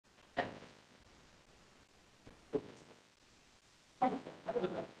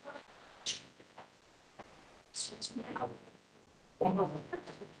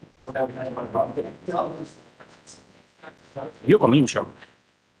Io comincio.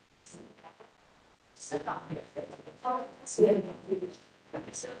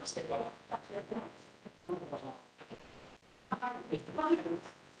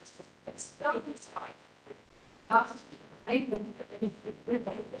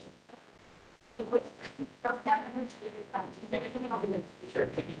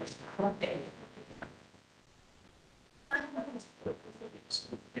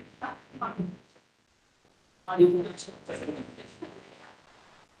 Very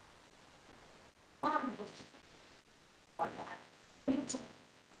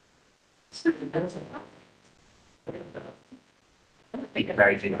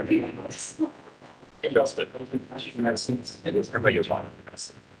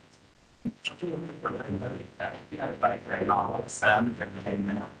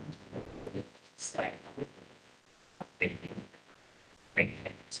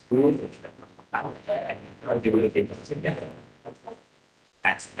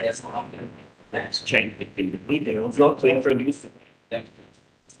Let's change the video not to introduce them.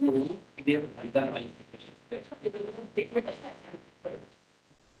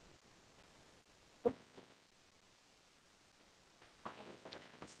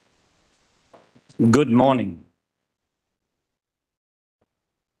 Good morning.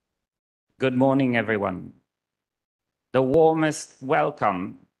 Good morning, everyone. The warmest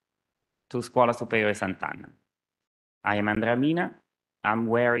welcome to Scuola Superiore Sant'Anna. I am Andrea Mina. I'm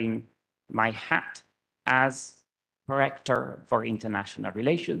wearing my hat as Director for International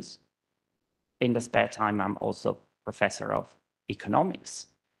Relations. In the spare time, I'm also Professor of Economics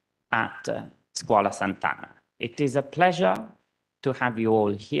at Scuola Sant'Anna. It is a pleasure to have you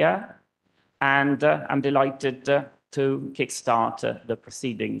all here, and I'm delighted to kickstart the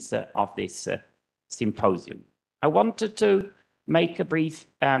proceedings of this symposium. I wanted to make a brief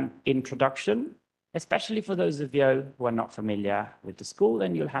introduction, especially for those of you who are not familiar with the school,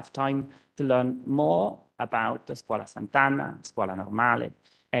 and you'll have time to learn more about the Scuola Sant'Anna, Scuola Normale,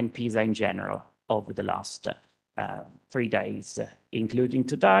 and Pisa in general over the last 3 days, including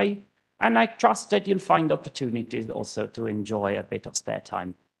today. And I trust that you'll find opportunities also to enjoy a bit of spare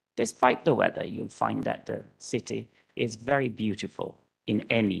time. Despite the weather, you'll find that the city is very beautiful in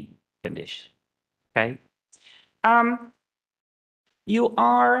any condition. Okay? You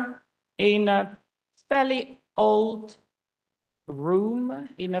are in a fairly old room,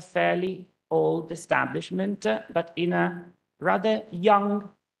 in a fairly old establishment, but in a rather young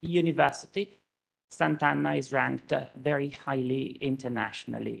university. Sant'Anna is ranked very highly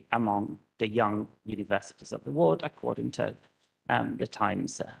internationally among the young universities of the world, according to the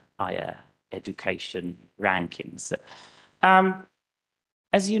Times Higher Education rankings.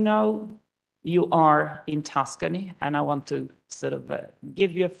 As you know, you are in Tuscany, and I want to sort of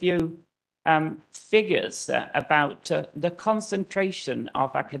give you a few figures about the concentration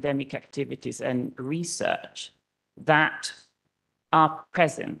of academic activities and research that are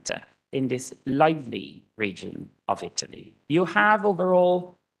present in this lively region of Italy. You have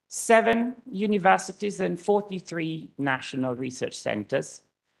overall 7 universities and 43 national research centers.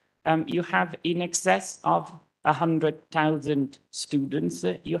 You have in excess of 100,000 students.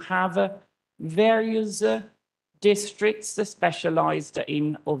 You have various districts specialized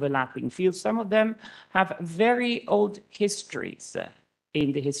in overlapping fields. Some of them have very old histories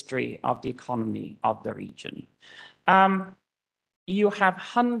in the history of the economy of the region. You have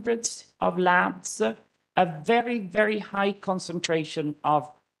hundreds of labs, a very, very high concentration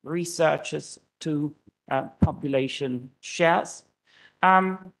of researchers to population shares.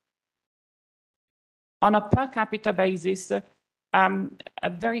 On a per capita basis, a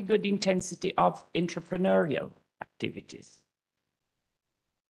very good intensity of entrepreneurial activities.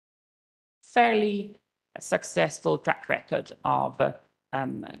 Fairly successful track record of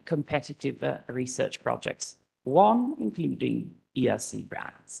competitive research projects, one including ERC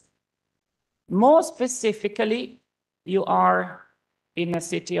brands. More specifically, you are in a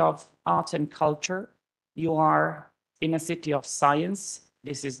city of art and culture. You are in a city of science.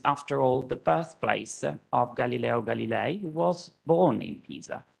 This is, after all, the birthplace of Galileo Galilei, who was born in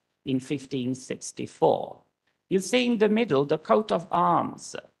Pisa in 1564. You see in the middle the coat of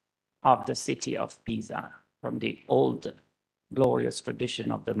arms of the city of Pisa, from the old glorious tradition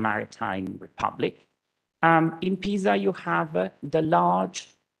of the Maritime Republic. In Pisa, you have the large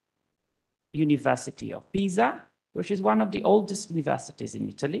University of Pisa, which is one of the oldest universities in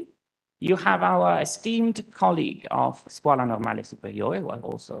Italy. You have our esteemed colleague of Scuola Normale Superiore, who are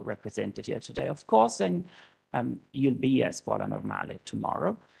also represented here today, of course, and you'll be at Scuola Normale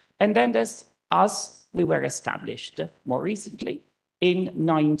tomorrow. And then there's us. We were established more recently in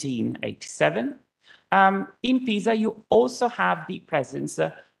 1987. In Pisa, you also have the presence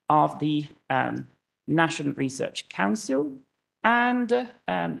of the National Research Council and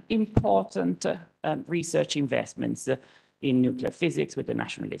important research investments in nuclear physics with the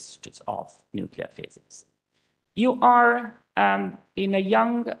National Institute of Nuclear Physics. You are in a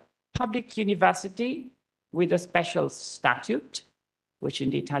young public university with a special statute, which in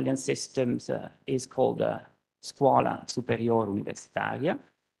the Italian systems is called Scuola Superiore Universitaria.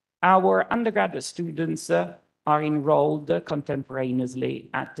 Our undergraduate students are enrolled contemporaneously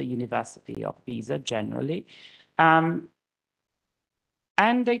at the University of Pisa generally, and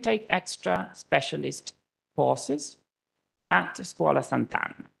they take extra specialist courses at Scuola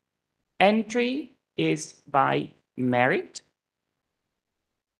Sant'Anna. Entry is by merit,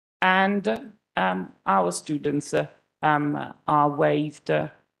 and our students are waived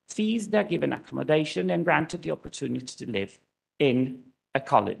fees, they're given accommodation and granted the opportunity to live in a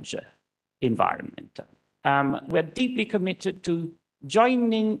college environment. We're deeply committed to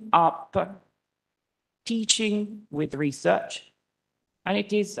joining up teaching with research, and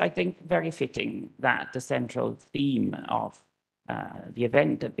it is, I think, very fitting that the central theme of the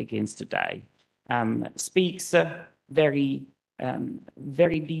event that begins today speaks very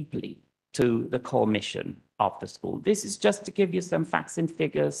deeply to the core mission of the school. This is just to give you some facts and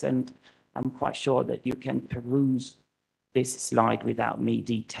figures, and I'm quite sure that you can peruse this slide without me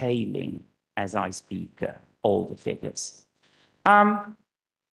detailing as I speak all the figures.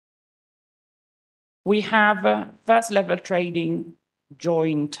 We have first level training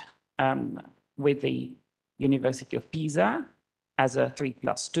joined with the University of Pisa as a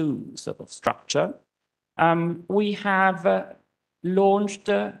 3+2 sort of structure. We have launched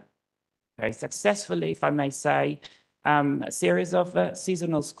very successfully, if I may say, a series of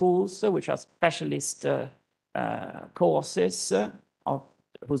seasonal schools, which are specialist courses of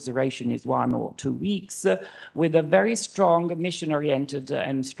whose duration is 1 or 2 weeks, with a very strong mission-oriented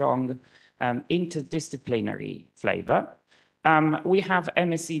and strong interdisciplinary flavor. We have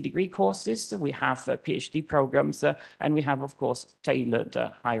MSc degree courses, we have PhD programs, and we have, of course, tailored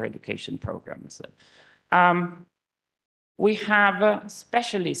higher education programs. We have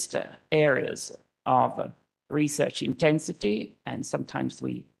specialist areas of research intensity, and sometimes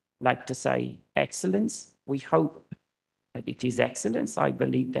we like to say excellence. We hope that it is excellence. I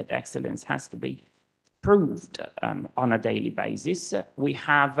believe that excellence has to be proved on a daily basis. We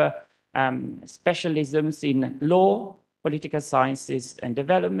have specialisms in law, political sciences and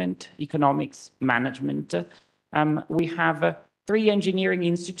development, economics, management. We have 3 engineering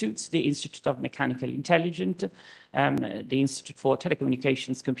institutes, the Institute of Mechanical Intelligence, the Institute for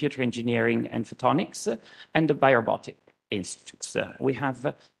Telecommunications, Computer Engineering and Photonics, and the Biorobotic Institutes. We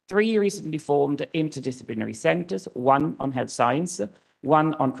have 3 recently formed interdisciplinary centers, 1 on health science,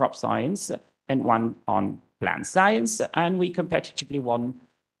 1 on crop science, and 1 on plant science. And we competitively won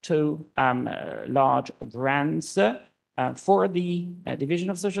 2 large grants for the Division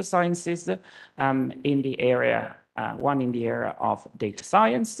of Social Sciences in the area, 1 in the area of data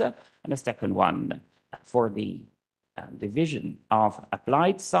science, and a second one for the Division of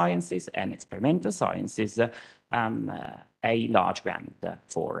Applied Sciences and Experimental Sciences, a large grant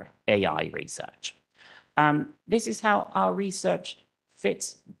for AI research. This is how our research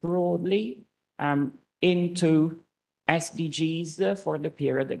fits broadly into SDGs for the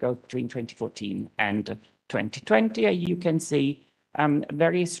period that goes between 2014 and 2020. You can see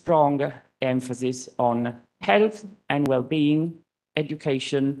very strong emphasis on health and well-being,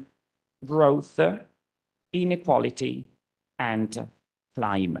 education, growth, inequality, and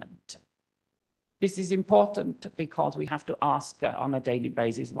climate. This is important because we have to ask on a daily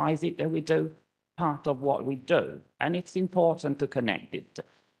basis, why is it that we do part of what we do? And it's important to connect it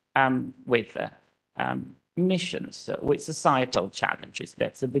with missions, with societal challenges.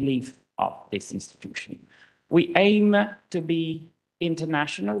 That's the belief of this institution. We aim to be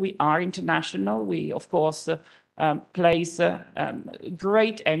international. We are international. We, of course, place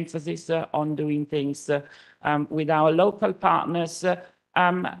great emphasis on doing things with our local partners,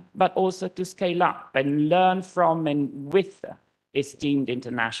 but also to scale up and learn from and with esteemed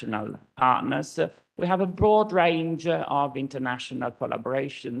international partners. We have a broad range of international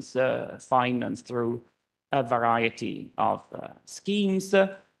collaborations financed through a variety of schemes.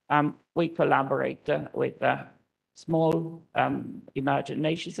 We collaborate with small emerging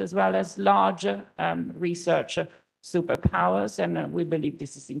nations as well as large research superpowers, and we believe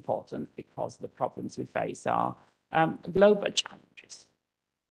this is important because the problems we face are global challenges.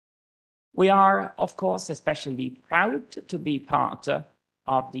 We are, of course, especially proud to be part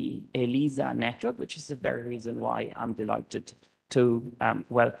of the EELISA network, which is the very reason why I'm delighted to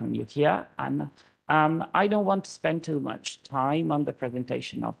welcome you here. And I don't want to spend too much time on the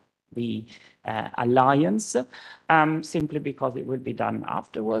presentation of the Alliance, simply because it will be done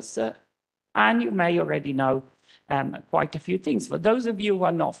afterwards. And you may already know quite a few things. For those of you who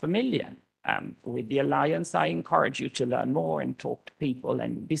are not familiar with the Alliance, I encourage you to learn more and talk to people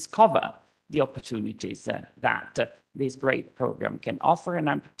and discover the opportunities that this great program can offer. And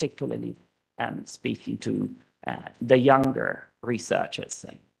I'm particularly speaking to the younger researchers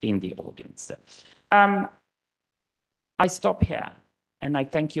in the audience. I stop here, and I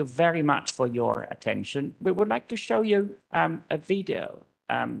thank you very much for your attention. We would like to show you a video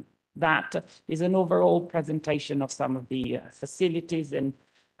that is an overall presentation of some of the facilities and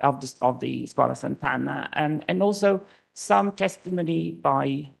of the Scuola Sant'Anna, and also some testimony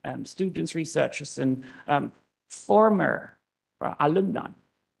by students, researchers, and former alumni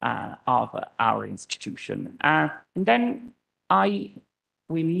of our institution. And then I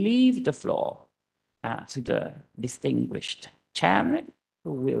will leave the floor to the distinguished chairman,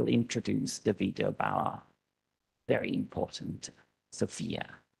 who will introduce the video by our very important Sophia.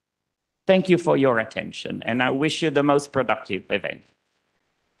 Thank you for your attention, and I wish you the most productive event.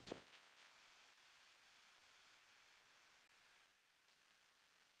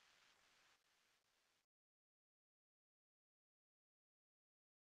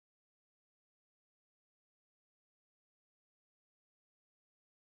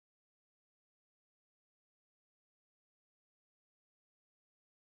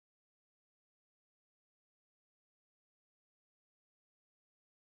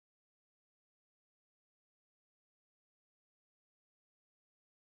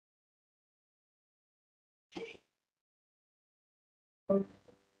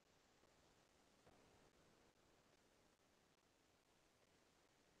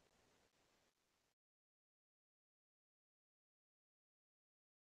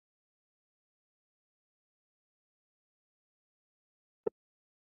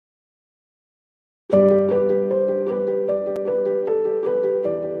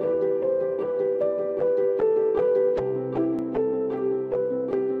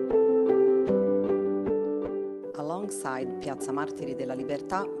 Alongside Piazza Martiri della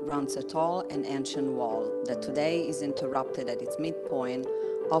Libertà runs a tall and ancient wall that today is interrupted at its midpoint,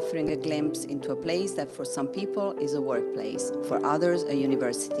 offering a glimpse into a place that for some people is a workplace, for others a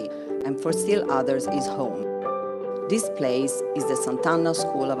university, and for still others is home. This place is the Sant'Anna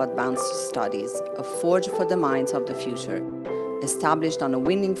School of Advanced Studies, a forge for the minds of the future, established on a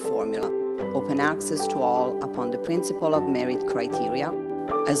winning formula: open access to all upon the principle of merit criteria,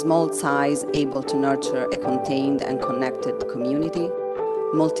 a small size able to nurture a contained and connected community,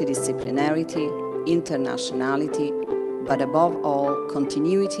 multidisciplinarity, internationality, but above all,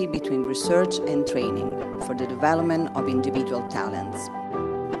 continuity between research and training for the development of individual talents.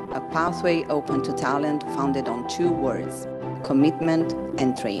 A pathway open to talent founded on two words: commitment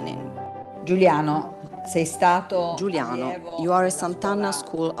and training. Giuliano, sei stato Giuliano, you are a Sant'Anna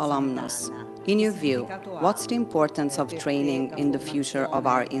School alumnus. In your view, what's the importance of training in the future of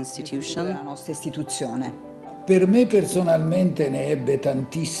our institution? La nostra istituzione. Per me personalmente ne ebbe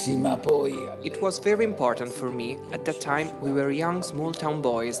tantissima poi. It was very important for me. At that time, we were young small-town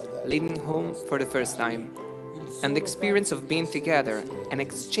boys leaving home for the first time. And the experience of being together and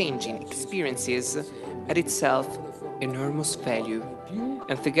exchanging experiences had itself enormous value.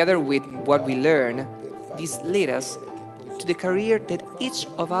 And together with what we learned, this led us to the career that each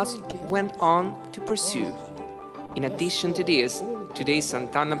of us went on to pursue. In addition to this, today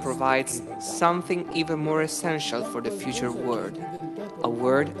Sant'Anna provides something even more essential for the future world. A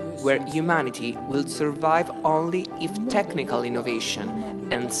world where humanity will survive only if technical innovation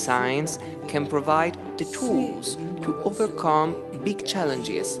and science can provide the tools to overcome big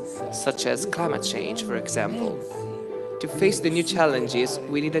challenges, such as climate change, for example. To face the new challenges,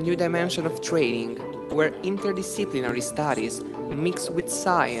 we need a new dimension of training, where interdisciplinary studies mix with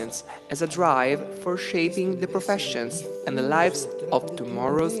science as a drive for shaping the professions and the lives of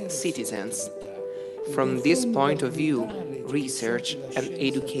tomorrow's citizens. From this point of view, research and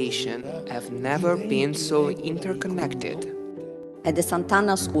education have never been so interconnected. At the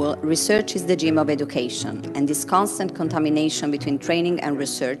Sant'Anna School, research is the gym of education, and this constant contamination between training and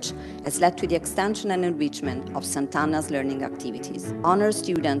research has led to the extension and enrichment of Sant'Anna's learning activities. Honor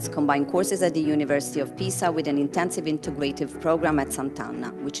students combine courses at the University of Pisa with an intensive integrative program at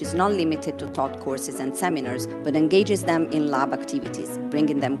Sant'Anna, which is not limited to taught courses and seminars, but engages them in lab activities,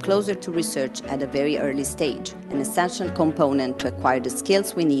 bringing them closer to research at a very early stage, an essential component to acquire the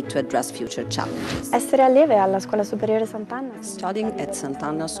skills we need to address future challenges. Essere allieve alla Scuola Superiore Sant'Anna. studying at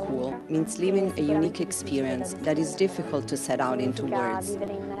Sant'Anna School means living a unique experience that is difficult to set out into words.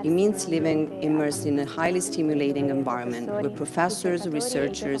 It means living immersed in a highly stimulating environment where professors,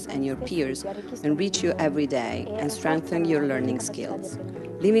 researchers, and your peers enrich you every day and strengthen your learning skills.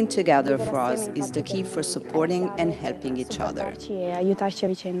 Living together for us is the key for supporting and helping each other.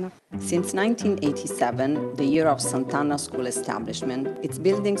 Since 1987, the year of Sant'Anna School establishment, its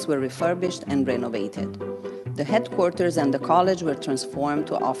buildings were refurbished and renovated. The headquarters and the college were transformed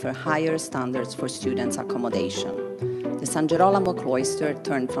to offer higher standards for students' accommodation. The San Gerolamo cloister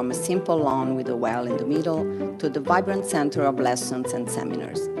turned from a simple lawn with a well in the middle to the vibrant center of lessons and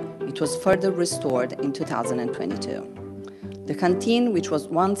seminars. It was further restored in 2022. The canteen, which was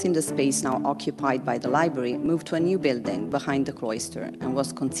once in the space now occupied by the library, moved to a new building behind the cloister and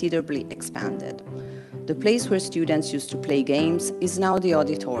was considerably expanded. The place where students used to play games is now the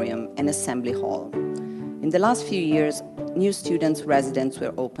auditorium and assembly hall. In the last few years, new students' residences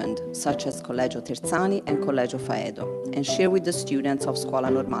were opened, such as Collegio Terzani and Collegio Faedo, and share with the students of Scuola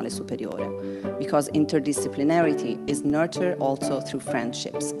Normale Superiore, because interdisciplinarity is nurtured also through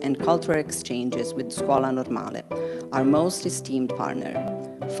friendships and cultural exchanges with Scuola Normale, our most esteemed partner.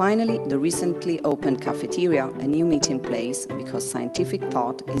 Finally, the recently opened cafeteria, a new meeting place, because scientific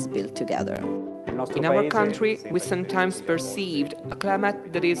thought is built together. In our country, we sometimes perceived a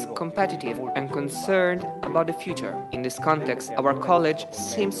climate that is competitive and concerned about the future. In this context, our college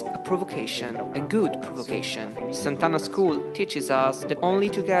seems a provocation, a good provocation. Sant'Anna School teaches us that only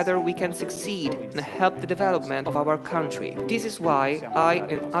together we can succeed and help the development of our country. This is why I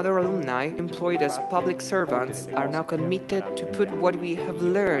and other alumni employed as public servants are now committed to put what we have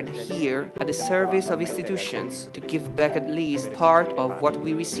learned here at the service of institutions to give back at least part of what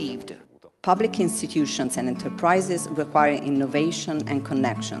we received. Public institutions and enterprises require innovation and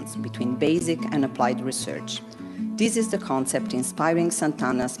connections between basic and applied research. This is the concept inspiring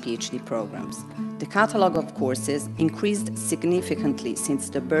Sant'Anna's PhD programs. The catalogue of courses increased significantly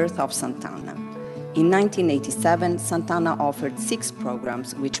since the birth of Sant'Anna. In 1987, Sant'Anna offered 6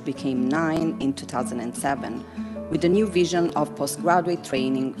 programs, which became 9 in 2007, with a new vision of postgraduate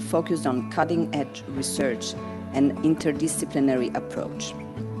training focused on cutting-edge research and interdisciplinary approach.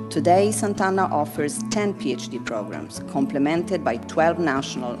 Today, Sant'Anna offers 10 PhD programs, complemented by 12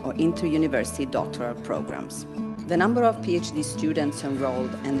 national or inter-university doctoral programs. The number of PhD students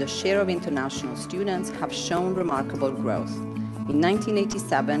enrolled and the share of international students have shown remarkable growth. In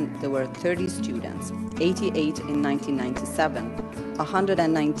 1987, there were 30 students, 88 in 1997,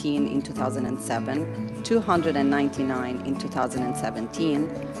 119 in 2007, 299 in 2017,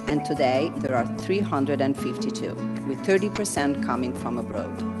 and today there are 352, with 30% coming from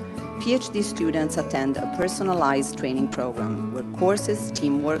abroad. PhD students attend a personalized training program where courses,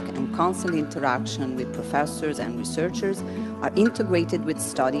 teamwork, and constant interaction with professors and researchers are integrated with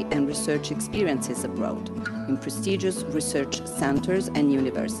study and research experiences abroad in prestigious research centers and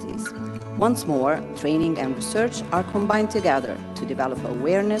universities. Once more, training and research are combined together to develop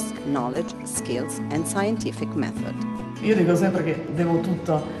awareness, knowledge, skills, and scientific method. Io dico sempre che devo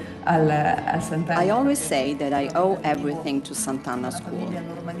tutto a Sant'Anna. I always say that I owe everything to Sant'Anna School.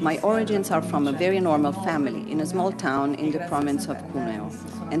 My origins are from a very normal family in a small town in the province of Cuneo,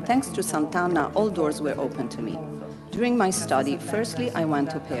 and thanks to Sant'Anna, all doors were open to me. During my study, firstly I went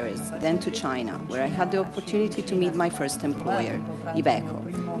to Paris, then to China, where I had the opportunity to meet my first employer, Iveco,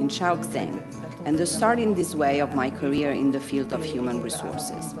 in Shaoxing, and the start in this way of my career in the field of human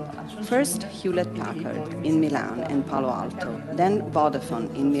resources. First, Hewlett-Packard in Milan and Palo Alto, then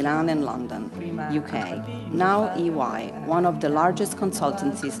Vodafone in Milan and London, UK, now EY, one of the largest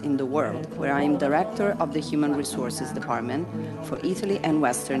consultancies in the world, where I am director of the Human Resources Department for Italy and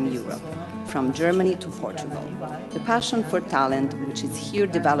Western Europe, from Germany to Portugal. The passion for talent, which is here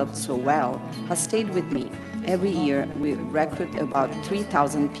developed so well, has stayed with me. Every year, we recruit about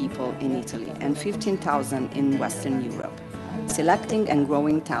 3,000 people in Italy and 15,000 in Western Europe. Selecting and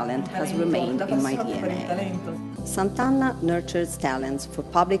growing talent has remained in my DNA. Sant'Anna nurtures talents for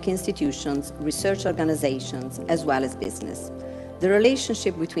public institutions, research organizations, as well as business. The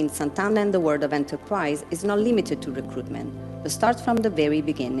relationship between Sant'Anna and the world of enterprise is not limited to recruitment, but starts from the very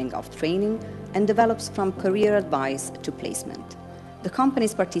beginning of training and develops from career advice to placement. The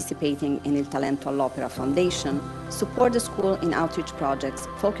companies participating in Il Talento all'Opera Foundation support the school in outreach projects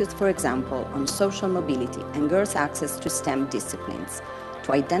focused, for example, on social mobility and girls' access to STEM disciplines,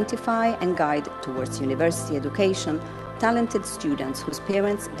 to identify and guide towards university education talented students whose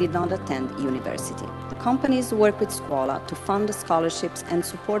parents did not attend university. The companies work with Scuola to fund the scholarships and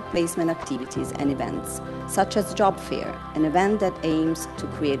support placement activities and events, such as Job Fair, an event that aims to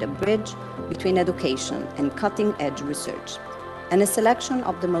create a bridge between education and cutting-edge research. and a selection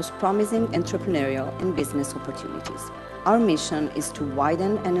of the most promising entrepreneurial and business opportunities. Our mission is to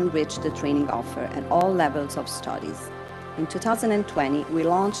widen and enrich the training offer at all levels of studies. In 2020, we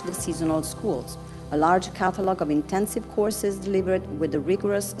launched the Seasonal Schools, a large catalog of intensive courses delivered with a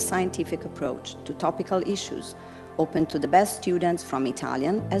rigorous scientific approach to topical issues, open to the best students from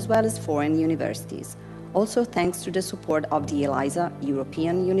Italian as well as foreign universities, also thanks to the support of the EELISA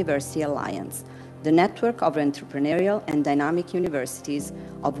European University Alliance, the network of entrepreneurial and dynamic universities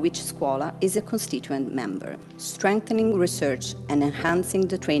of which Scuola is a constituent member. Strengthening research and enhancing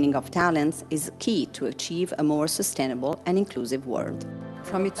the training of talents is key to achieve a more sustainable and inclusive world.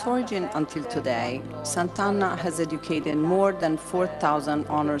 From its origin until today, Sant'Anna has educated more than 4,000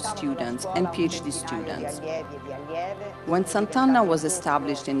 honors students and PhD students. When Sant'Anna was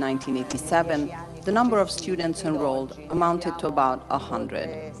established in 1987, the number of students enrolled amounted to about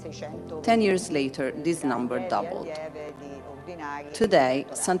 100. 10 years later, this number doubled. Today,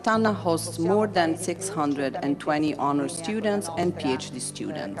 Sant'Anna hosts more than 620 honor students and PhD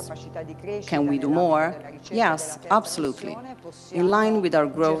students. Can we do more? Yes, absolutely. In line with our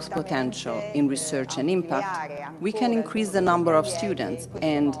growth potential in research and impact, we can increase the number of students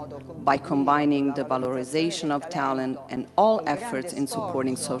and, by combining the valorization of talent and all efforts in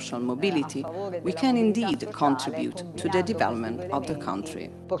supporting social mobility, we can indeed contribute to the development of the country.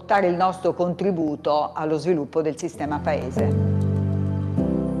 Portare il nostro contributo allo sviluppo del sistema paese.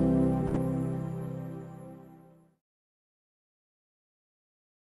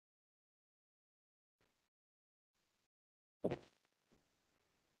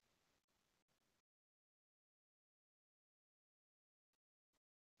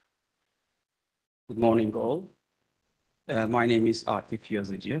 Good morning, all. My name is Atif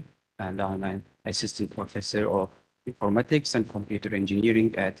Yazıcı, and I'm an assistant professor of informatics and computer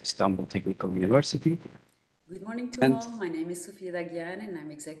engineering at Istanbul Technical University. Good morning to all. My name is Sofia Dagian, and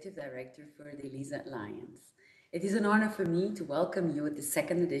I'm executive director for the EELISA Alliance. It is an honor for me to welcome you at the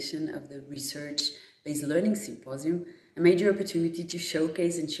second edition of the Research-Based Learning Symposium, a major opportunity to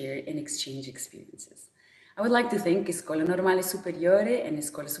showcase and share and exchange experiences. I would like to thank Scuola Normale Superiore and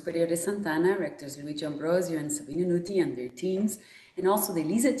Scuola Superiore Sant'Anna, rectors Luigi Ambrosio and Sabino Nuti and their teams, and also the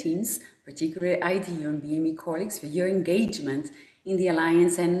EELISA teams, particularly IDU and BME colleagues, for your engagement in the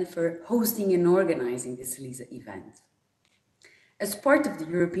Alliance and for hosting and organizing this EELISA event. As part of the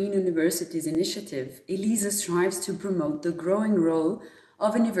European Universities Initiative, EELISA strives to promote the growing role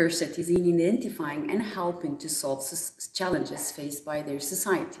of universities in identifying and helping to solve challenges faced by their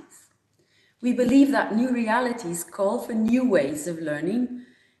societies. We believe that new realities call for new ways of learning,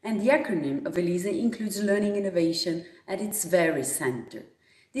 and the acronym of EELISA includes learning innovation at its very center.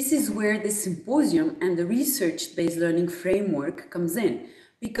 This is where the symposium and the research-based learning framework comes in,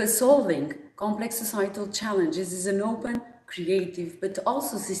 because solving complex societal challenges is an open, creative, but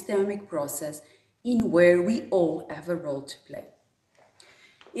also systemic process in where we all have a role to play.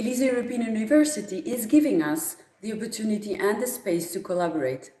 EELISA European University is giving us the opportunity and the space to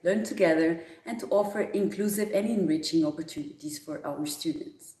collaborate, learn together, and to offer inclusive and enriching opportunities for our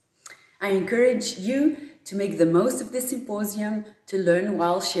students. I encourage you to make the most of this symposium, to learn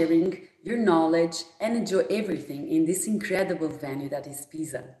while sharing your knowledge and enjoy everything in this incredible venue that is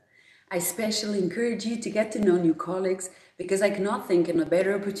Pisa. I especially encourage you to get to know new colleagues, because I cannot think of a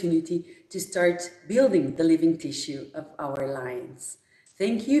better opportunity to start building the living tissue of our alliance.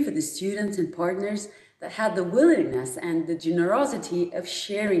 Thank you for the students and partners that had the willingness and the generosity of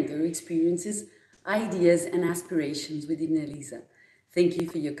sharing their experiences, ideas, and aspirations within EELISA. Thank you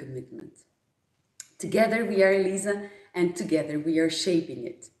for your commitment. Together we are EELISA, and together we are shaping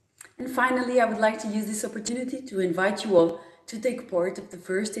it. And finally, I would like to use this opportunity to invite you all to take part of the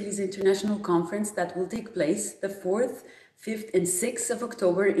first EELISA International Conference that will take place the 4th, 5th, and 6th of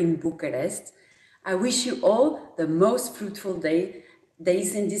October in Bucharest. I wish you all the most fruitful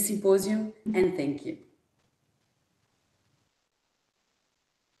days in this symposium, and thank you.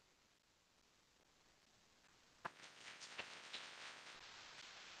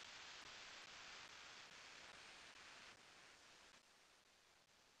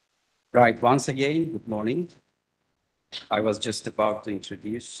 Right, once again, good morning. I was just about to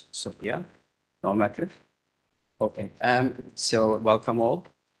introduce Sophia. No matter. Okay, so welcome all.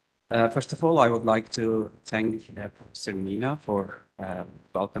 First of all, I would like to thank Professor Mina for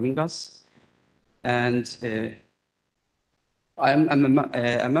welcoming us. And I'm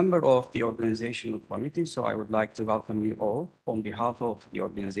a member of the organizational committee, so I would like to welcome you all on behalf of the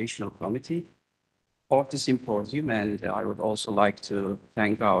organizational committee of the symposium. And I would also like to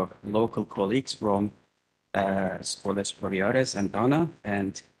thank our local colleagues from Scuola Superiore Sant'Anna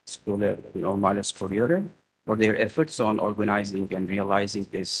and Scuola Normale Superiore for their efforts on organizing and realizing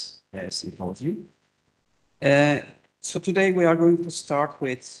this symposium. So today we are going to start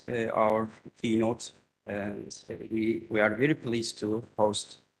with our keynote, and we are very pleased to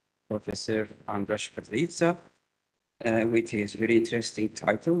host Professor Andras Petrica with his very interesting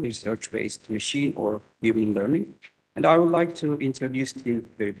title, Research-Based Machine or Human Learning. And I would like to introduce him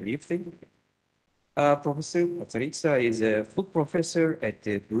very briefly. Professor Petrica is a full professor at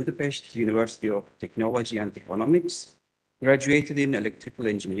the Budapest University of Technology and Economics, graduated in electrical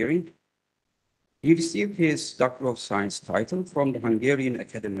engineering. He received his Doctor of Science title from the Hungarian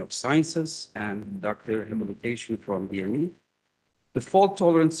Academy of Sciences and doctor habilitation from DME. The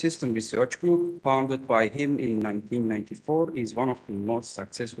Fault-Tolerant System Research Group, founded by him in 1994, is one of the most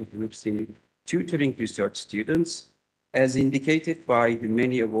successful groups in tutoring research students, as indicated by the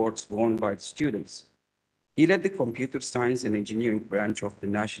many awards won by the students. He led the Computer Science and Engineering branch of the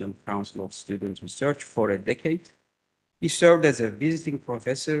National Council of Student Research for a decade. He served as a visiting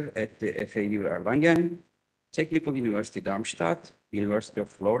professor at the FAU Erlangen, Technical University Darmstadt, University of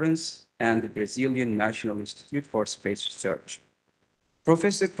Florence, and the Brazilian National Institute for Space Research.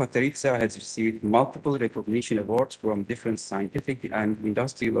 Professor Petrica has received multiple recognition awards from different scientific and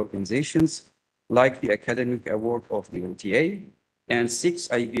industrial organizations, like the Academic Award of the OTA and 6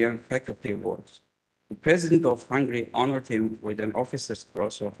 IBM Faculty Awards. The President of Hungary honored him with an Officer's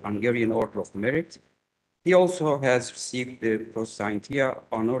Cross of Hungarian Order of Merit. He also has received the Pro Scientia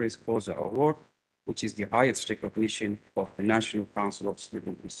Honoris Causa Award, which is the highest recognition of the National Council of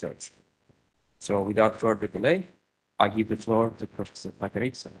Student Research. So without further delay, I give the floor to Professor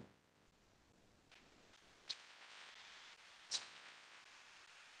Petrica.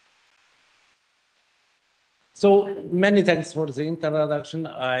 So many thanks for the introduction.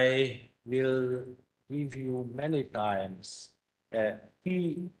 I will give you many times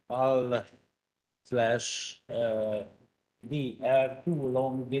EEL/DR too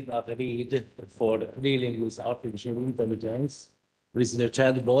long did not read for dealing with artificial intelligence with the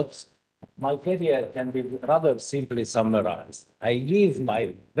chatbots. My career can be rather simply summarized. I gave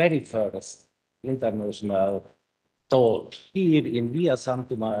my very first international talk here in Via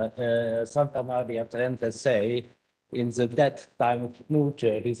Santa Maria Trentese in the that time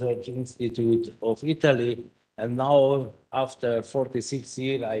Future Research Institute of Italy. And now, after 46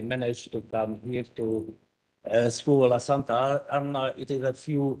 years, I managed to come here to Scuola Sant'Anna. It is a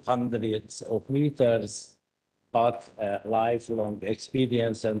few hundreds of meters, but a lifelong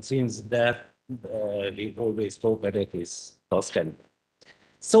experience. And since that, we always cooperate with Tuscany.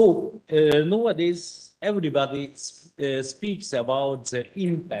 So nowadays, everybody speaks about the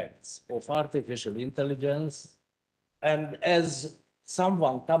impacts of artificial intelligence. And as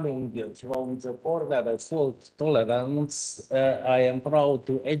someone coming from the border of fault tolerance, I am proud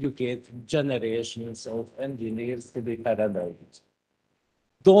to educate generations of engineers to be paranoid.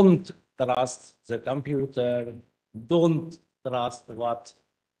 Don't trust the computer, don't trust what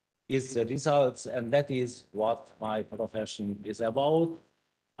is the results, and that is what my profession is about.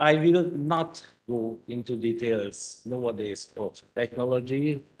 I will not go into details nowadays of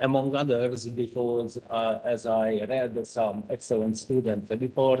technology, among others, because as I read some excellent student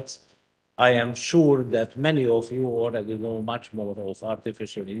reports, I am sure that many of you already know much more of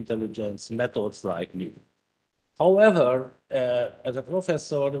artificial intelligence methods like me. However, as a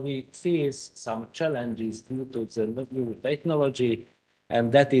professor, we face some challenges due to the new technology,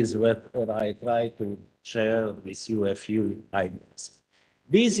 and that is what I try to share with you a few ideas.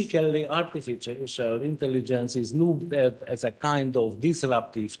 Basically, artificial intelligence is looked at as a kind of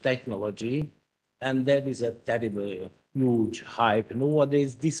disruptive technology, and that is a terrible, huge hype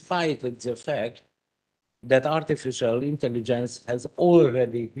nowadays, despite the fact that artificial intelligence has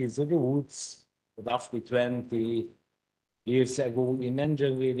already its roots roughly 20 years ago in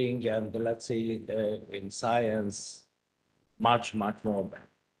engineering and, let's say, in science, much more back.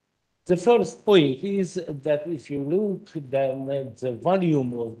 The first point is that if you look then at the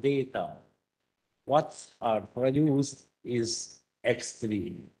volume of data, what are produced is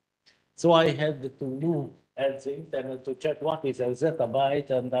extreme. So I had to look at the internet to check what is a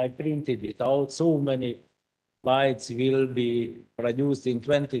zettabyte, and I printed it out. So many bytes will be produced in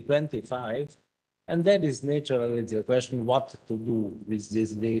 2025. And that is naturally the question what to do with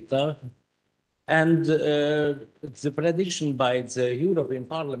this data. And the prediction by the European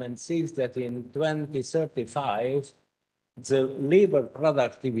Parliament says that in 2035, the labor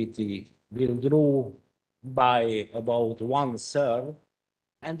productivity will grow by about 1/3,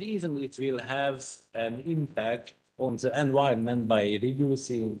 and even it will have an impact on the environment by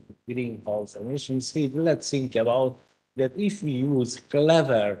reducing greenhouse emissions. Let's think about that if we use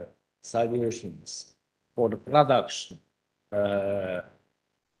clever solutions for production,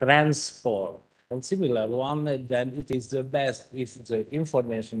 transport, and similar one, then it is the best if the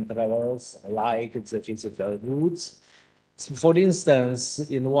information travels like the physical goods. For instance,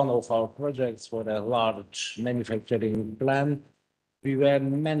 in one of our projects for a large manufacturing plant, we were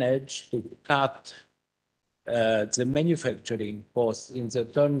managed to cut the manufacturing costs in the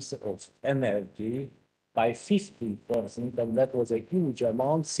terms of energy by 50%, and that was a huge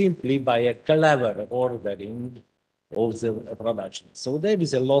amount simply by a clever ordering of the production. So there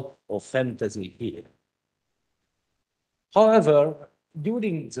is a lot of fantasy here. However,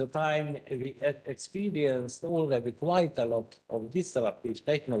 during the time we had experienced already quite a lot of disruptive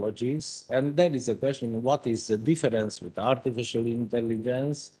technologies, and there is a question, what is the difference with artificial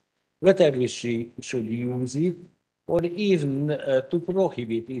intelligence, whether we should use it, or even to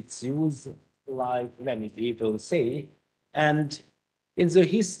prohibit its use, like many people say. And in the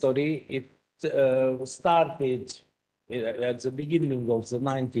history, it started at the beginning of the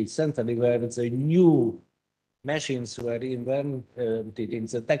 19th century, where the new machines were invented in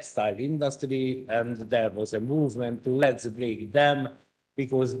the textile industry, and there was a movement to let's break them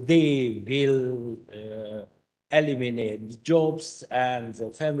because they will eliminate jobs and the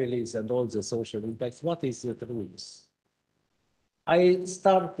families and all the social impacts. What is the truth? I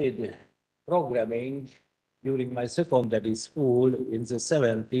started programming during my secondary school in the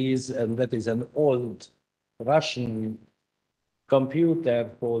 70s, and that is an old Russian computer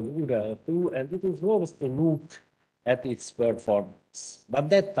called Ural-2, and it is worth to look at its performance. But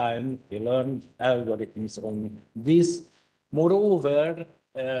that time, we learned algorithms on this. Moreover,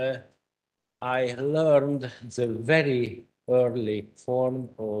 I learned the very early form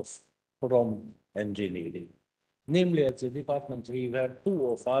of prompt engineering. Namely, at the department, we were two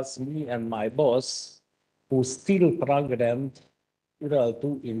of us, me and my boss, who still programmed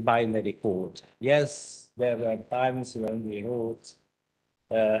Ural-2 in binary code. Yes, there were times when we wrote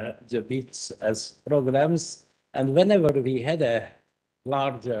the bits as programs, and whenever we had a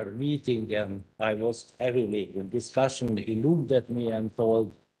larger meeting and I was heavily in discussion, he looked at me and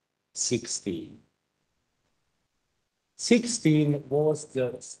told 16. 16 was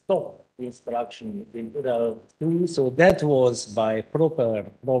the stop instruction in Ural-2, so that was by proper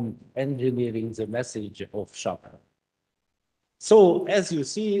prompt engineering the message of Chopin. So as you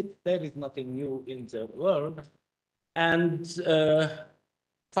see, there is nothing new in the world. And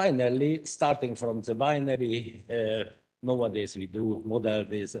finally, starting from the binary, nowadays we do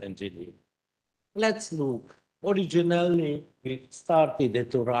model-based engineering. Let's look. Originally, we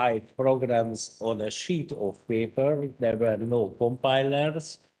started to write programs on a sheet of paper. There were no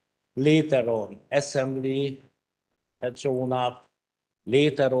compilers. Later on, assembly had shown up.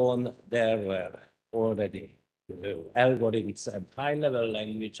 Later on, there were already algorithms and high-level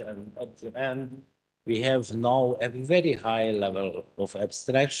language, and at the end, we have now a very high level of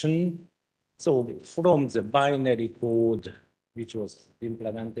abstraction. So from the binary code, which was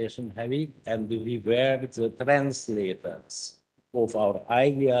implementation heavy, and we were the translators of our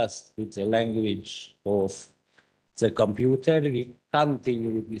ideas with the language of the computer. We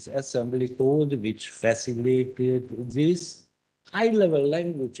continued with assembly code, which facilitated this. High-level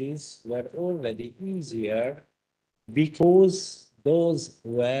languages were already easier because those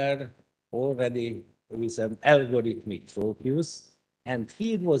were already with an algorithmic focus. And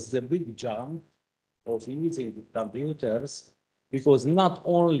here was the big jump of using computers, because not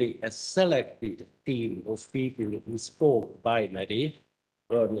only a selected team of people who spoke binary,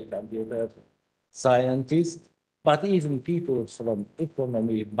 early computer scientists, but even people from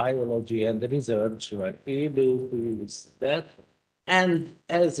economy, biology, and research were able to use that. And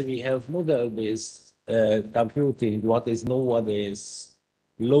as we have model-based computing, what is nowadays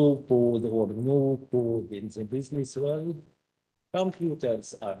low code or no code in the business world,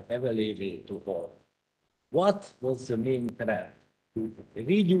 computers are available to all. What was the main trend? To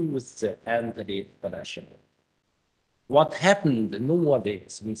reduce the entry pressure. What happened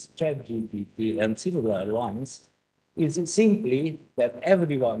nowadays with ChatGPT and similar ones is simply that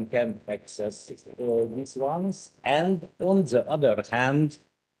everyone can access these ones, and on the other hand,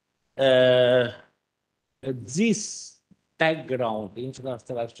 this background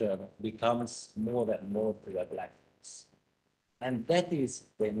infrastructure becomes more and more complex. And that is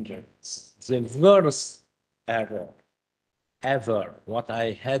dangerous. The worst error ever, what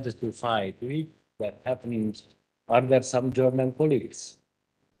I had to fight with, that happened under some German colleagues.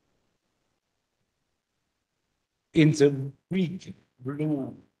 In the big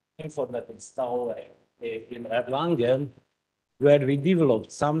blue informatics tower in Erlangen, where we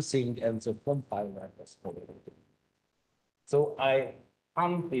developed something and the compiler was following. So I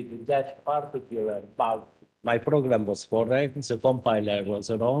hunted that particular bug. My program was correct, the compiler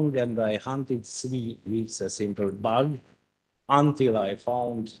was wrong, and I hunted 3 weeks a simple bug until I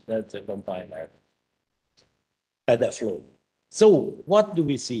found that the compiler had a flaw. So what do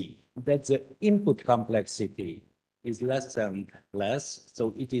we see? That the input complexity is less and less,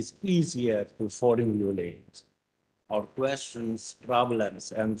 so it is easier to formulate our questions,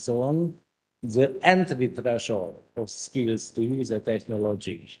 problems, and so on. The entry threshold of skills to use a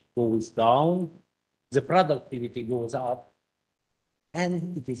technology goes down, the productivity goes up,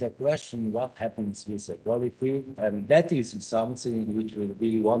 and it is a question what happens with the quality, and that is something which will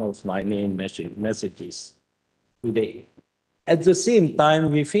be one of my main messages today. At the same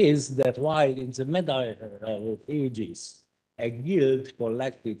time, we face that while in the Middle Ages, a guild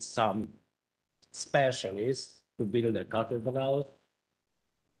collected some specialists to build a cathedral,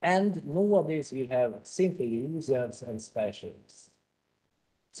 and nowadays we have simple users and specialists.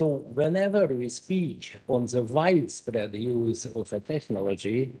 So whenever we speak on the widespread use of a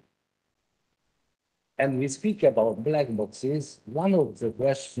technology, and we speak about black boxes, one of the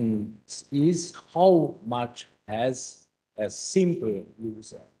questions is how much has a simple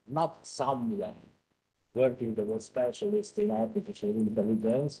user, not someone working as a specialist in artificial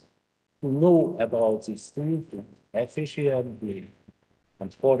intelligence, to know about this tool to efficiently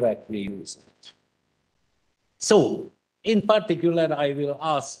and correctly use it. So, in particular, I will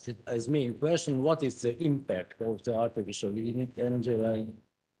ask as main question, what is the impact of the artificial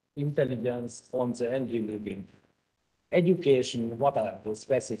intelligence on the engineering education? What are the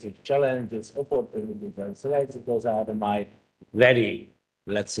specific challenges, opportunities, and threats? Those are my very,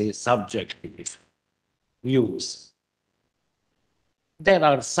 let's say, subjective views. There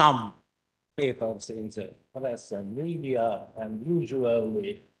are some papers in the press and media, and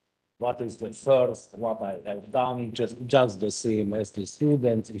usually what is the first, what I have done, just the same as the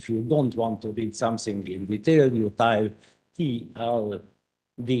students. If you don't want to read something in detail, you type TLDR,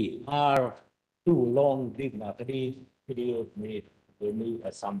 too long, did not read, create me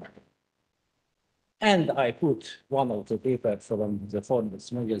a summary. And I put one of the papers from the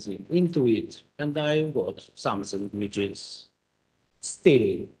Forbes magazine into it, and I got something which is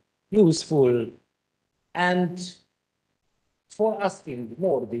still useful. And for asking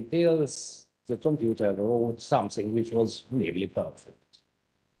more details, the computer wrote something which was nearly perfect.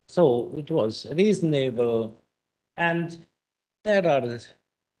 So it was reasonable, and there are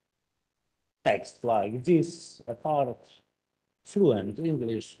texts like this, apart fluent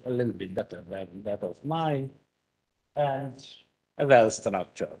English, a little bit better than that of mine, and a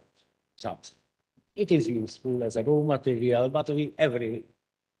well-structured something. It is useful as a raw material, but everybody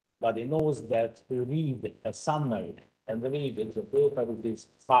knows that to read a summary and read the paper, it is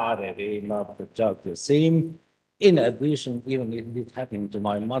far away, not just the same. In addition, even if it happened to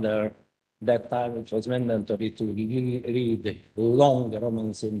my mother, that time it was mandatory to read long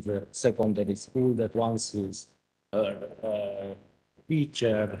romans in the secondary school, that once his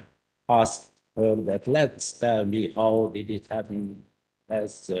teacher asked her that, let's tell me how did it happen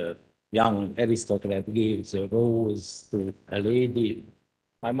as a young aristocrat gave the rose to a lady.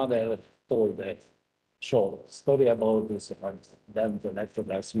 My mother told a short story about this, and then the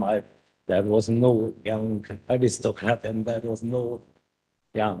lecturer smiled. There was no young aristocrat and there was no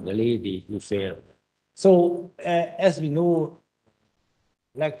young lady who failed. So as we know,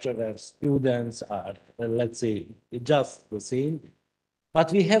 lecturers, students are, let's say, just the same.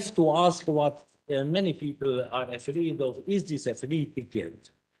 But we have to ask what many people are afraid of. Is this a free ticket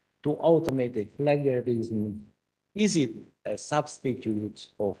to automated plagiarism? Is it a substitute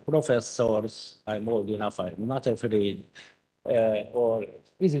of professors? I'm old enough, I'm not afraid. Or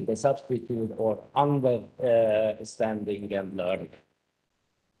is it a substitute or understanding and learning?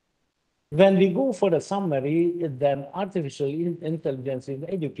 When we go for a summary, then artificial intelligence in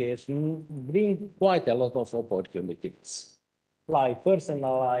education brings quite a lot of opportunities, like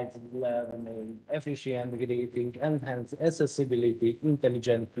personalized learning, efficient grading, enhanced accessibility,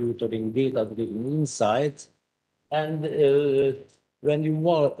 intelligent tutoring, data-driven insights. And when you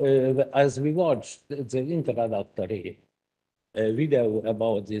as we watched the introductory video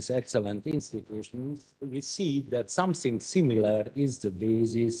about these excellent institutions, we see that something similar is the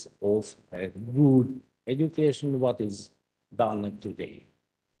basis of a good education, what is done today.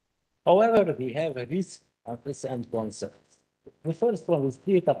 However, we have a risk and concerns. The first one is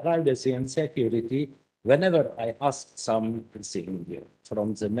data privacy and security. Whenever I ask something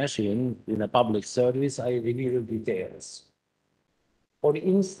from the machine in a public service, I reveal details. For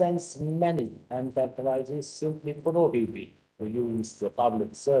instance, many enterprises simply prohibit to use the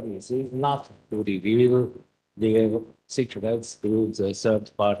public services not to reveal their secrets to the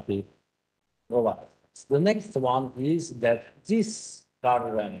third-party providers. The next one is that these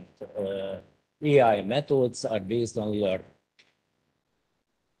current AI methods are based on learning.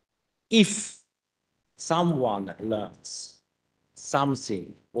 If someone learns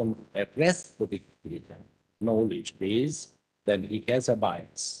something on a restricted knowledge base, then he has a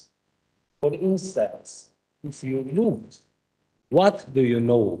bias. For instance, if you look, what do you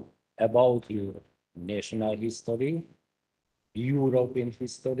know about your national history, European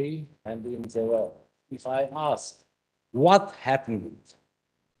history, and in the world? If I ask, what happened,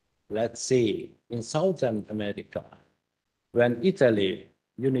 let's say, in Southern America, when Italy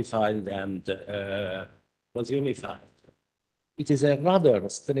unified and was unified? It is a rather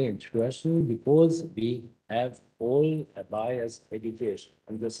strange question because we have all a biased education,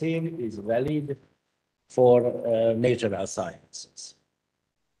 and the same is valid for natural sciences.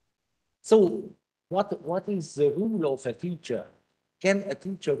 So what is the role of a teacher? Can a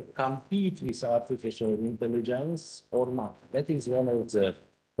teacher compete with artificial intelligence or not? That is one of the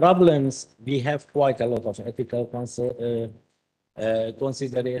problems. We have quite a lot of ethical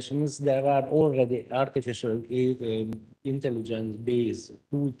considerations. There are already artificial intelligence-based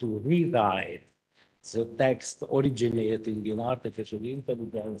tools to rewrite the text originating in artificial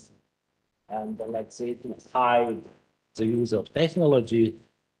intelligence and let's say to hide the use of technology.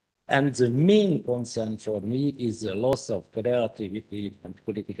 And the main concern for me is the loss of creativity and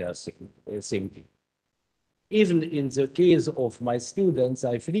critical thinking. Even in the case of my students,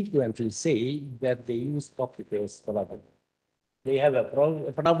 I frequently say that they use copy-paste problem. They have a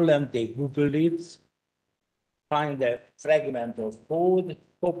problem, they Google it, find a fragment of code,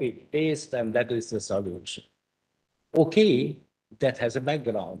 copy, paste, and that is the solution. Okay, that has a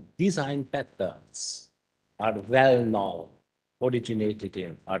background. Design patterns are well known, originated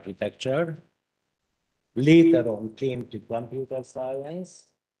in architecture, later on came to computer science,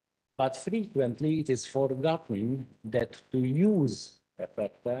 but frequently it is forgotten that to use a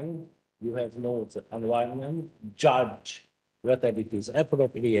pattern, you have known the environment, judge whether it is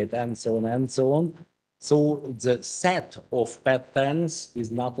appropriate, and so on and so on. So the set of patterns is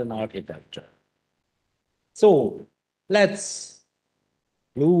not an architecture. So let's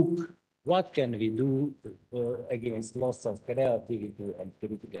look what can we do against loss of creativity and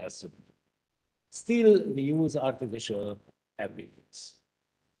critical thinking. Still, we use artificial abilities.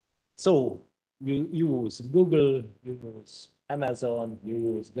 So you use Google, you use Amazon, you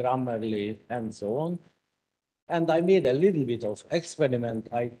use Grammarly, and so on. And I made a little bit of experiment.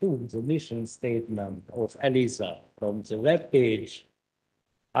 I took the mission statement of ELISA from the web page.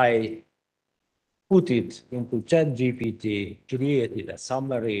 I put it into ChatGPT, created a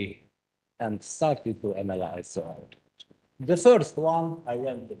summary, and started to analyze the output. The first one, I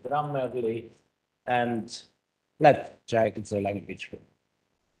went to Grammarly, and let's check the language.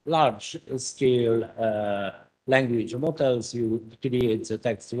 Large-scale language models, you create the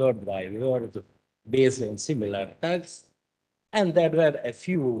text word by word based on similar text, and there were a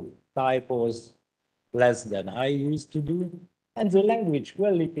few typos less than I used to do, and the language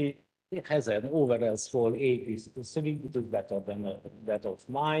quality, it has an overall score 83, it is better than that of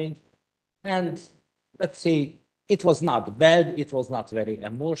mine, and let's say it was not bad, it was not very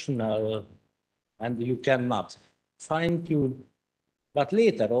emotional, and you cannot fine-tune. But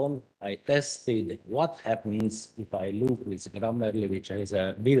later on, I tested what happens if I look with Grammarly, which has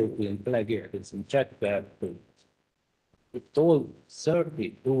a built-in plagiarism check there. It told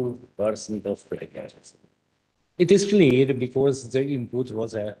 32% of plagiarism. It is clear because the input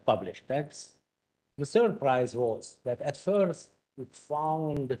was a published text. The surprise was that at first it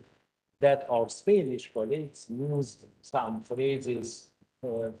found that our Spanish colleagues used some phrases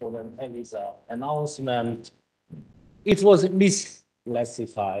for an ELISA announcement. It was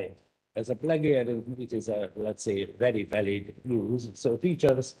misclassified as a plagiarism. It is a, let's say, very valid use. So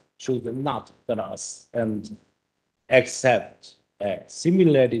teachers should not trust and accept a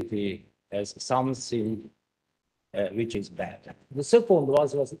similarity as something which is bad. The second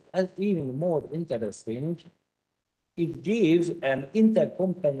was even more interesting. It gave an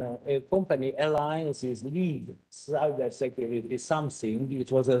intercompany alliances lead cybersecurity something.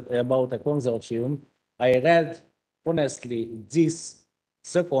 It was about a consortium. I read honestly this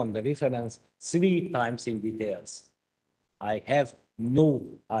second reference 3 times in details. I have no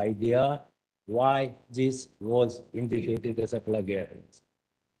idea why this was indicated as a plagiarism.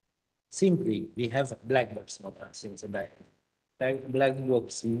 Simply, we have black box models in the back. Black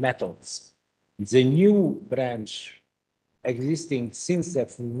box methods. The new branch existing since a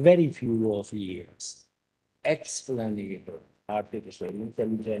very few of years, explainable artificial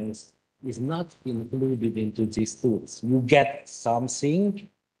intelligence, is not included into these tools. You get something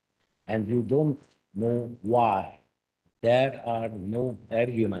and you don't know why. There are no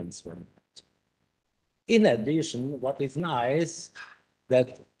arguments for it. In addition, what is nice,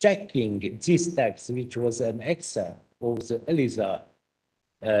 that checking this text, which was an excerpt of the ELISA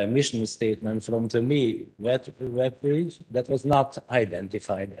mission statement from the May web page, that was not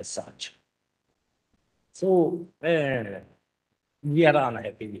identified as such. So we are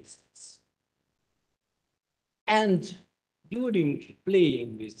unhappy with this. And during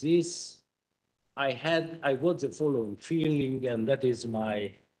playing with this, I got the following feeling, and that is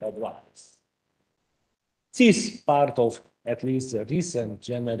my advice. This part of at least the recent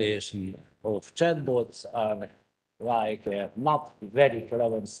generation of chatbots are like not very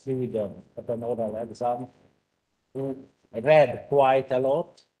clever student at an oral exam who read quite a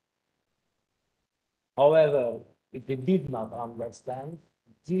lot. However, if they did not understand,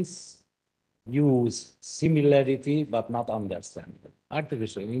 this use similarity but not understand.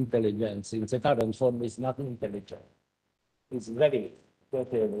 Artificial intelligence in the current form is not intelligent. It's very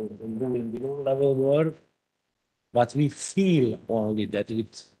better in doing the low-level work, but we feel only that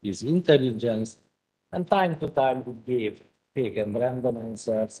it is intelligence, and time to time we give fake and random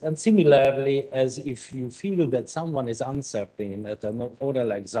answers. And similarly, as if you feel that someone is uncertain at an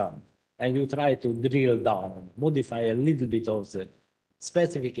oral exam, and you try to drill down, modify a little bit of the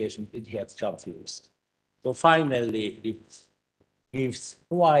specification, it gets confused. So finally, it gives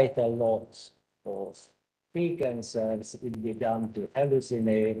quite a lot of fake answers. It began to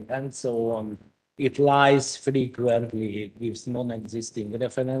hallucinate and so on. It lies frequently, it gives non-existing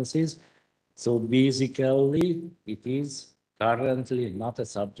references. So basically, it is currently not a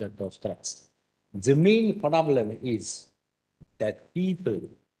subject of trust. The main problem is that people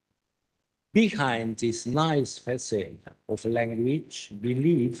behind this nice facade of language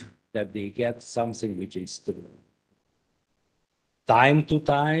believe that they get something which is true. Time to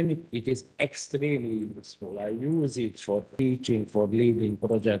time, it is extremely useful. I use it for teaching, for leading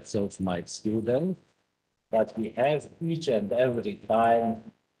projects of my students, but we have each and every time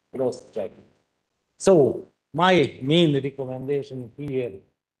cross-checking. So my main recommendation here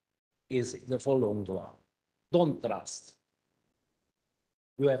is the following one. Don't trust.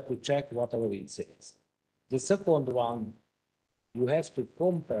 You have to check whatever it says. The second one, you have to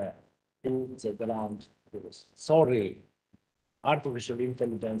compare to the ground truth. Sorry, artificial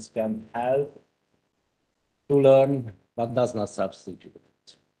intelligence can help to learn, but does not substitute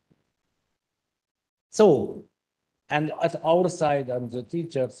it. So, and at our side, on the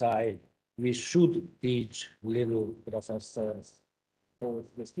teacher side, we should teach little professors. So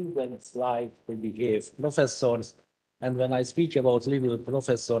the students like to behave professors. And when I speak about little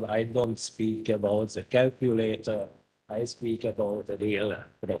professor, I don't speak about the calculator. I speak about the real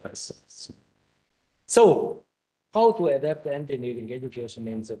professors. So, how to adapt engineering education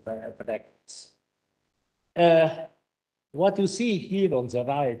in the practice? What you see here on the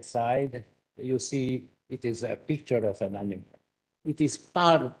right side, you see it is a picture of an animal. It is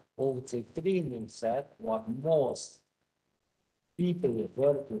part of the training set what most people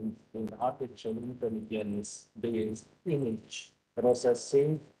working in artificial intelligence-based image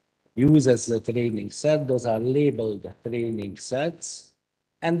processing use as the training set. Those are labeled training sets,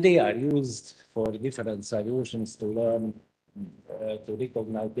 and they are used for different solutions to learn to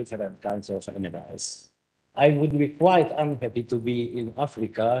recognize different kinds of animals. I would be quite unhappy to be in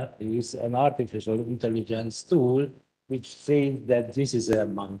Africa with an artificial intelligence tool which says that this is a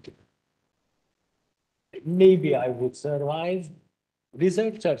monkey. Maybe I would survive.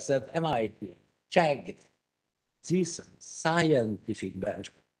 Researchers at MIT checked these scientific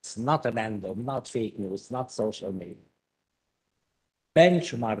benchmarks, not random, not fake news, not social media.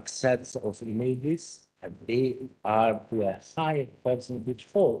 Benchmark sets of images, and they are to a high percentage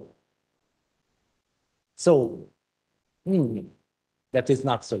fault. So, that is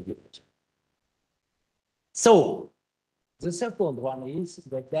not so good. So, the second one is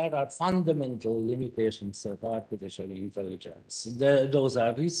that there are fundamental limitations of artificial intelligence. Those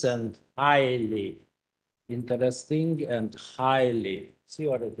are recent, highly interesting and highly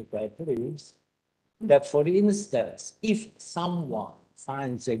theoretical proofs that, for instance, if someone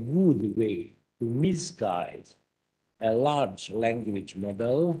finds a good way to misguide a large language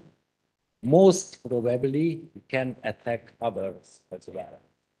model, most probably can attack others as well.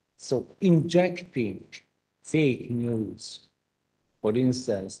 So injecting fake news, for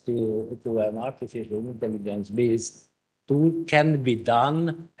instance, to an artificial intelligence-based tool can be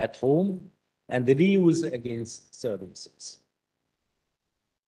done at home and reused against services.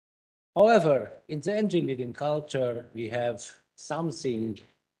 However, in the engineering culture, we have something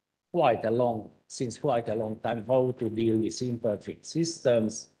since quite a long time how to deal with imperfect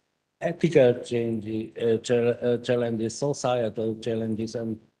systems, ethical challenges, societal challenges,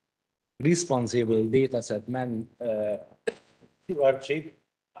 and responsible dataset stewardship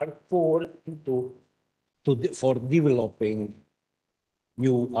are core for developing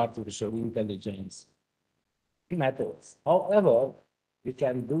new artificial intelligence methods. However, we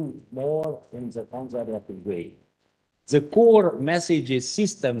can do more in the conservative way. The core message is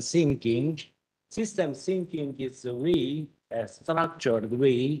system thinking. System thinking is a structured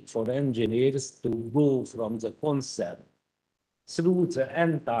way for engineers to go from the concept through the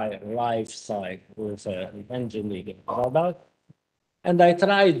entire life cycle of an engineering product. And I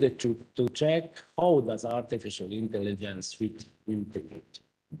tried to check how does artificial intelligence fit into it.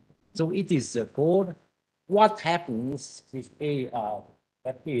 So it is the core. What happens if AI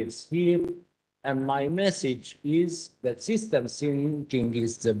appears here? And my message is that system thinking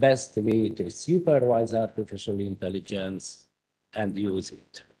is the best way to supervise artificial intelligence and use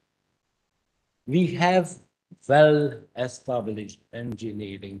it. We have well-established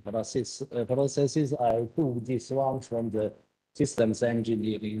engineering processes. I took this one from the systems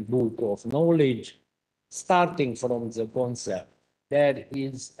engineering book of knowledge, starting from the concept. There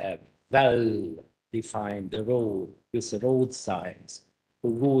is a well-defined road with road signs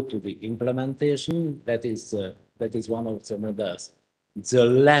to go to the implementation. That is one of the models. The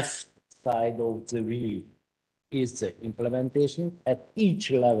left side of the wheel is the implementation. At each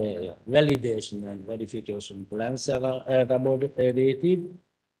level, validation and verification plans are elaborated,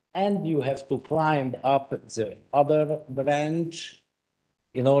 and you have to climb up the other branch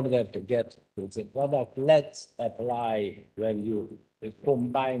in order to get to the product. Let's apply when you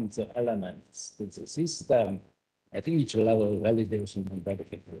combine the elements to the system at each level, validation and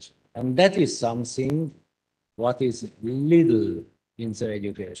verification. And that is something what is little in the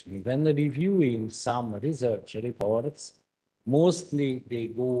education. When reviewing some research reports, mostly they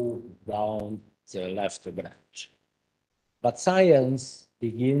go down the left branch. But science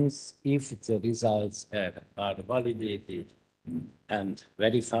begins if the results are validated and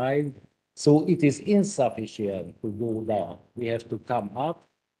verified. So it is insufficient to go down. We have to come up.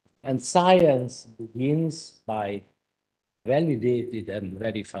 And science begins by validated and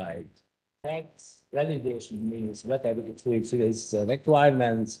verified facts. Validation means whatever it fulfills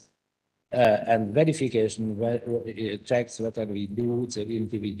requirements, and verification checks whether we do the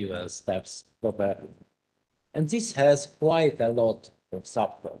individual steps properly. And this has quite a lot of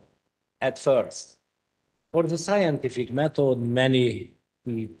support at first. For the scientific method, many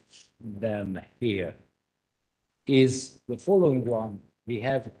teach them here is the following one. We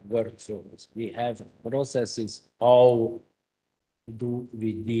have workflows, we have processes. How do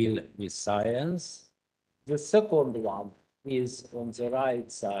we deal with science? The second one is on the right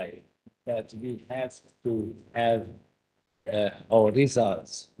side, that we have to have our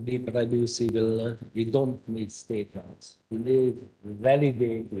results reproducible. We don't need statements. We need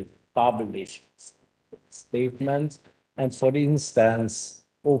validated, published statements. And for instance,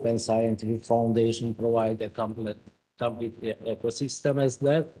 Open Scientific Foundation provide a complete ecosystem as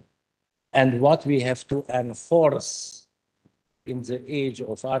that. And what we have to enforce in the age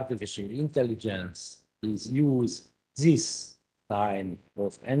of artificial intelligence is use this kind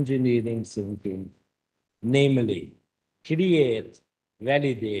of engineering thinking, namely create,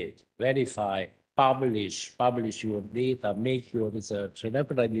 validate, verify, publish your data, make your research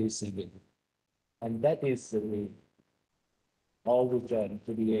reproducible. And that is the way how we can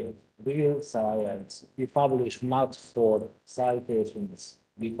create real science. We publish not for citations,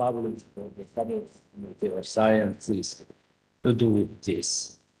 we publish for the community of scientists to do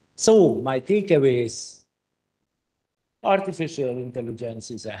this. So my takeaway is artificial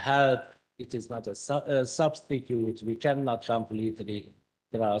intelligence is a help. It is not a substitute. We cannot completely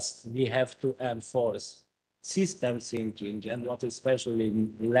trust. We have to enforce system thinking, and what is especially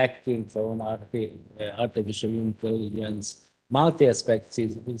lacking from artificial intelligence, multi-aspect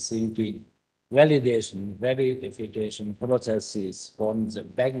thinking, validation, verification processes on the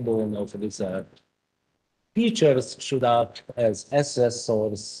backbone of research. Teachers should act as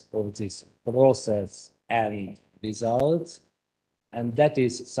assessors of this process and results, and that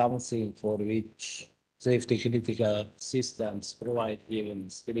is something for which safety critical systems provide even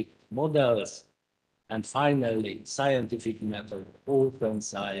strict models. And finally, scientific method, open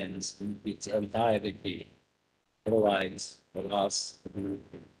science in its entirety provides for us.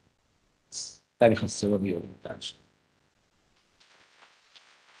 Thank you for your attention.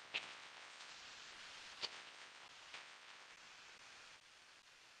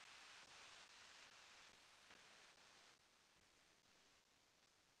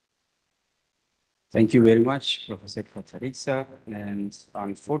 Thank you very much, Professor Katarisa. And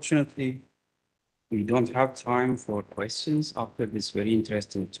unfortunately, we don't have time for questions after this very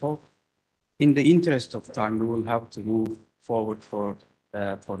interesting talk. In the interest of time, we will have to move forward for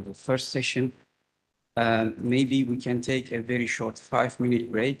the first session. Maybe we can take a very short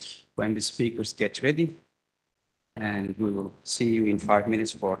 5-minute break when the speakers get ready. And we will see you in 5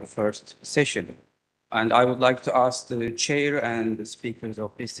 minutes for the first session. And I would like to ask the chair and the speakers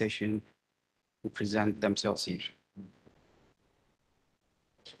of this session to present themselves here.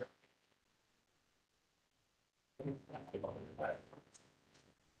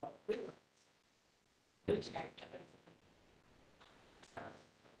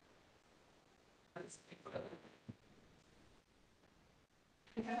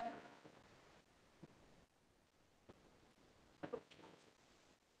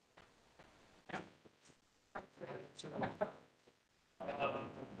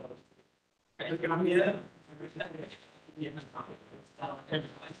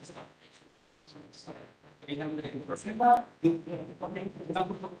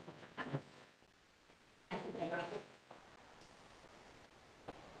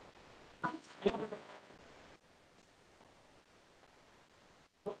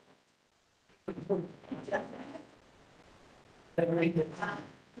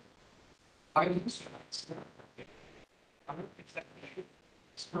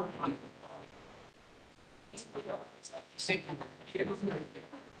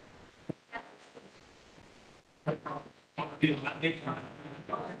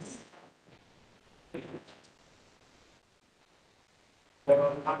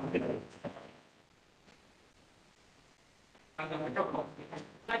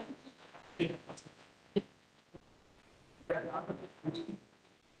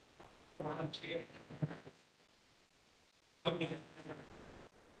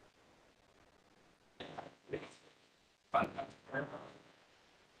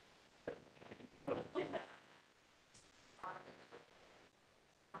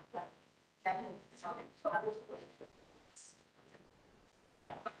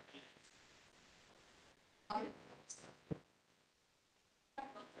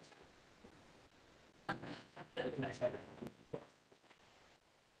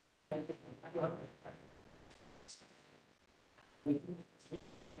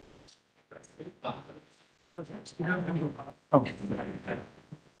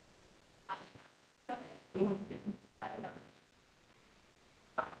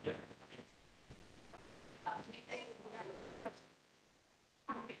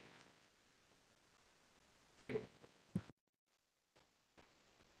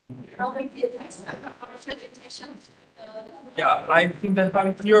 Yeah, I think that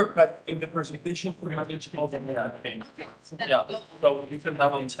I'm clear, but in the presentation, we have each of them. Yeah, so you can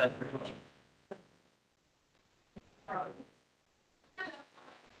have on chat.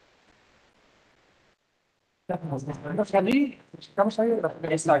 Estamos ahí.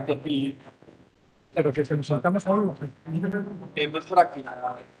 Exacto, y Pero que estamos ahí. mejor aquí.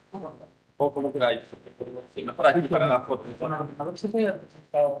 O como queráis. Sí, mejor aquí para la foto. A ver si puede.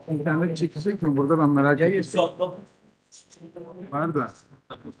 Non guardava la Sotto. Guarda.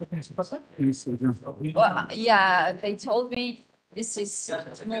 Well, yeah, they told me this is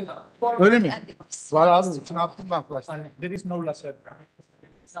Öyle mi? Var abi. Ne yaptım ben flash'ta? There is no laser.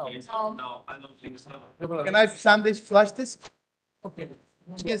 no. No, I don't think so. Can I send this flash disk? Okay.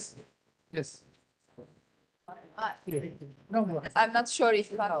 Yes. Yes. No, I'm not sure if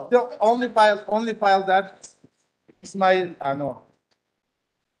The only file that is my, I know.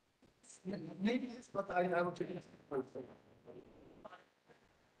 Maybe it's, but I will check it.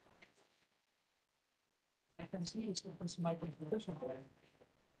 I can see it's my configuration.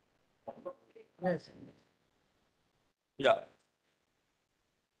 Yes. Yeah.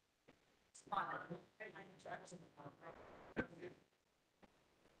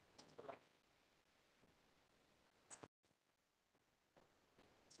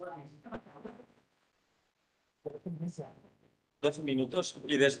 Dos minutos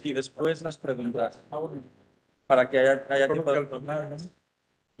y después las preguntas. Para que haya tiempo de...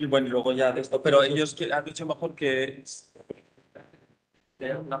 Y bueno, y luego ya de esto. Pero ellos han dicho mejor que...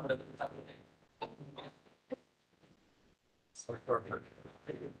 Una pregunta.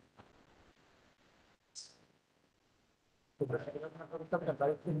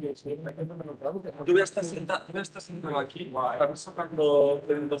 Yo voy a estar sentado aquí para sacando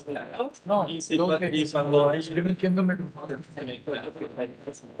dos minutos. No, y cuando yo no entiendo.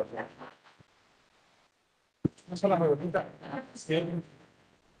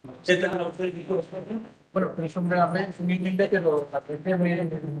 Bueno, pero es un gran humilde que lo aprende muy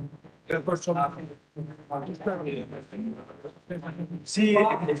bien. Sí,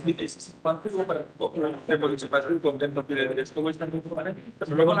 es parte de participar en contento de esto está muy bueno,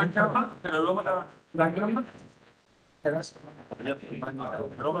 pero luego la cama, pero luego la cama,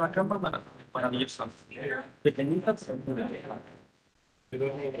 luego la cama maravillosa, pequeñita,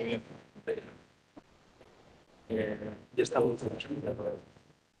 pero ya está muy funcionando.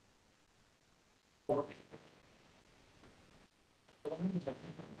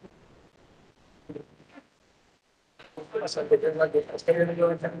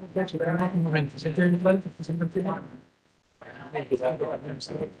 Un momento, siete igual, siempre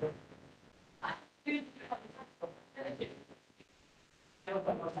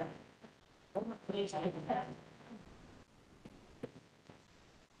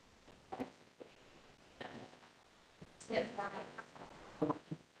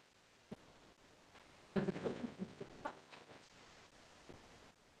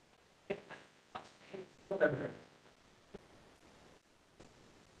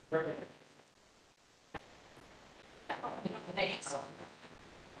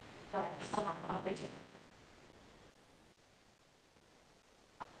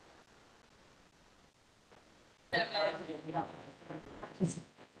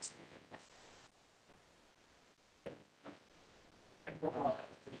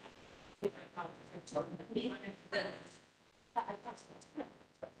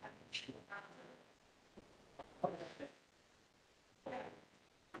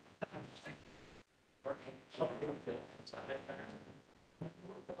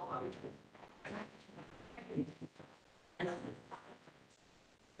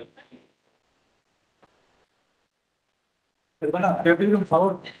Perdona, te voy a pedir un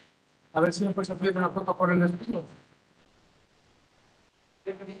favor. A ver si me puedes hacer una foto por el estudio.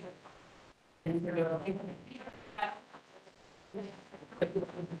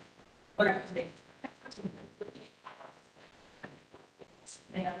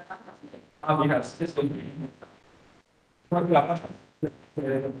 Ah, mira, esto.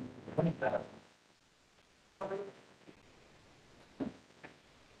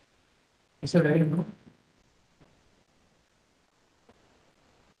 Ese de ahí, ¿no?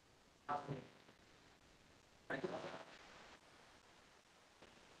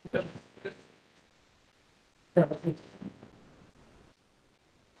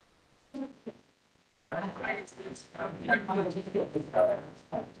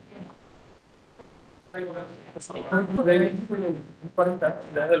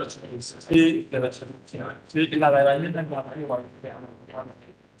 De los sí, de la selección. Sí, la de la leyenda en la igual.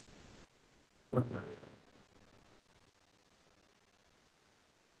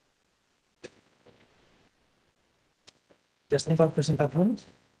 ¿Ya están para presentaciones?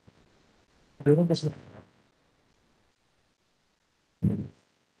 Creo que sí.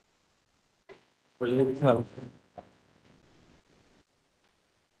 Pues claro.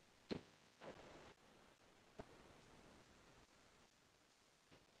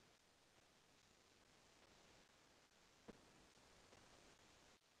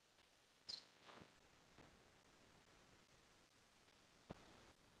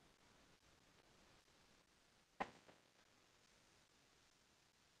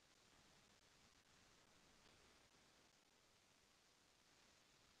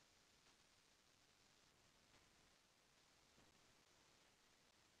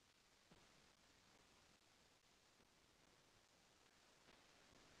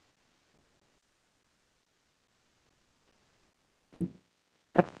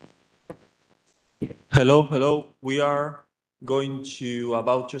 Hello, hello. We are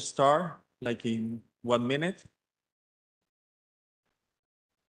about to start, like in 1 minute.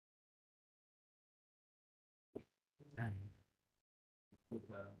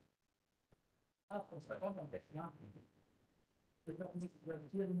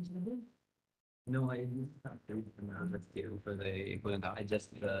 No, I didn't have to for the I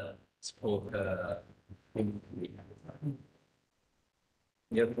just spoke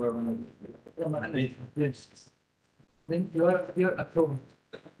yeah, Yes. Then you're approved.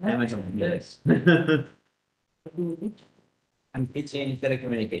 yes. I'm teaching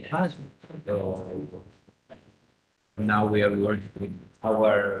telecommunications. So now we are working.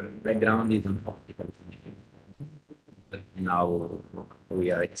 Our background is on optical communication. But now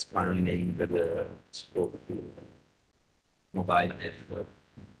we are expanding the scope to mobile network.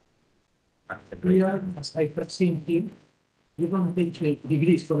 We are, as I have seen here, you don't take like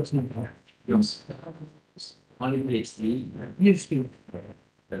degrees, for example. Yes. Only PhD. PhD.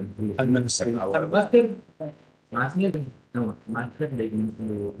 Administrative. Master. Master? No, master they need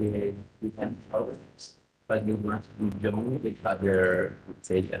to be 10 hours. but you must be joined with other,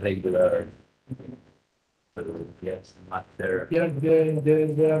 say, regular. Yes, master. There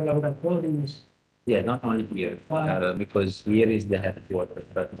are laboratories. Yeah, not only here, because here is the headquarters,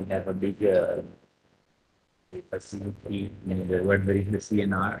 but we have a big facility in the, where there is the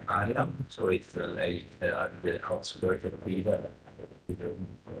CNR area, so it's like the outskirts of the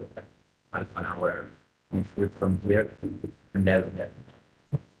half an hour from here, and then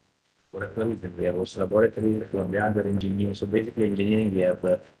laboratories, and we have also laboratories from the other engineers. So basically, engineering, we have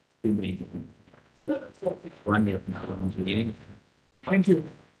two main. One year now engineering. Thank you.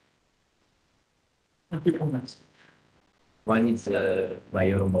 Thank you comments. One is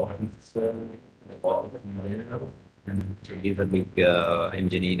biorobotics, and to give a big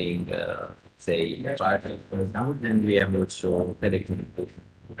engineering, say, part, and we have also telecommunication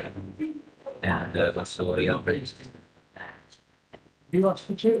and also real estate. You are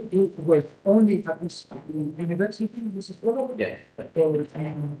teacher, you work only at this university, this is probably? Yeah.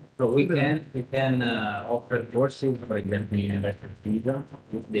 So we can offer courses, for example, university visa,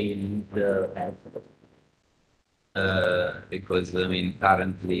 if they need because I mean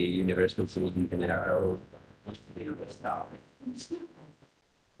currently universities are staff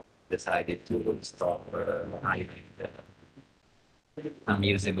decided to stop hiring some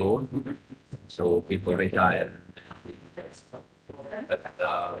years ago, so people retire. But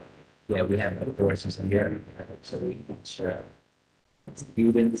yeah, we have courses here, so we teach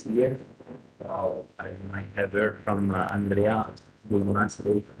students here. I might have heard from Andrea, who wants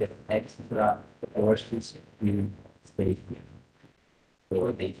to get extra courses in state here.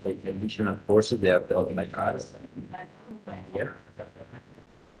 So they take additional courses, they are taught by us here,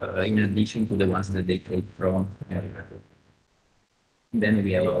 in addition to the ones that they take from. Then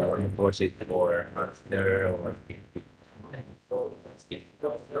we have our courses for master or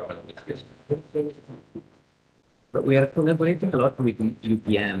but we are collaborating a lot with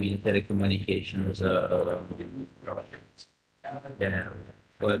UPM in telecommunications projects. Yeah.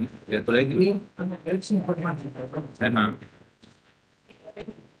 Well, we are collaborating.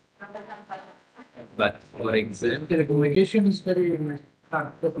 But for example, telecommunication is very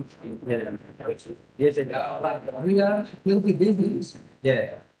hard. Yeah. Yes, we are will be busy.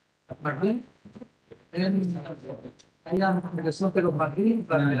 Yeah. And I am the Superiore of Madrid,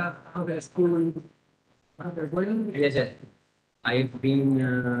 but I have a school. Yes, yes. I've been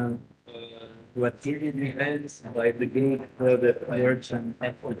to attend events by the gate for the merchant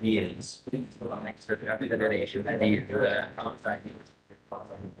FODs. Next generation, I need outside.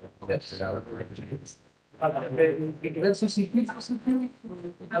 That's our questions.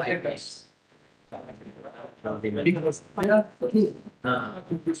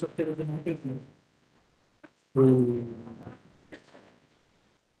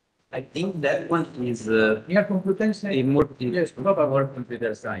 I think that one is a more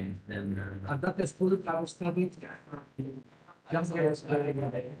computer science than that school I studied.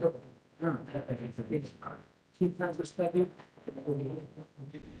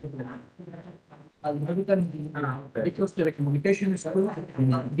 Because telecommunication school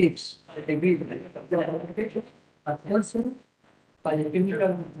gives a big telecommunication, but also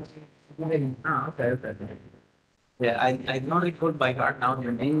biochemical engineering. Okay. Yeah, I don't recall by heart now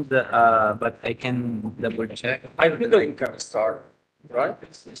the names, but I can double check. I think I can start, right?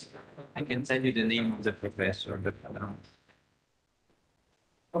 I can send you the name of the professor.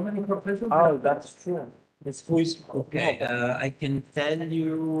 How many professors? Oh, that's true. It's who is okay. I can tell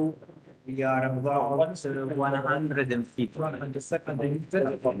you we are about 150. And the second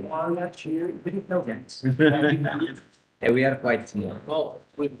Yeah, we are quite small. Oh,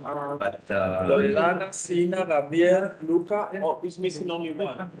 but Loredana, Sina, Gabriel, Luca. Oh, he's missing only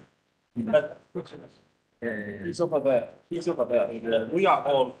one. But he's over there. He's over there. We are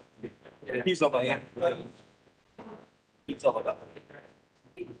all. He's over there. He's over there.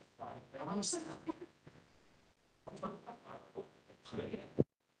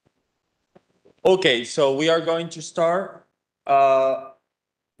 Okay, so we are going to start.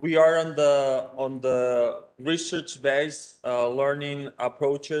 We are on the research-based learning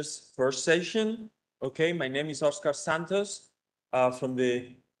approaches first session. Okay, my name is Oscar Santos from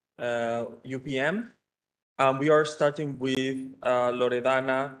the UPM. We are starting with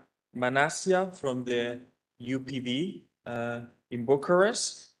Loredana Manassia from the UPV in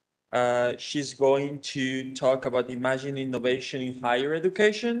Bucharest. She's going to talk about imagining innovation in higher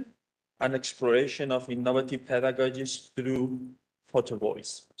education and exploration of innovative pedagogies through photo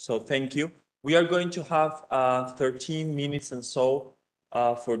voice. So thank you. We are going to have 13 minutes and so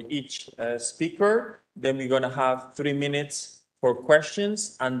for each speaker. Then we're going to have 3 minutes for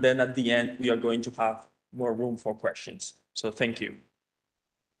questions. And then at the end, we are going to have more room for questions. So thank you.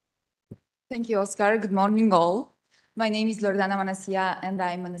 Thank you, Oscar. Good morning, all. My name is Loredana Manassia, and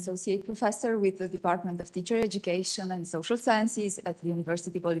I'm an associate professor with the Department of Teacher Education and Social Sciences at the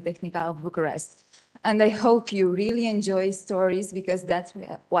University Polytechnica of Bucharest. And I hope you really enjoy stories, because that's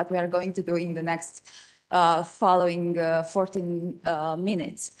what we are going to do in the next following 14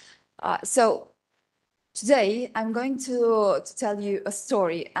 minutes. So today I'm going to tell you a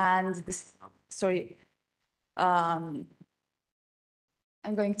story, and this story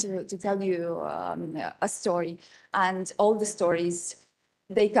I'm going to tell you a story, and all the stories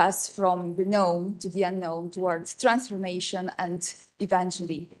take us from the known to the unknown towards transformation and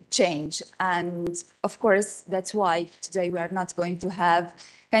eventually change. And of course, that's why today we are not going to have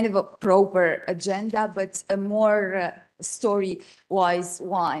kind of a proper agenda, but a more story-wise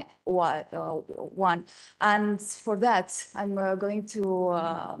one. And for that, I'm going to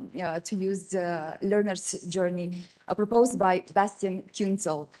use the learner's journey proposed by Bastian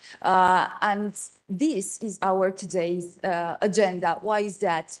Kunzel. And this is our today's agenda. Why is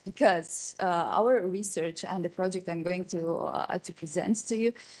that? Because our research and the project I'm going to present to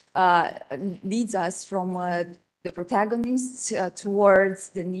you leads us from the protagonists towards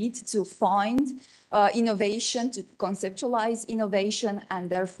the need to find innovation, to conceptualize innovation, and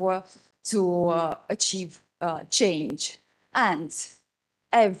therefore to achieve change. And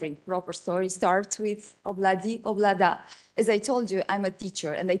every proper story starts with obladi oblada. As I told you, I'm a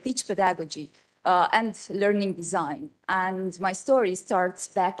teacher and I teach pedagogy and learning design. And my story starts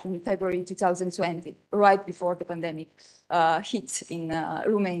back in February 2020, right before the pandemic hit in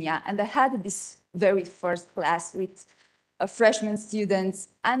Romania. And I had this very first class with freshman students,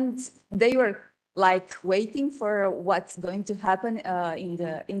 and they were like waiting for what's going to happen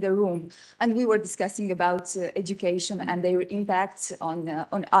in the room, and we were discussing about education and their impact on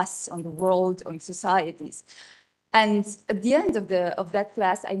us, on the world, on societies. And at the end of that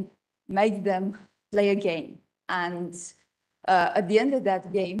class, I made them play a game, and at the end of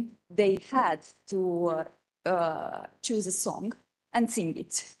that game, they had to choose a song and sing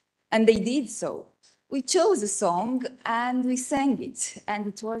it, and they did so. We chose a song and we sang it, and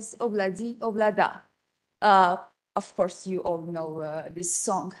it was Obladi Oblada. Of course, you all know this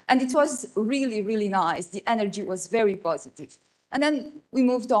song, and it was really, really nice. The energy was very positive. And then we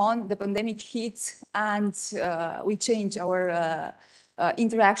moved on, the pandemic hit, and we changed our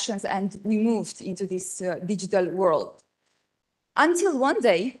interactions, and we moved into this digital world. Until one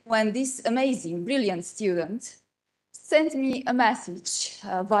day, when this amazing, brilliant student sent me a message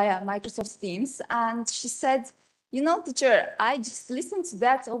via Microsoft Teams, and she said, you know, teacher, I just listened to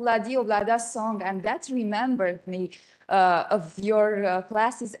that Obladi Oblada song, and that remembered me of your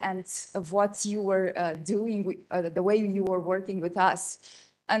classes and of what you were doing, the way you were working with us.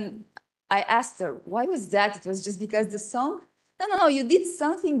 And I asked her, why was that? It was just because the song? No, you did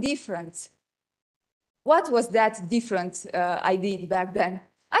something different. What was that different I did back then?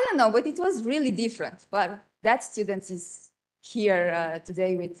 I don't know, but it was really different. But that student is here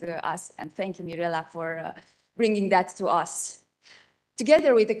today with us, and thank you, Mirela, for bringing that to us.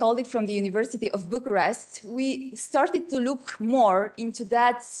 Together with a colleague from the University of Bucharest, we started to look more into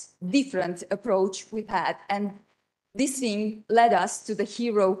that different approach we had, and this thing led us to the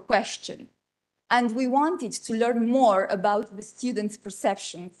hero question. And we wanted to learn more about the students'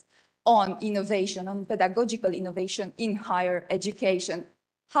 perceptions on innovation, on pedagogical innovation in higher education.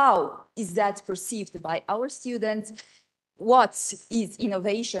 How is that perceived by our students? What is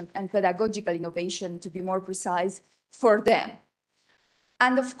innovation and pedagogical innovation, to be more precise, for them?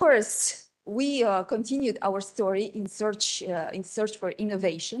 And of course, we continued our story in search for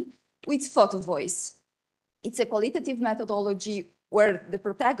innovation with photo voice. It's a qualitative methodology where the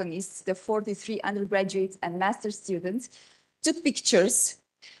protagonists, the 43 undergraduates and master students, took pictures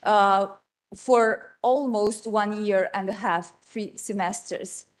for almost 1 year and a half, 3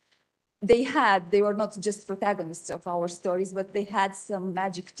 semesters. They were not just protagonists of our stories, but they had some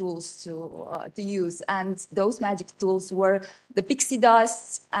magic tools to use. And those magic tools were the pixie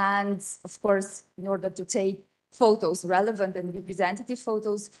dust. And of course, in order to take photos, relevant and representative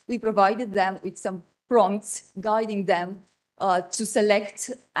photos, we provided them with some prompts guiding them to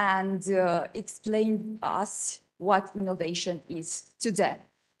select and explain us what innovation is to them.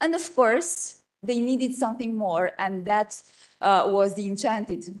 And of course, they needed something more, and that was the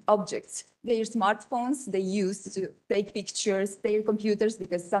enchanted objects. Their smartphones, they used to take pictures, their computers,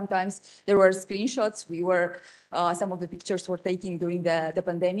 because sometimes there were screenshots. We were Some of the pictures were taken during the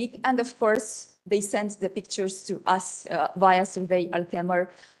pandemic. And of course, they sent the pictures to us via survey Altemer.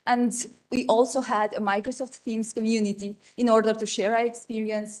 And we also had a Microsoft Teams community in order to share our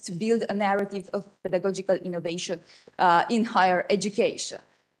experience, to build a narrative of pedagogical innovation in higher education.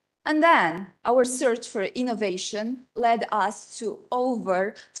 And then our search for innovation led us to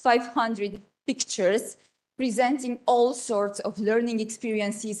over 500 pictures presenting all sorts of learning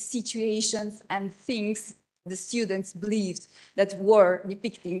experiences, situations, and things the students believed that were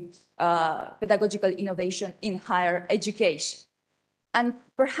depicting pedagogical innovation in higher education. And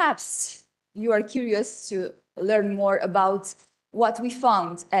perhaps you are curious to learn more about what we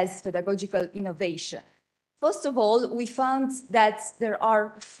found as pedagogical innovation. First of all, we found that there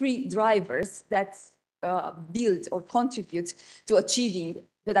are 3 drivers that build or contribute to achieving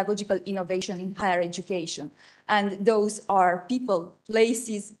pedagogical innovation in higher education. And those are people,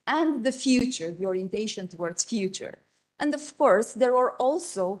 places, and the future, the orientation towards future. And of course, there are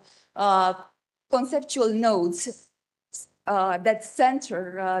also conceptual nodes that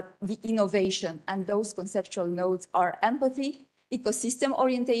center the innovation. And those conceptual nodes are empathy, ecosystem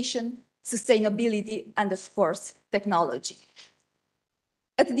orientation, sustainability, and of course, technology.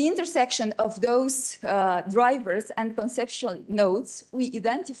 At the intersection of those drivers and conceptual nodes, we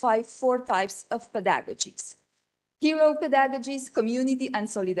identify 4 types of pedagogies: hero pedagogies, community and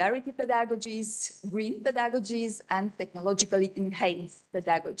solidarity pedagogies, green pedagogies, and technologically enhanced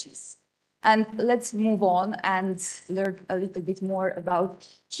pedagogies. And let's move on and learn a little bit more about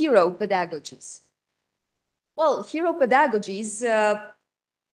hero pedagogies. Well, hero pedagogies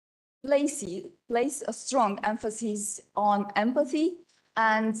place a strong emphasis on empathy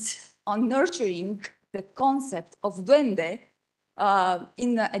and on nurturing the concept of duende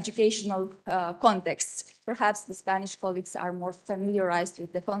in the educational context. Perhaps the Spanish colleagues are more familiarized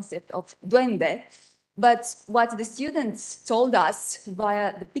with the concept of duende, but what the students told us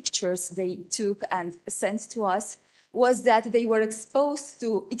via the pictures they took and sent to us was that they were exposed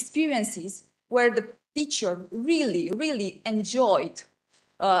to experiences where the teacher really enjoyed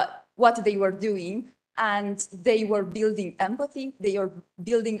what they were doing, and they were building empathy, they were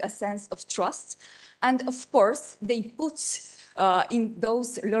building a sense of trust, and of course, they put in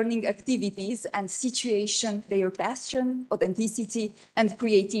those learning activities and situation their passion, authenticity, and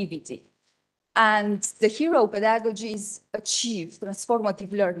creativity. And the hero pedagogies achieve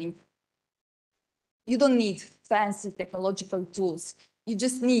transformative learning. You don't need fancy technological tools. You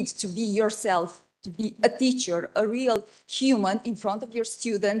just need to be yourself, to be a teacher, a real human in front of your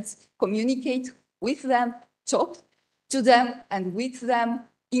students, communicate with them, talk to them and with them,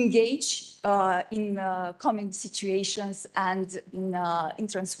 engage in common situations and in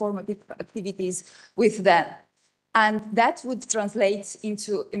transformative activities with them. And that would translate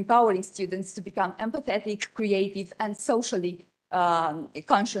into empowering students to become empathetic, creative, and socially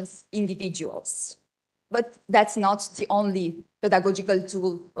conscious individuals. But that's not the only pedagogical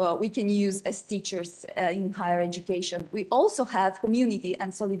tool we can use as teachers in higher education. We also have community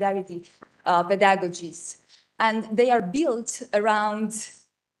and solidarity pedagogies, and they are built around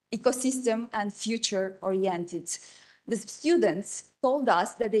ecosystem and future-oriented. The students told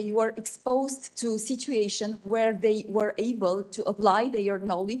us that they were exposed to situations where they were able to apply their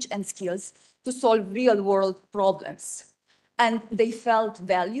knowledge and skills to solve real-world problems. And they felt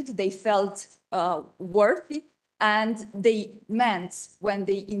valued, they felt worthy, and they meant when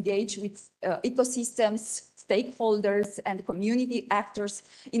they engage with ecosystems, stakeholders, and community actors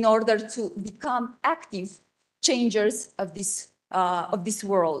in order to become active changers of this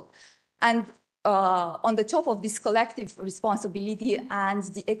world. And on the top of this collective responsibility and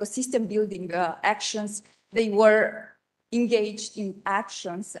the ecosystem building actions, they were engaged in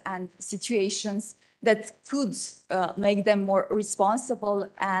actions and situations that could make them more responsible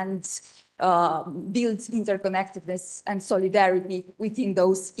and build interconnectedness and solidarity within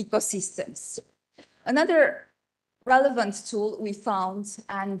those ecosystems. Another relevant tool we found,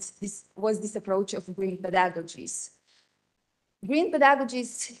 and this was this approach of green pedagogies. Green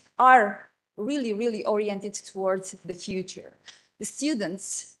pedagogies are really oriented towards the future. The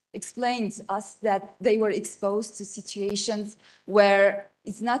students explained to us that they were exposed to situations where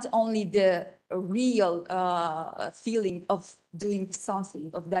it's not only the real feeling of doing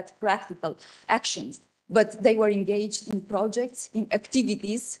something, of that practical actions, but they were engaged in projects, in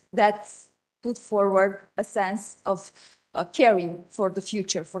activities that put forward a sense of caring for the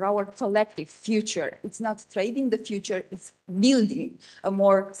future, for our collective future. It's not trading the future, it's building a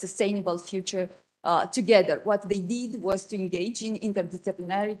more sustainable future together. What they did was to engage in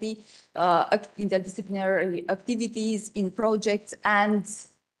interdisciplinary activities, in projects, and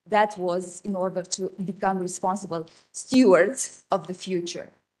that was in order to become responsible stewards of the future.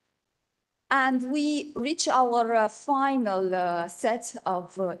 And we reach our final set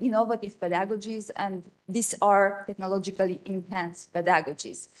of innovative pedagogies, and these are technologically enhanced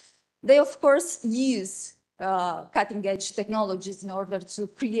pedagogies. They, of course, use cutting-edge technologies in order to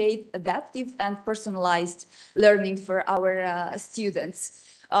create adaptive and personalized learning for our students.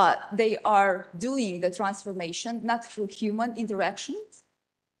 They are doing the transformation not through human interactions,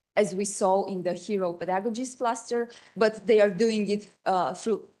 as we saw in the Hero Pedagogies cluster, but they are doing it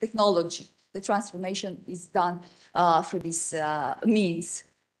through technology. The transformation is done through these means.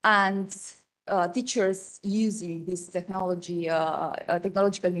 And teachers using this technology,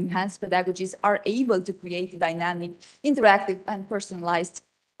 technologically enhanced pedagogies are able to create dynamic, interactive, and personalized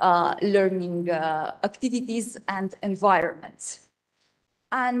learning activities and environments.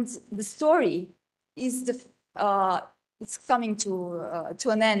 And the story is it's coming to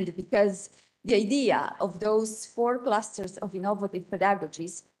an end, because the idea of those 4 clusters of innovative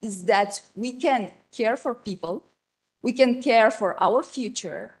pedagogies is that we can care for people, we can care for our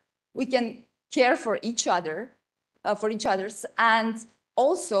future, we can care for each other, and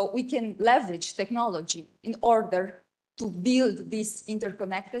also we can leverage technology in order to build this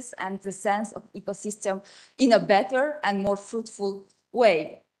interconnectedness and the sense of ecosystem in a better and more fruitful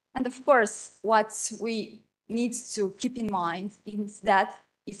way. And of course, what we need to keep in mind is that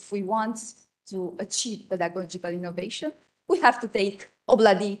if we want to achieve pedagogical innovation, we have to take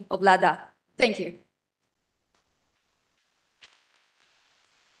obladi, oblada. Thank you.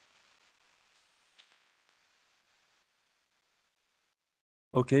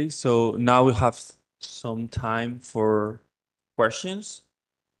 Okay, so now we have some time for questions,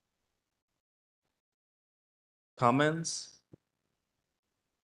 comments.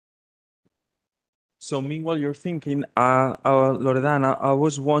 So meanwhile you're thinking, Loredana, I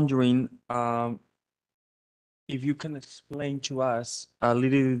was wondering if you can explain to us a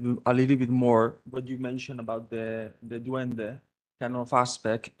little bit more what you mentioned about the duende kind of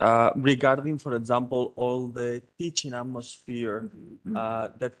aspect regarding, for example, all the teaching atmosphere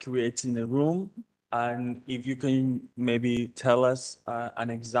that creates in a room, and if you can maybe tell us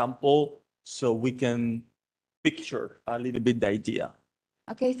an example so we can picture a little bit the idea.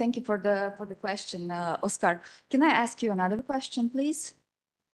 Okay, thank you for the question, Oscar. Can I ask you another question, please?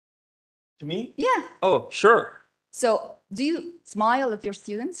 To me? Yeah. Oh, sure. So, do you smile at your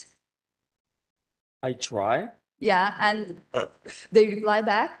students? I try. Yeah, and they reply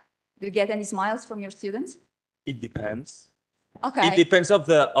back? Do you get any smiles from your students? It depends. Okay. It depends of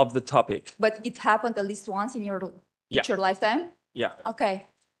the topic. But it happened at least once in your teacher lifetime? Yeah. Okay.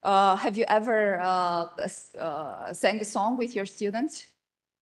 Have you ever sang a song with your students?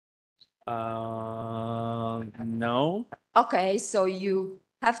 No. Okay, so you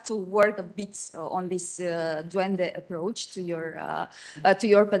have to work a bit on this duende approach to your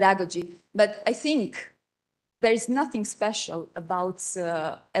pedagogy. But I think there is nothing special about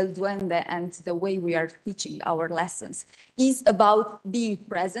El Duende and the way we are teaching our lessons. It's about being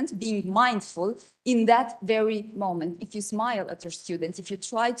present, being mindful in that very moment. If you smile at your students, if you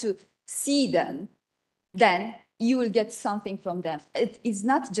try to see them, then you will get something from them. It is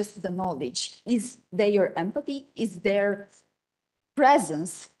not just the knowledge, it's their empathy, it's their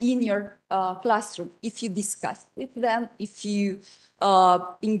presence in your classroom. If you discuss with them, if you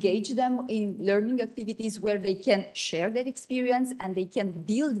engage them in learning activities where they can share their experience and they can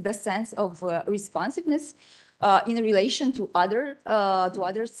build the sense of responsiveness in relation to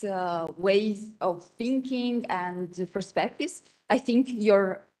others' ways of thinking and perspectives, I think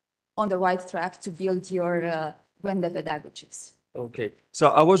you're on the right track to build your Duende pedagogies. Okay, so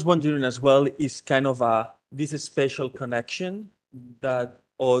I was wondering as well, is kind of this special connection that,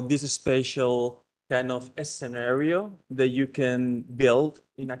 or this special kind of a scenario that you can build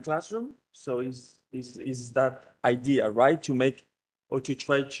in a classroom. So is that idea, right? To make or to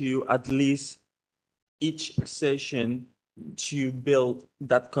try to at least each session to build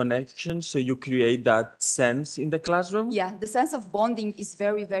that connection so you create that sense in the classroom? Yeah, the sense of bonding is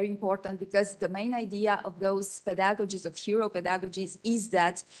very, very important, because the main idea of those pedagogies, of hero pedagogies, is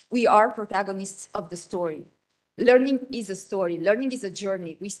that we are protagonists of the story. Learning is a story. Learning is a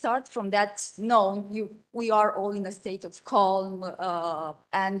journey. We start from that we are all in a state of calm,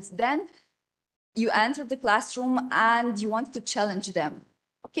 and then you enter the classroom and you want to challenge them.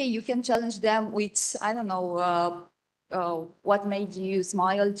 Okay, you can challenge them with, I don't know, what made you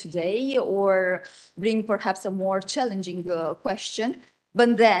smile today, or bring perhaps a more challenging question,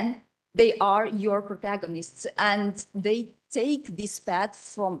 but then they are your protagonists and they take this path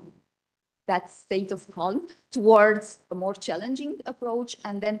from that state of calm towards a more challenging approach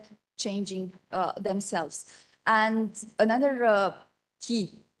and then changing themselves. And another key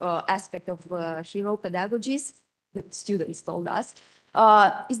aspect of hero pedagogies that students told us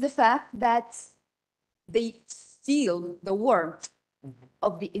is the fact that they feel the warmth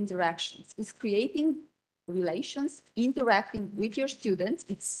of the interactions. It's creating relations, interacting with your students.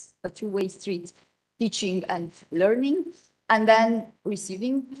 It's a two-way street, teaching and learning, and then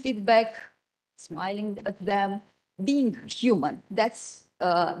receiving feedback, smiling at them, being human. That's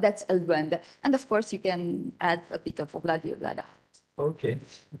El Duende. And of course, you can add a bit of Obladi Oblada. Okay.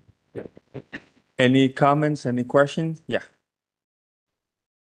 Any comments, any questions? Yeah.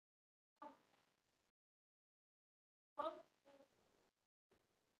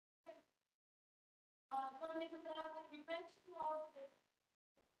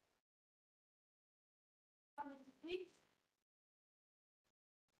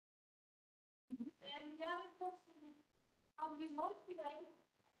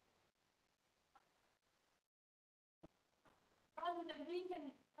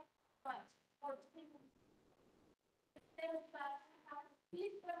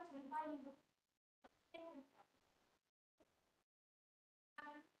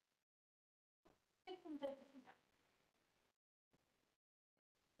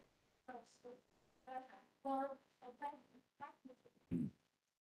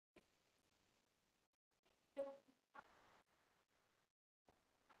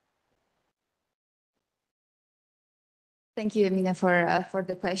 Thank you, Emina, for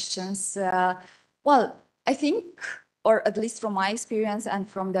the questions. Well, I think, or at least from my experience and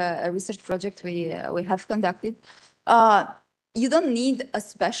from the research project we have conducted, you don't need a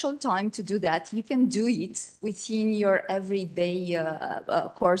special time to do that. You can do it within your everyday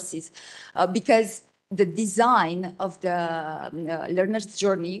courses because the design of the learner's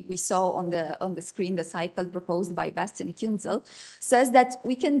journey we saw on the screen, the cycle proposed by Bastian Kunzel, says that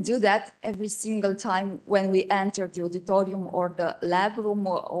we can do that every single time when we enter the auditorium or the lab room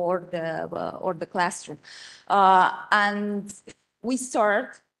or the classroom. And we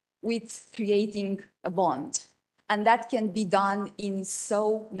start with creating a bond. And that can be done in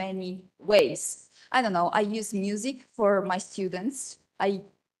so many ways. I don't know, I use music for my students. When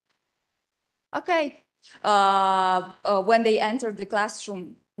they enter the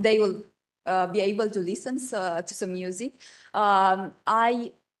classroom, they will be able to listen to some music.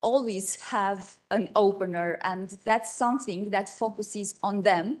 I always have an opener, and that's something that focuses on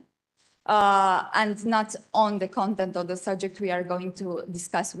them and not on the content or the subject we are going to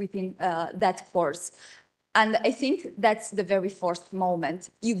discuss within that course. And I think that's the very first moment.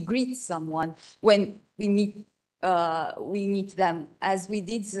 You greet someone when we meet them, as we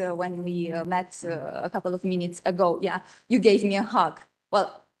did when we met a couple of minutes ago. Yeah, you gave me a hug.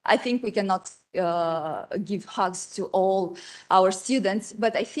 Well, I think we cannot give hugs to all our students,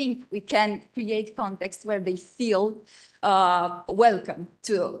 but I think we can create context where they feel welcome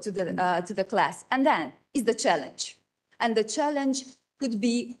to the class. And then is the challenge. And the challenge could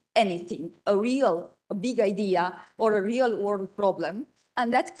be anything, a big idea or a real world problem.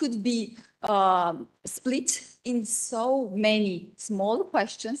 And that could be split in so many small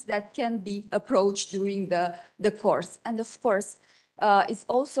questions that can be approached during the course. And of course, it's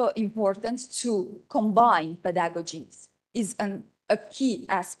also important to combine pedagogies. Is a key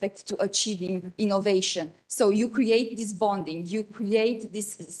aspect to achieving innovation. So you create this bonding, you create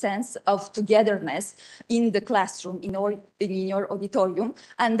this sense of togetherness in the classroom, in your auditorium,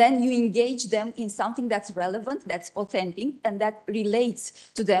 and then you engage them in something that's relevant, that's authentic, and that relates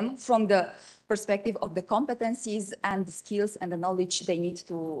to them from the perspective of the competencies and the skills and the knowledge they need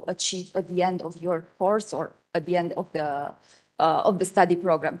to achieve at the end of your course or at the end of the study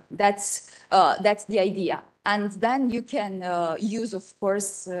program. That's the idea. And then you can use, of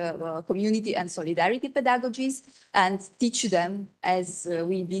course, community and solidarity pedagogies and teach them, as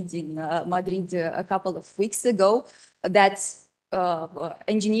we did in Madrid a couple of weeks ago, that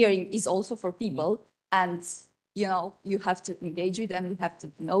engineering is also for people. And, you know, you have to engage with them, you have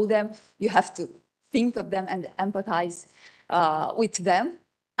to know them, you have to think of them and empathize with them.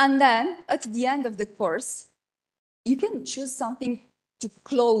 And then at the end of the course, you can choose something to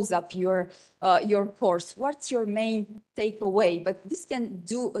close up your course. What's your main takeaway? But this can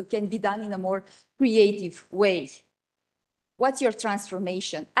be done in a more creative way. What's your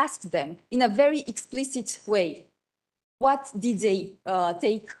transformation? Ask them in a very explicit way. What did they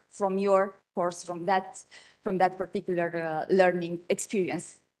take from your course, from that particular learning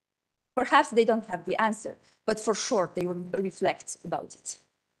experience? Perhaps they don't have the answer, but for sure they will reflect about it.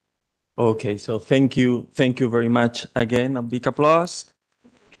 Okay, so thank you very much again. A big applause.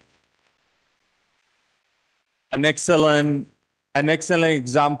 an excellent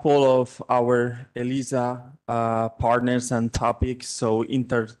example of our ELISA partners and topics. So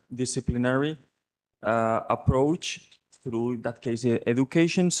interdisciplinary approach through that case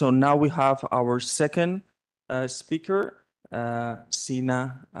education. So now we have our second speaker,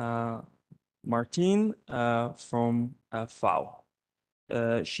 Sina Martin from FAO.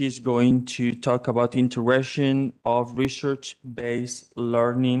 She's going to talk about integration of research-based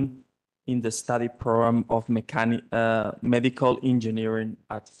learning in the study program of medical engineering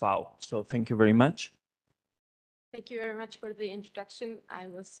at FAO. So thank you very much. Thank you very much for the introduction. I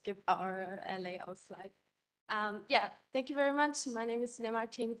will skip our layout slide. Yeah, thank you very much. My name is Sina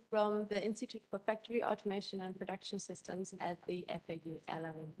Martin from the Institute for Factory Automation and Production Systems at the FAU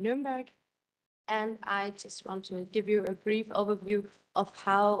Erlangen Nuremberg. And I just want to give you a brief overview of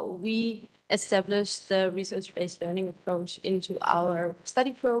how we establish the research-based learning approach into our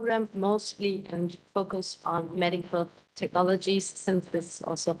study program, mostly and focus on medical technologies, since this is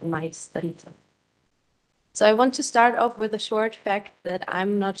also my study. So I want to start off with a short fact that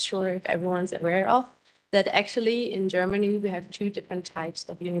I'm not sure if everyone's aware of, that actually in Germany we have two different types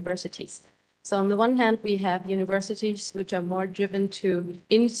of universities. So on the one hand, we have universities which are more driven to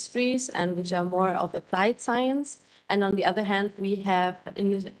industries and which are more of applied science. And on the other hand, we have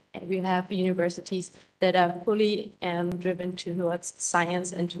universities that are fully driven towards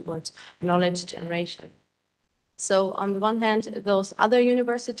science and towards knowledge generation. So on the one hand, those other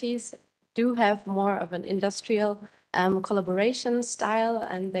universities do have more of an industrial collaboration style,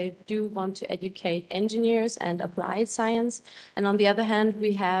 and they do want to educate engineers and applied science. And on the other hand,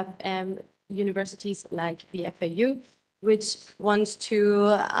 we have universities like the FAU, which wants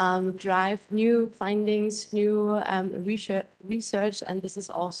to drive new findings, new research, and this is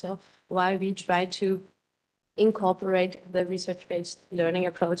also why we try to incorporate the research-based learning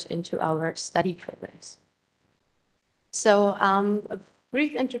approach into our study programs. So a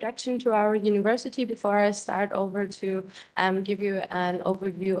brief introduction to our university before I start over to give you an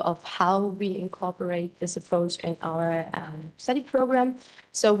overview of how we incorporate this approach in our study program.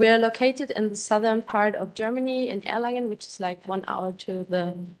 So we're located in the southern part of Germany in Erlangen, which is like 1 hour to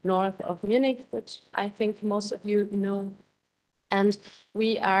the north of Munich, which I think most of you know. And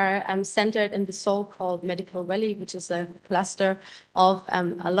we are centered in the so-called Medical Valley, which is a cluster of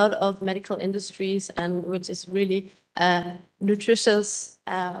a lot of medical industries and which is really a nutritious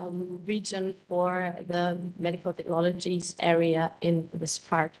region for the medical technologies area in this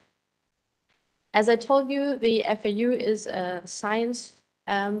part. As I told you, the FAU is a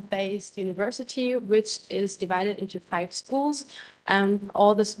science-based university, which is divided into 5 schools, and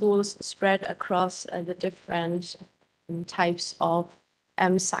all the schools spread across the different types of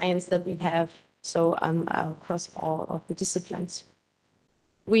science that we have, so across all of the disciplines.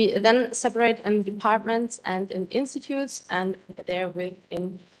 We then separate in departments and in institutes, and there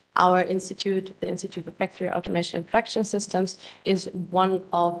within our institute, the Institute of Factory Automation and Production Systems, is one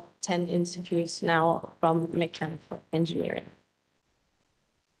of 10 institutes now from mechanical engineering.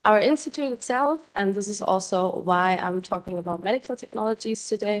 Our institute itself, and this is also why I'm talking about medical technologies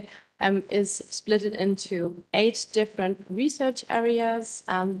today, is split into 8 different research areas,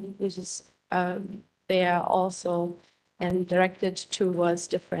 which is they are also directed towards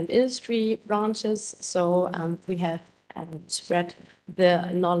different industry branches. So we have spread the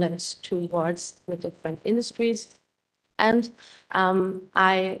knowledge towards the different industries. And I'm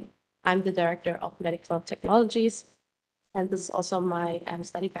the director of medical technologies, and this is also my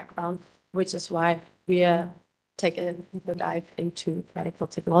study background, which is why we take a deeper dive into medical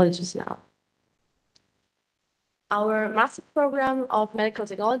technologies now. Our master program of medical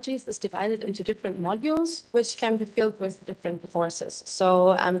technologies is divided into different modules, which can be filled with different courses.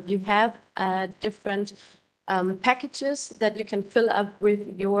 So you have different packages that you can fill up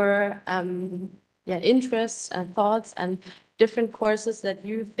with your interests and thoughts, and different courses that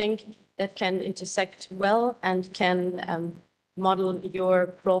you think that can intersect well and can model your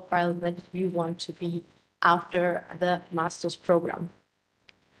profile that you want to be after the master's program.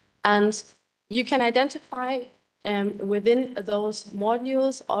 And you can identify within those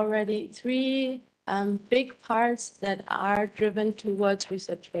modules already 3 big parts that are driven towards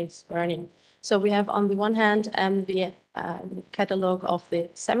research-based learning. So we have on the one hand the catalog of the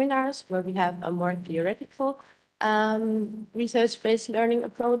seminars, where we have a more theoretical research-based learning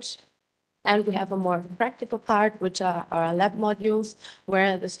approach. And we have a more practical part, which are our lab modules,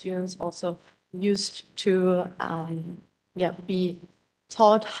 where the students also used to be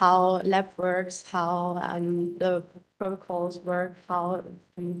taught how lab works, how the protocols work, how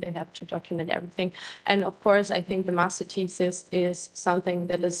they have to document everything. And of course, I think the master thesis is something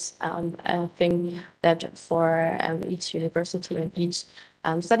that is a thing that for each university and each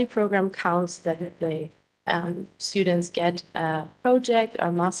study program counts, that the students get a project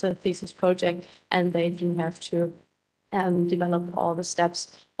or master thesis project, and they do have to develop all the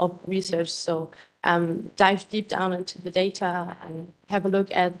steps of research. So dive deep down into the data and have a look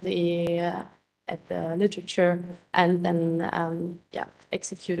at the literature, and then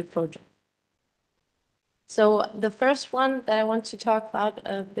execute a project. So the first one that I want to talk about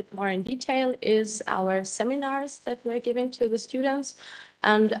a bit more in detail is our seminars that we're giving to the students.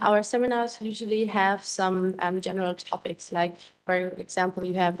 And our seminars usually have some general topics, like, for example,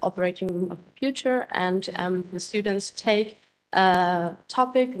 you have operating room of the future, and the students take a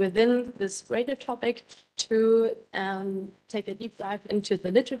topic within this greater topic to take a deep dive into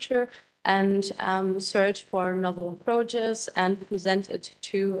the literature and search for novel approaches and present it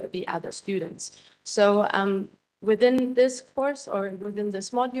to the other students. So within this course or within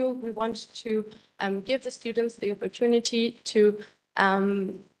this module, we want to give the students the opportunity to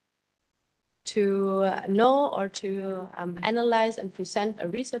know or to analyze and present a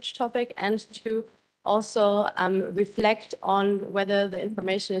research topic, and to also reflect on whether the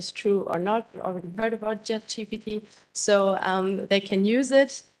information is true or not. We already heard about ChatGPT, so they can use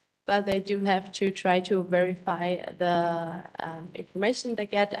it, but they do have to try to verify the information they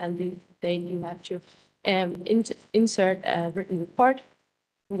get, and they do have to insert a written report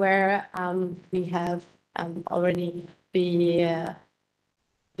where we have already the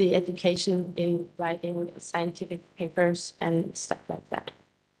education in writing scientific papers and stuff like that.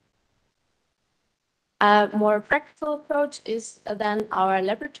 A more practical approach is then our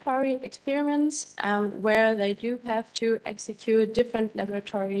laboratory experiments, where they do have to execute different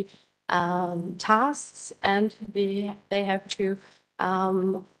laboratory tasks, and they have to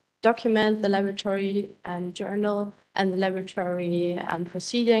document the laboratory journal and the laboratory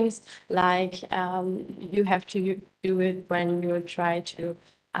proceedings, like you have to do it when you try to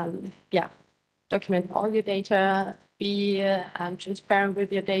document all your data, be transparent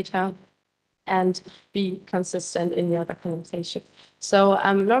with your data, and be consistent in your documentation. So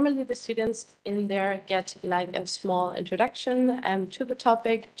normally the students in there get like a small introduction to the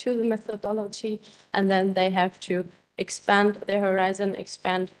topic, to the methodology, and then they have to expand their horizon,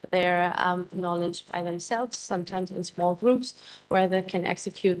 expand their knowledge by themselves, sometimes in small groups, where they can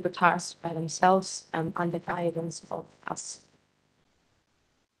execute the task by themselves under guidance of us.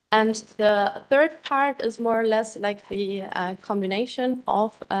 And the third part is more or less like the combination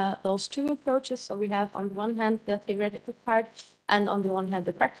of those two approaches. So we have on the one hand the theoretical part, and on the one hand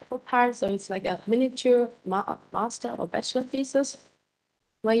the practical part. So it's like a miniature master or bachelor thesis,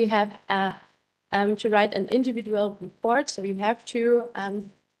 where you have to write an individual report. So you have to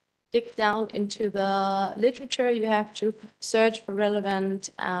dig down into the literature. You have to search for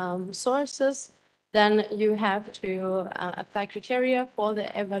relevant sources. Then you have to apply criteria for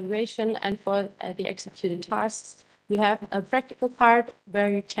the evaluation and for the executed tasks. You have a practical part where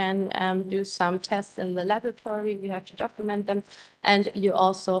you can do some tests in the laboratory. You have to document them, and you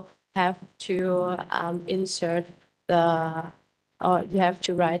also have to insert you have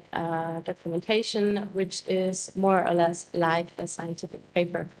to write documentation, which is more or less like a scientific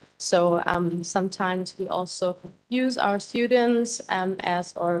paper. So sometimes we also use our students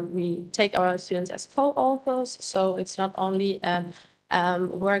we take our students as co-authors. So it's not only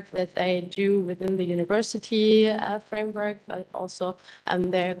work that they do within the university framework, but also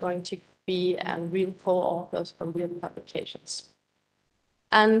they're going to be real co-authors from real publications.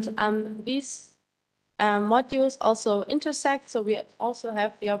 And these modules also intersect, so we also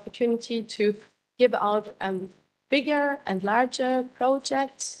have the opportunity to give out bigger and larger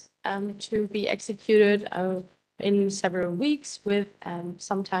projects to be executed in several weeks, with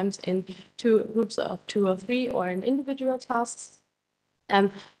sometimes in groups of 2 or 3, or in individual tasks,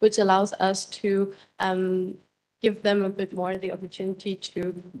 which allows us to give them a bit more the opportunity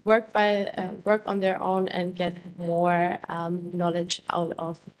to work on their own and get more knowledge out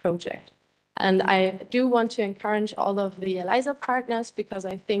of the project. And I do want to encourage all of the ELISA partners, because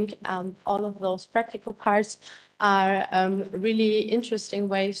I think all of those practical parts are really interesting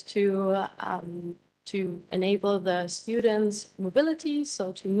ways to enable the students' mobility,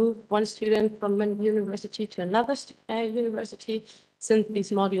 so to move one student from one university to another university, since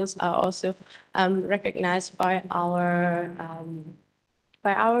these modules are also recognized by our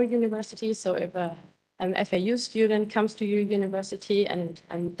university. So if an FAU student comes to your university and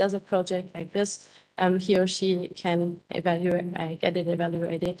does a project like this, he or she can get it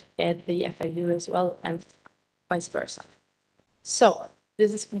evaluated at the FAU as well, and vice versa. So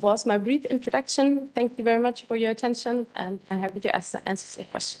was my brief introduction. Thank you very much for your attention, and I'm happy to answer your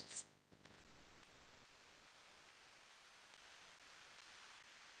questions.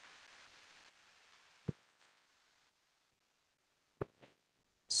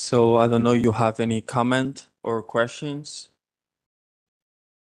 So I don't know, you have any comment or questions?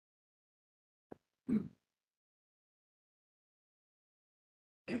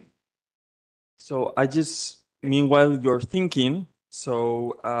 So meanwhile you're thinking, so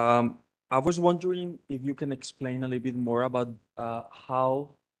I was wondering if you can explain a little bit more about how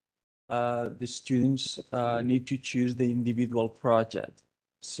the students need to choose the individual project.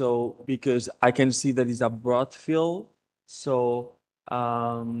 So because I can see that it's a broad field, so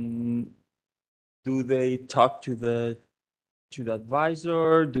do they talk to the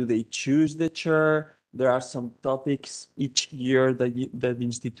advisor? Do they choose the chair? There are some topics each year that the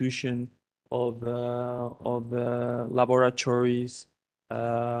institution of the laboratories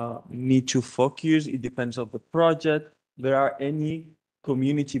need to focus. It depends on the project. There are any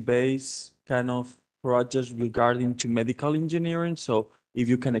community-based kind of projects regarding to medical engineering. So if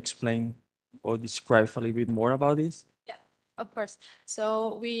you can explain or describe a little bit more about this. Of course.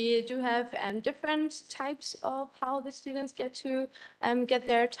 So we do have different types of how the students get to get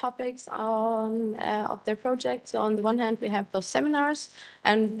their topics on of their projects. So on the one hand, we have those seminars,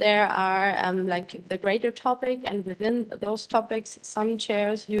 and there are like the greater topic, and within those topics, some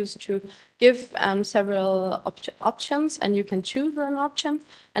chairs used to give several options, and you can choose an option.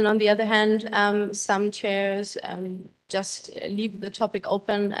 And on the other hand, some chairs just leave the topic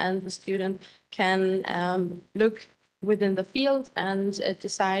open, and the student can look within the field and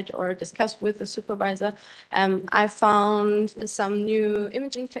decide or discuss with the supervisor. I found some new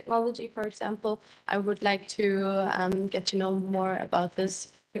imaging technology, for example. I would like to get to know more about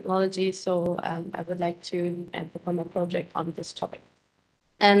this technology, so I would like to perform a project on this topic.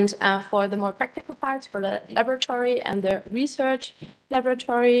 And for the more practical parts, for the laboratory and the research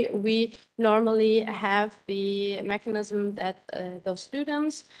laboratory, we normally have the mechanism that those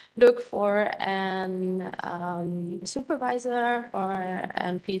students look for an supervisor or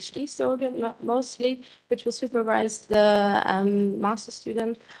a PhD student, mostly, which will supervise the master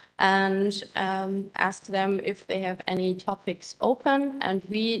student, and ask them if they have any topics open. And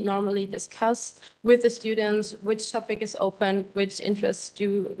we normally discuss with the students which topic is open, which interests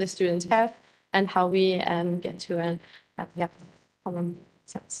do the students have, and how we get to a common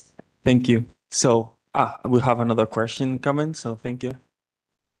sense. Thank you. So we have another question coming, so thank you.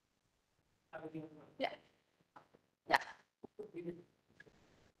 Yeah. Yeah.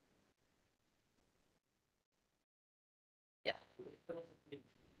 Yeah.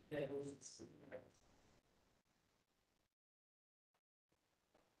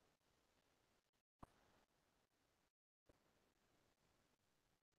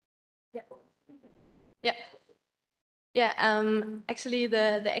 Yeah. Yeah, actually,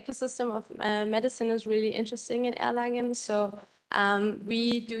 the ecosystem of medicine is really interesting in Erlangen. So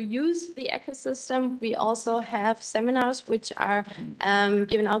we do use the ecosystem. We also have seminars which are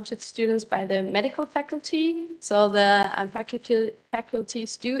given out to students by the medical faculty. So the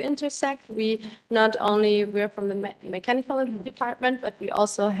faculties do intersect. We not only, we're from the mechanical department, but we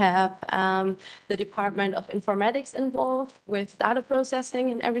also have the Department of Informatics involved with data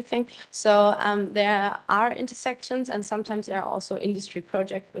processing and everything. So there are intersections, and sometimes there are also industry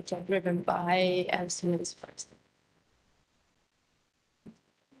projects which are driven by students, for example.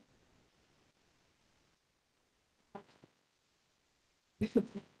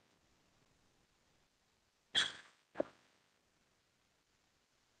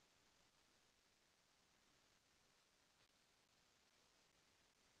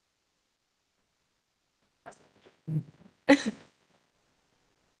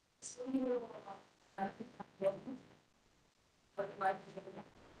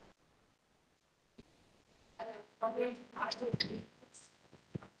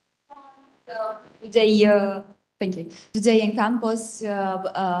 Thank you. Do they encompass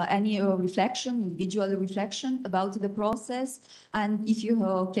any reflection, visual reflection about the process? And if you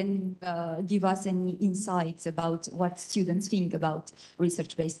can give us any insights about what students think about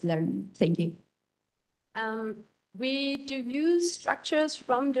research-based learning? Thank you. We do use structures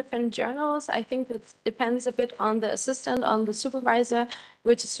from different journals. I think it depends a bit on the assistant, on the supervisor,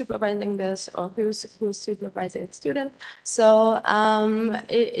 which is supervising this or who's supervising the student. So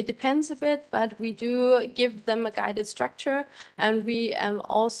it depends a bit, but we do give them a guided structure, and we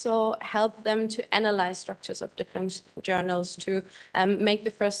also help them to analyze structures of different journals to make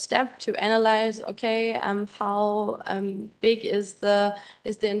the first step to analyze, okay, how big is the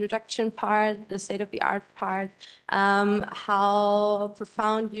introduction part, the state-of-the-art part, how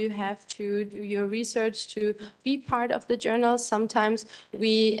profound you have to do your research to be part of the journal. Sometimes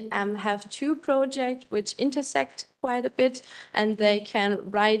we have two projects which intersect quite a bit, and they can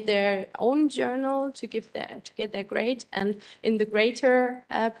write their own journal to get their grade. And in the greater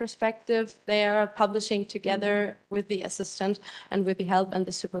perspective, they are publishing together with the assistant and with the help and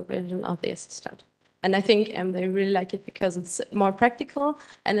the supervision of the assistant. And I think they really like it because it's more practical,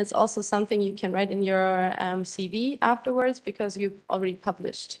 and it's also something you can write in your CV afterwards because you've already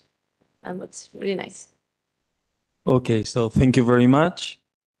published. And it's really nice. Okay, so thank you very much.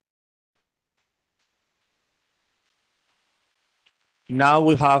 Now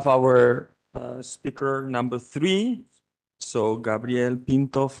we have our speaker number 3. So Gabriel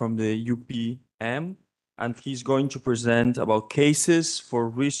Pinto from the UPM, and he's going to present about cases for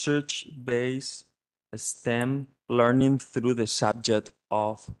research-based STEM learning through the subject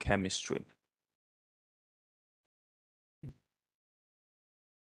of chemistry.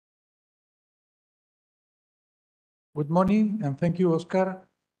 Good morning, and thank you, Oscar.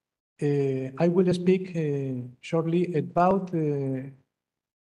 I will speak shortly about a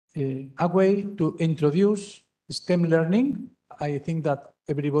way to introduce STEM learning. I think that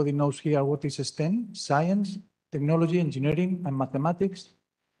everybody knows here what is STEM: science, technology, engineering, and mathematics,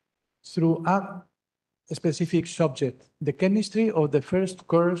 through a specific subject, the chemistry of the first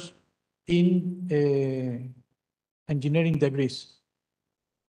course in engineering degrees.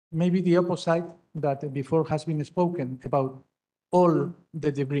 Maybe the opposite that before has been spoken about all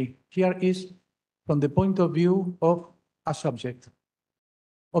the degree. Here is from the point of view of a subject.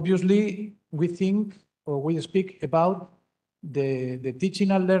 Obviously, we think or we speak about the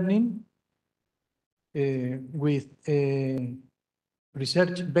teaching and learning with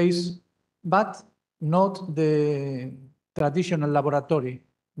research-based, but not the traditional laboratory,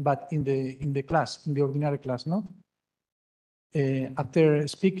 but in the class, in the ordinary class, no? After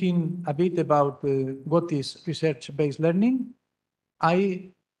speaking a bit about what is research-based learning,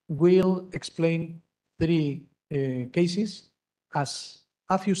 I will explain 3 cases as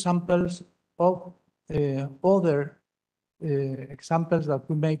a few samples of other examples that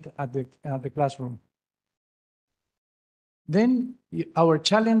we made at the classroom. Then our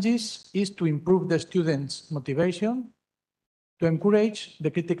challenges is to improve the students' motivation, to encourage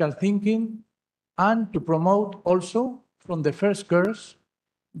the critical thinking, and to promote also from the first course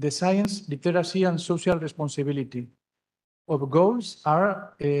the science, literacy, and social responsibility. Our goals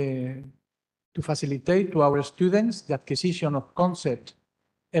are to facilitate to our students the acquisition of concept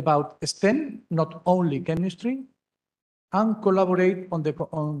about STEM, not only chemistry, and collaborate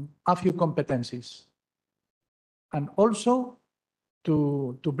on a few competencies. And also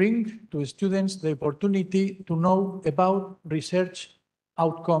to bring to students the opportunity to know about research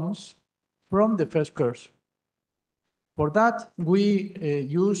outcomes from the first course. For that, we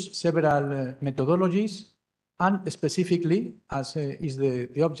use several methodologies, and specifically, as is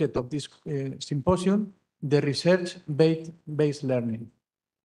the object of this symposium, the research-based learning.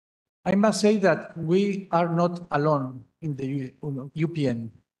 I must say that we are not alone in the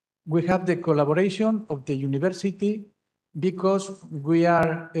UPN. We have the collaboration of the university because we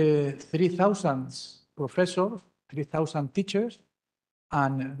are 3,000 professors, 3,000 teachers,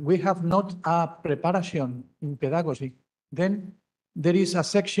 and we have not a preparation in pedagogy. Then there is a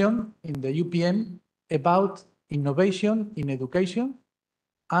section in the UPN about innovation in education.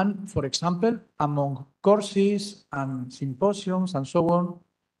 And for example, among courses and symposiums and so on,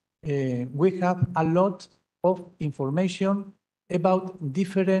 we have a lot of information about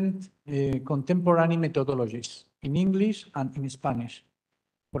different contemporary methodologies in English and in Spanish.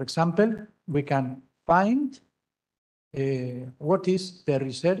 For example, we can find what is the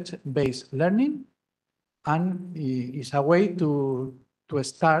research-based learning, and is a way to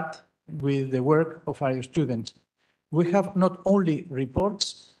start with the work of our students. We have not only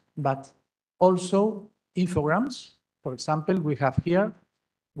reports, but also infograms. For example, we have here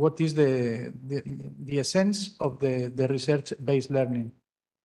what is the essence of the research-based learning.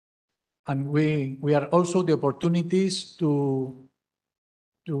 And we are also the opportunities to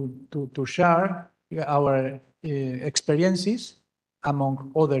share our experiences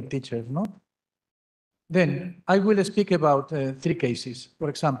among other teachers, no? Then I will speak about 3 cases. For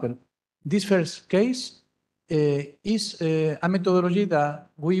example, this first case is a methodology that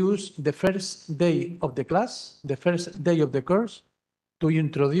we use the first day of the class, the first day of the course, to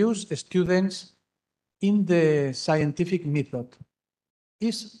introduce students in the scientific method.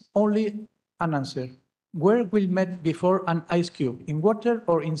 Is only an answer. Where will met before an ice cube, in water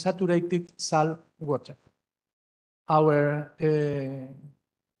or in saturated salt water? Our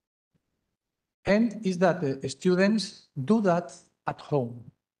end is that the students do that at home,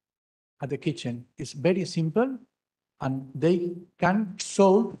 at the kitchen. It's very simple, and they can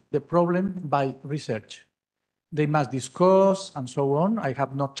solve the problem by research. They must discuss and so on. I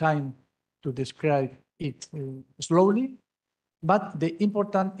have no time to describe it slowly, but the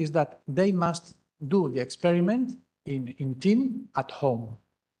important is that they must do the experiment in team at home.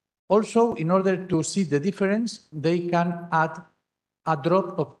 Also, in order to see the difference, they can add a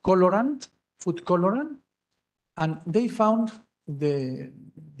drop of colorant, food colorant, and they found the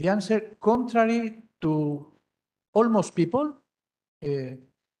answer contrary to almost people.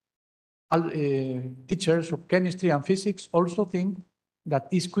 Teachers of chemistry and physics also think that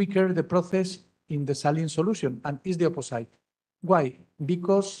is quicker the process in the saline solution, and is the opposite. Why?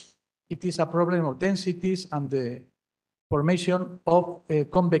 Because it is a problem of densities and the formation of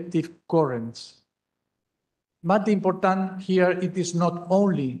convective currents. But the important here, it is not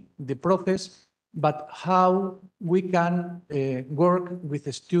only the process, but how we can work with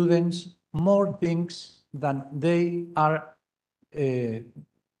the students more things than they are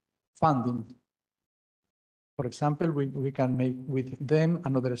funding. For example, we can make with them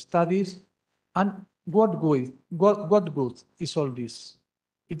another studies. And what good is all this?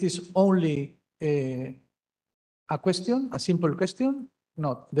 It is only a question, a simple question?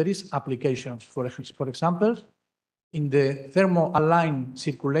 No, there is applications. For example, in the thermo-aligned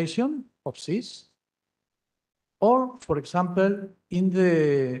circulation of seas, or, for example, in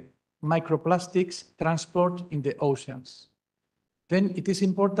the microplastics transport in the oceans. Then it is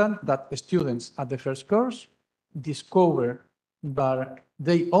important that the students at the first course discover by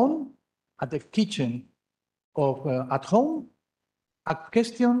their own, at the kitchen of at home, a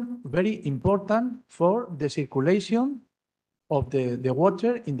question very important for the circulation of the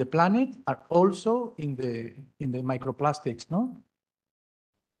water in the planet, and also in the microplastics, no?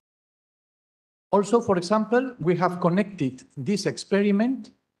 Also, for example, we have connected this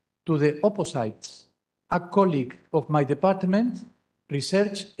experiment to the opposites. A colleague of my department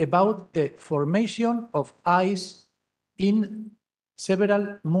researched about the formation of ice in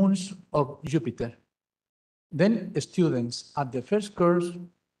several moons of Jupiter. Then students at the first course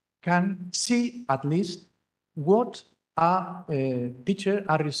can see at least what a teacher,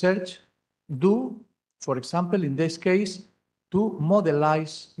 a research do, for example, in this case, to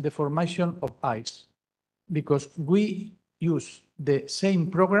modelize the formation of ice. Because we use the same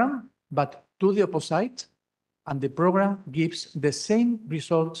program, but to the opposite, and the program gives the same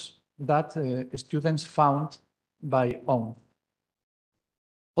results that students found by own.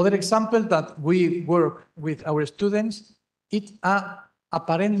 Other example that we work with our students, it's a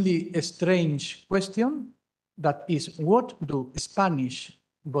apparently strange question that is, what do Spanish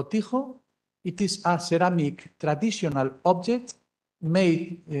botijo? It is a ceramic traditional object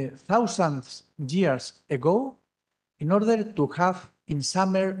made thousands of years ago in order to have in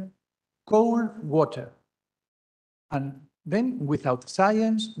summer cold water. And then without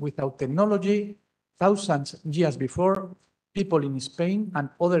science, without technology, thousands of years before, people in Spain and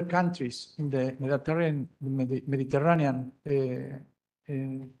other countries in the Mediterranean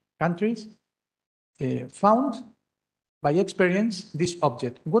countries found by experience this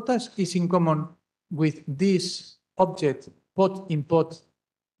object. What is in common with this object, pot in pot,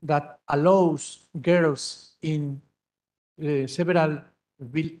 that allows girls in several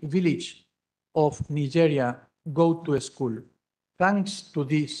villages of Nigeria go to a school? Thanks to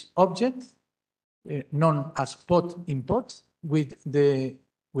this object, known as pot in pot, with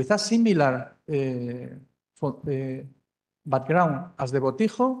a similar background as the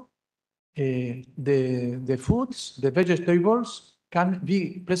botijo, the foods, the vegetables can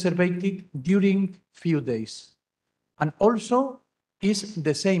be preserved during few days. And also is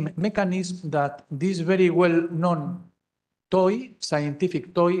the same mechanism that this very well-known toy,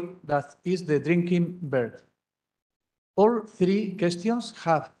 scientific toy, that is the drinking bird. All three questions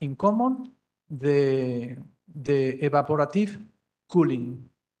have in common the evaporative cooling.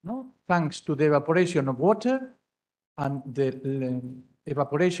 No? Thanks to the evaporation of water and the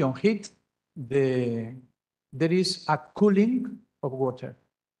evaporation heat, there is a cooling of water.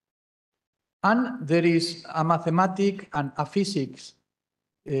 And there is a mathematics and a physics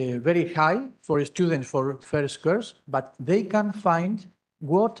very high for students for first course, but they can find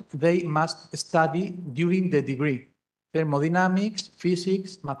what they must study during the degree: thermodynamics,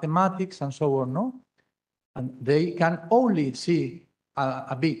 physics, mathematics, and so on. No? And they can only see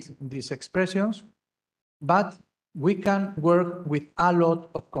a bit these expressions, but we can work with a lot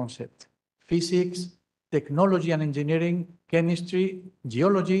of concepts: physics, technology and engineering, chemistry,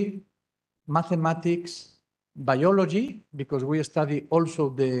 geology, mathematics, biology, because we study also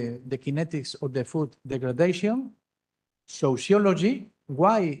the kinetics of the food degradation, sociology,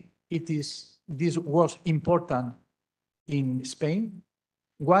 why this was important in Spain,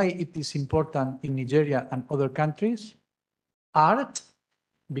 why it is important in Nigeria and other countries, art,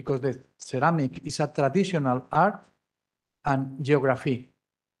 because the ceramic is a traditional art, and geography.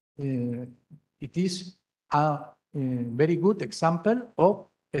 It is a very good example of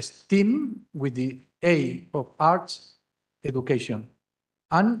STEAM with the A of arts education.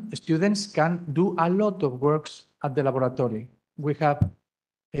 And students can do a lot of works at the laboratory. We have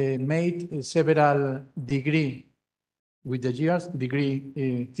made several degree with the years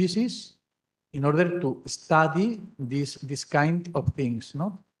degree thesis in order to study this kind of things.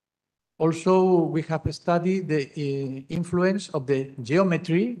 No? Also, we have studied the influence of the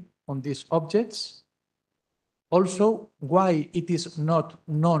geometry on these objects. Also, why it is not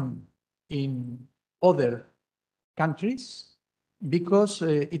known in other countries, because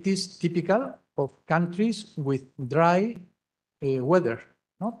it is typical of countries with dry weather,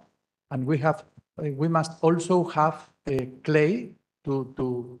 no? And we must also have clay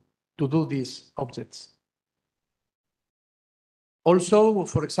to do these objects. Also,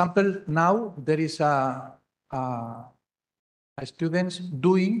 for example, now there is a students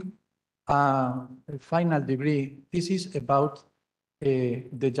doing a final degree thesis about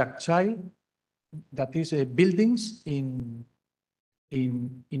the Yakshai, that is buildings in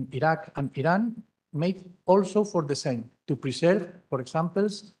Iraq and Iran, made also for the same, to preserve, for example,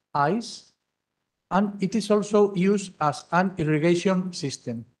 ice, and it is also used as an irrigation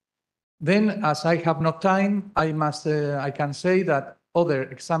system. Then, as I have no time, I can say that other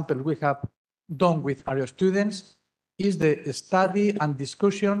example we have done with our students is the study and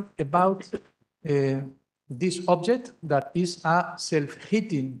discussion about this object that is a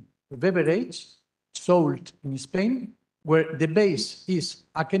self-heating beverage sold in Spain, where the base is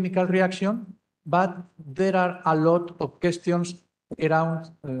a chemical reaction, but there are a lot of questions around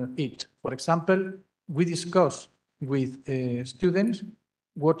it. For example, we discuss with students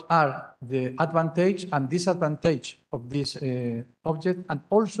what are the advantage and disadvantage of this object, and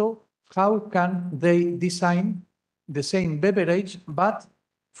also how can they design the same beverage, but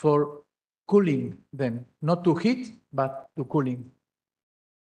for cooling them, not to heat, but to cooling.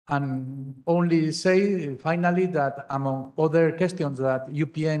 And only say finally that among other questions that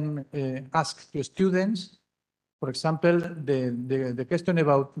UPN asks to students, for example, the question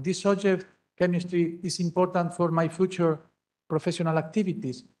about this subject, chemistry, is important for my future professional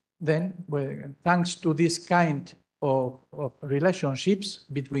activities. Then, well, thanks to this kind of relationships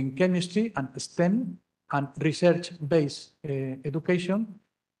between chemistry and STEM and research-based education,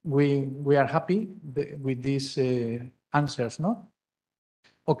 we are happy with these answers, no?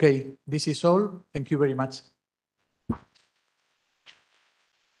 Okay, this is all. Thank you very much.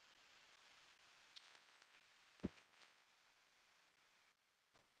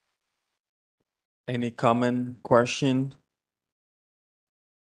 Any comment, question?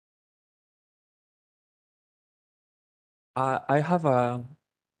 I have a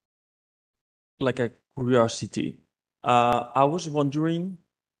curiosity. I was wondering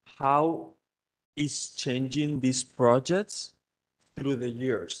how is changing these projects through the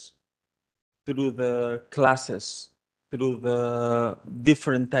years, through the classes, through the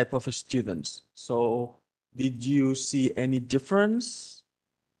different type of students. So did you see any difference?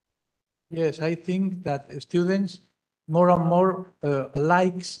 Yes, I think that students more and more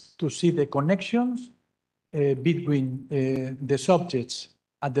likes to see the connections between the subjects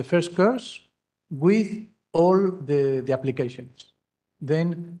at the first course with all the applications.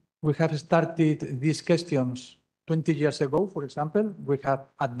 Then we have started these questions 20 years ago, for example. We have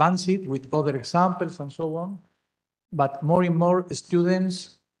advanced it with other examples and so on. But more and more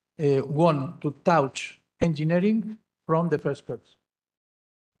students want to touch engineering from the first course.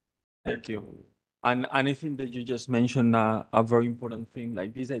 Thank you. And I think that you just mentioned a very important thing,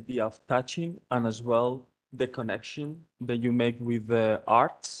 like this idea of touching, and as well the connection that you make with the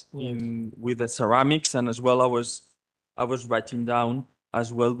arts, with the ceramics, and as well I was writing down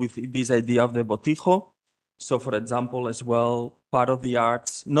as well with this idea of the botijo. So for example, as well, part of the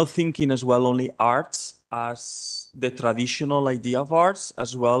arts, not thinking as well only arts as the traditional idea of arts,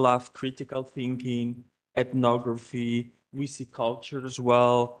 as well as critical thinking, ethnography, we see culture as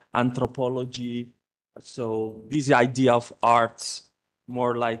well, anthropology. So this idea of arts,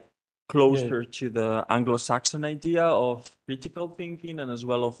 more like closer to the Anglo-Saxon idea of critical thinking and as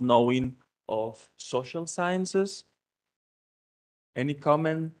well of knowing of social sciences. Any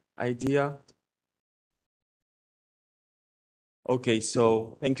comment, idea? Okay,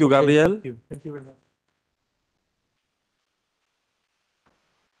 so thank you, Gabriel. Thank you. Thank you very much.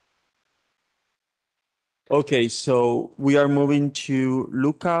 Okay, so we are moving to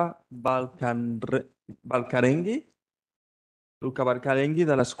Luca Balcarenghi. Luca Balcarenghi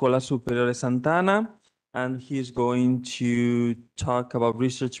dalla Scuola Superiore Sant'Anna, and he's going to talk about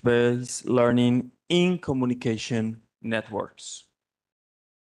research-based learning in communication networks.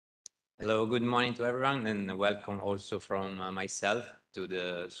 Hello, good morning to everyone, and welcome also from myself to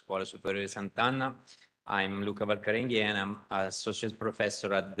the Scuola Superiore Sant'Anna. I'm Luca Balcarenghi, and I'm associate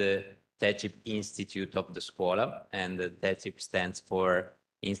professor at the TECIP Institute of the Scuola, and the TECIP stands for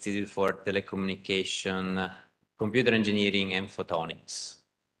Institute for Telecommunication, Computer Engineering, and Photonics.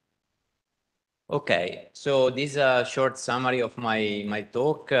 Okay, so this is a short summary of my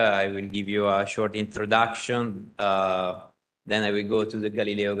talk. I will give you a short introduction. Then I will go to the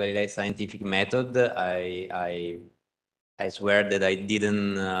Galileo Galilei scientific method. I swear that I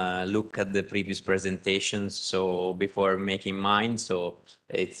didn't look at the previous presentations, so before making mine, so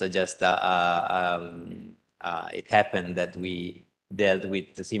it's just it happened that we dealt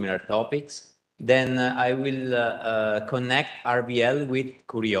with similar topics. Then I will connect RBL with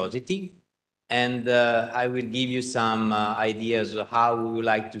curiosity, and I will give you some ideas of how we would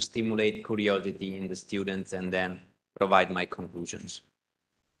like to stimulate curiosity in the students, and then provide my conclusions.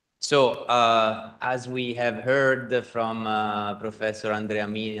 So, as we have heard from Professor Andrea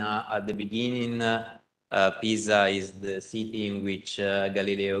Mina at the beginning, Pisa is the city in which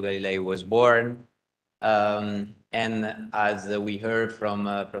Galileo Galilei was born. And as we heard from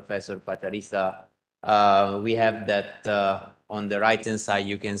Professor Patarisa, we have that on the right-hand side,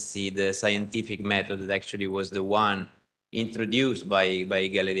 you can see the scientific method that actually was the one introduced by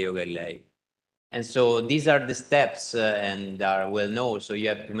Galileo Galilei. And so these are the steps and are well known. So you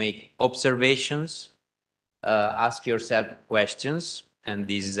have to make observations, ask yourself questions, and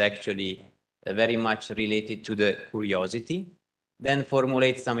this is actually very much related to the curiosity. Then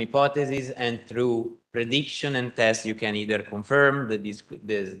formulate some hypotheses, and through prediction and test, you can either confirm that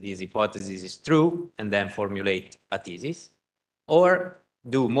this hypothesis is true and then formulate a thesis, or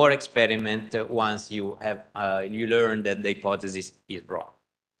do more experiment once you have you learn that the hypothesis is wrong.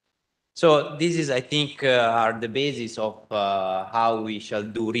 So this is, I think, are the basis of how we shall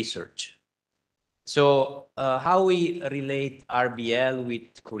do research. So how we relate RBL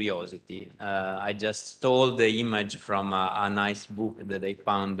with curiosity. I just stole the image from a nice book that I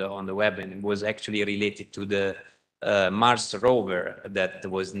found on the web, and it was actually related to the Mars rover that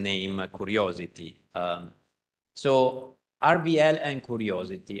was named Curiosity. So RBL and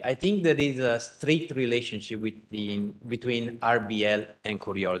curiosity. I think there is a strict relationship between RBL and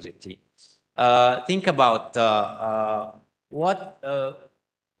curiosity. Think about what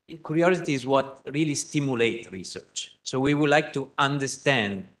curiosity is what really stimulates research. So we would like to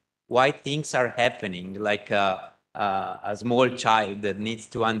understand why things are happening, like a small child that needs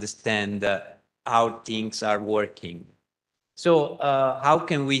to understand how things are working. So how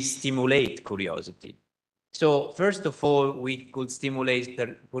can we stimulate curiosity? So first of all, we could stimulate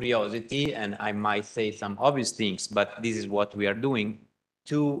the curiosity, and I might say some obvious things, but this is what we are doing,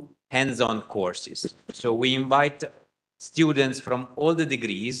 to hands-on courses. So we invite students from all the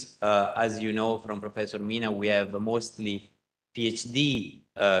degrees. As you know from Professor Mina, we have mostly PhD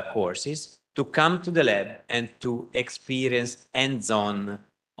courses, to come to the lab and to experience hands-on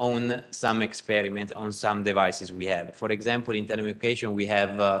on some experiment on some devices we have. For example, in telecommunication, we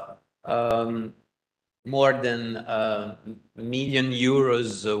have more than €1 million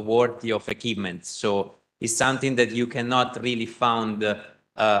worth of equipment. So it's something that you cannot really find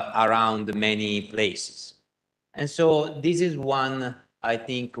around many places. And so this is one, I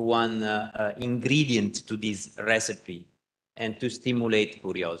think, one ingredient to this recipe and to stimulate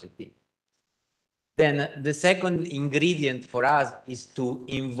curiosity. Then the second ingredient for us is to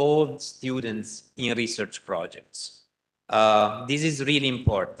involve students in research projects. This is really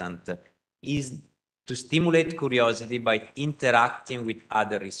important, is to stimulate curiosity by interacting with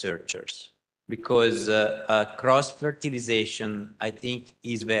other researchers, because cross-fertilization, I think,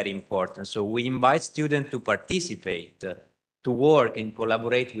 is very important. So we invite students to participate, to work and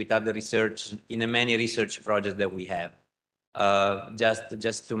collaborate with other researchers in the many research projects that we have.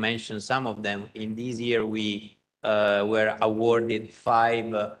 Just to mention some of them, in this year we were awarded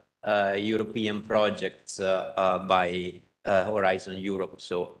 5 European projects by Horizon Europe.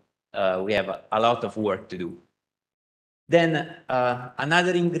 So we have a lot of work to do. Then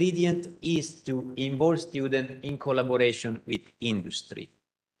another ingredient is to involve students in collaboration with industry.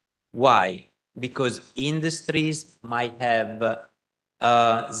 Why? Because industries might have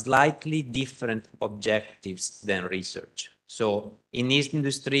slightly different objectives than research. So in this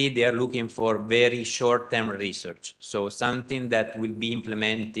industry, they are looking for very short-term research. So something that will be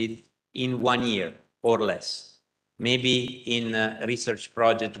implemented in 1 year or less. Maybe in a research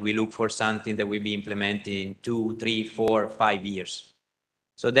project, we look for something that will be implemented in 2, 3, 4, 5 years.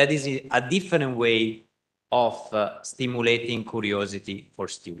 So that is a different way of stimulating curiosity for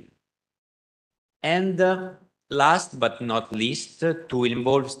students. And last but not least, to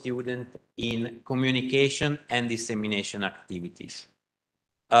involve students in communication and dissemination activities.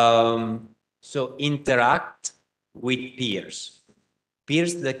 So interact with peers.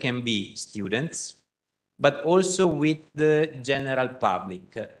 Peers that can be students, but also with the general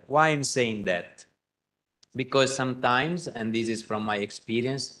public. Why I'm saying that? Because sometimes, and this is from my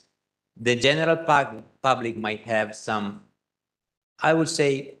experience, the general public might have some, I would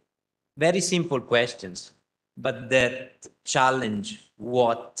say, very simple questions, but that challenge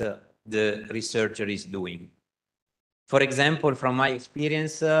what the researcher is doing. For example, from my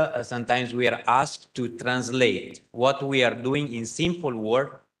experience, sometimes we are asked to translate what we are doing in simple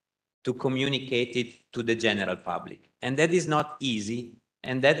words to communicate it to the general public. And that is not easy.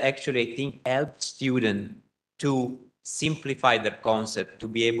 And that actually, I think, helps students to simplify their concept, to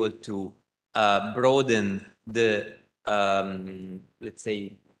be able to broaden the, let's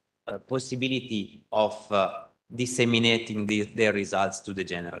say, possibility of disseminating their results to the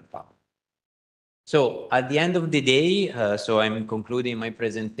general public. So at the end of the day, so I'm concluding my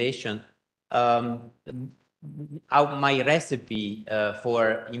presentation, my recipe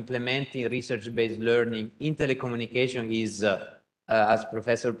for implementing research-based learning in telecommunication is, as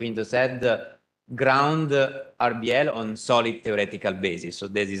Professor Pinto said, ground RBL on solid theoretical basis. So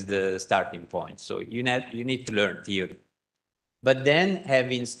this is the starting point. So you need to learn theory. But then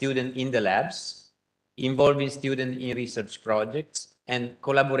having students in the labs, involving students in research projects, and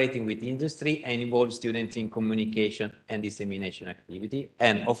collaborating with industry, and involve students in communication and dissemination activity.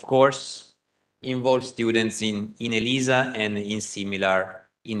 And of course, involve students in ELISA and in similar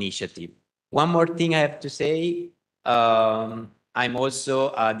initiative. One more thing I have to say, I'm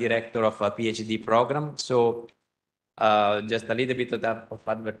also a director of a PhD program. So just a little bit of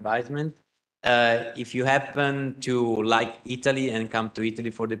advertisement. If you happen to like Italy and come to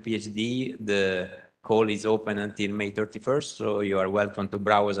Italy for the PhD, the call is open until May 31st. So you are welcome to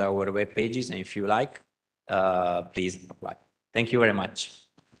browse our web pages. And if you like, please apply. Thank you very much.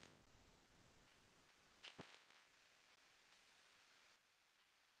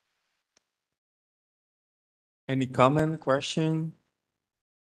 Any comment, question?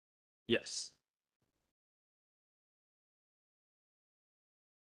 Yes.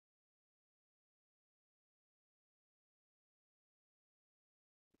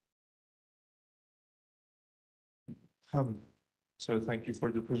 So thank you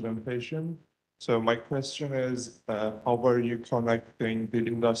for the presentation. So my question is, how are you connecting the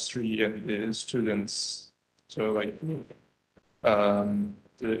industry and the students? So like,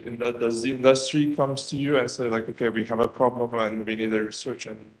 does the industry comes to you and say like, okay, we have a problem and we need a research,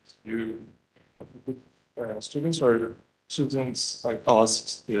 and you students, or students like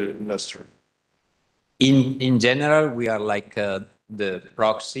ask the industry? In general, we are like the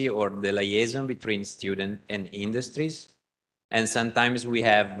proxy or the liaison between student and industries. And sometimes we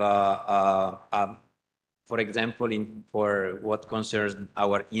have, for example, for what concerns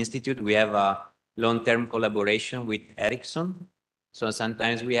our institute, we have a long-term collaboration with Ericsson. So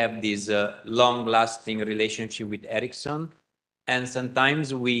sometimes we have this long-lasting relationship with Ericsson. And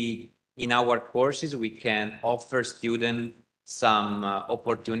sometimes in our courses, we can offer students some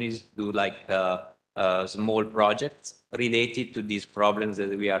opportunities to like small projects related to these problems that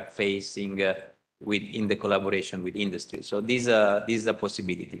we are facing in the collaboration with industry. So this is a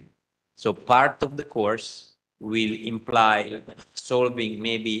possibility. So part of the course will imply solving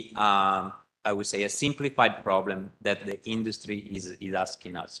maybe, I would say, a simplified problem that the industry is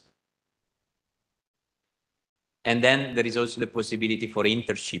asking us. And then there is also the possibility for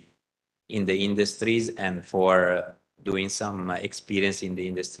internship in the industries and for doing some experience in the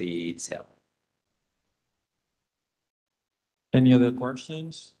industry itself. Any other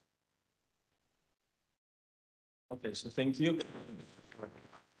questions? Okay, so thank you.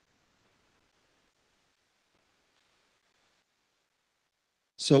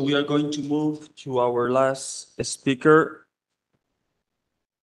 So we are going to move to our last speaker,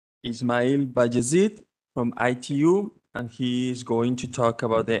 Ismail Bayezid from ITU, and he is going to talk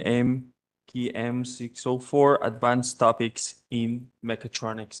about the MKM 604 Advanced Topics in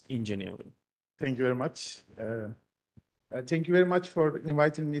Mechatronics Engineering. Thank you very much. Thank you very much for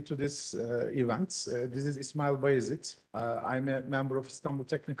inviting me to this event. This is Ismail Bayezid. I'm a member of Istanbul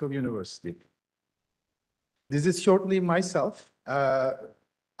Technical University. This is shortly myself.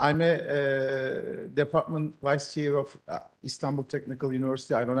 I'm a department vice chair of Istanbul Technical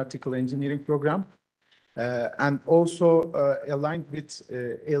University Aeronautical Engineering Program, and also aligned with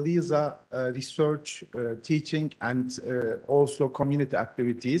EELISA research, teaching, and also community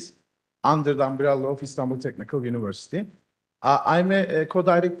activities under the umbrella of Istanbul Technical University. I'm a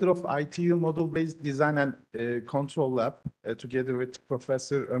co-director of ITU Model-Based Design and Control Lab together with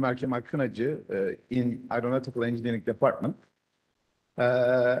Professor Ömer Kemal Kınacı in Aeronautical Engineering Department.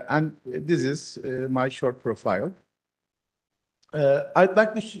 And this is my short profile. I'd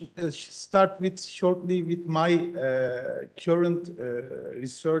like to start shortly with my current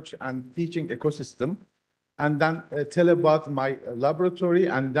research and teaching ecosystem, and then tell about my laboratory,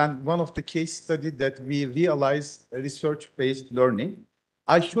 and then one of the case study that we realize research-based learning.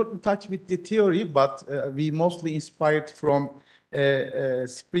 I shouldn't touch with the theory, but we mostly inspired from a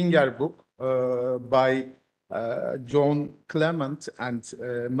Springer book by John Clement and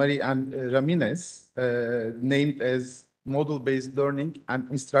Marie-Anne Ramirez, named as Model-Based Learning and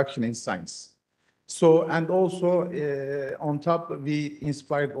Instruction in Science. So, and also on top, we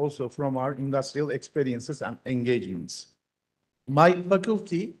inspired also from our industrial experiences and engagements. My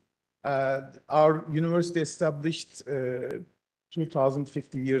faculty, our university established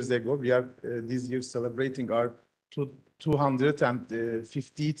 2050 years ago. We are this year celebrating our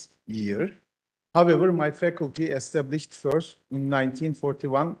 250th year. However, my faculty established first in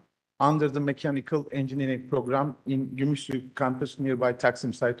 1941 under the mechanical engineering program in Gümüşlük campus nearby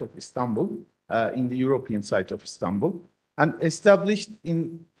Taksim site of Istanbul. In the European side of Istanbul, and established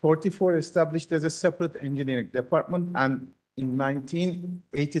in 44, established as a separate engineering department, and in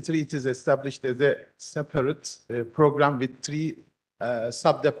 1983 it is established as a separate program with 3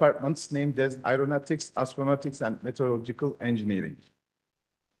 sub-departments named as Aeronautics, Astronautics, and Meteorological Engineering.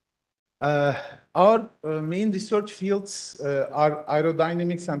 Our main research fields are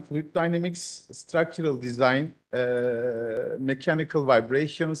aerodynamics and fluid dynamics, structural design, mechanical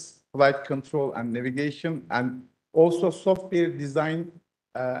vibrations, flight control and navigation, and also software design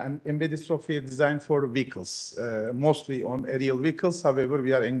and embedded software design for vehicles, mostly on aerial vehicles. However,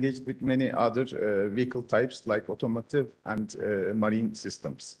 we are engaged with many other vehicle types like automotive and marine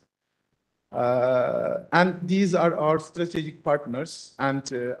systems. And these are our strategic partners and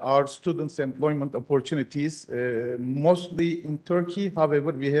our students' employment opportunities, mostly in Turkey.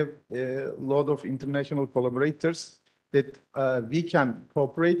 However, we have a lot of international collaborators that we can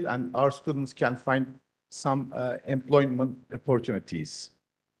cooperate and our students can find some employment opportunities.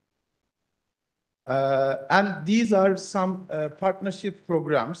 And these are some partnership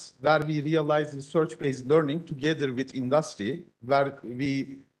programs where we realize research-based learning together with industry, where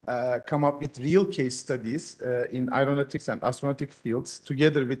we come up with real case studies in aeronautics and astronautic fields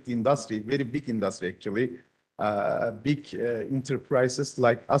together with the industry, very big industry actually, big enterprises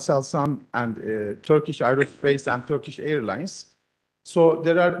like Aselsan and Turkish Aerospace and Turkish Airlines. So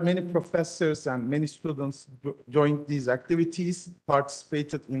there are many professors and many students joined these activities,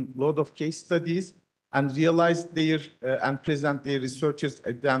 participated in a lot of case studies, and realized their and present their researches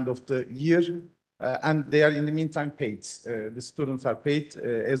at the end of the year. And they are in the meantime paid. The students are paid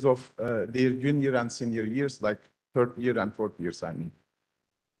as of their junior and senior years, like 3rd year and 4th years, I mean.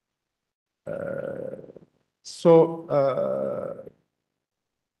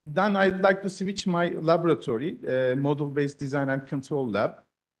 Then I'd like to switch my laboratory, model-based design and control lab.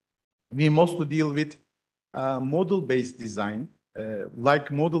 We mostly deal with model-based design, like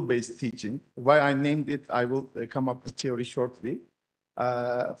model-based teaching. Why I named it, I will come up with theory shortly.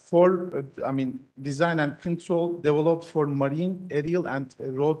 Design and control developed for marine, aerial, and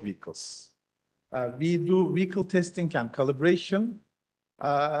road vehicles. We do vehicle testing and calibration,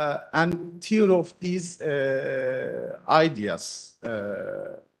 and theory of these ideas.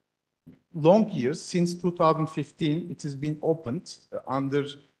 Long years, since 2015, it has been opened under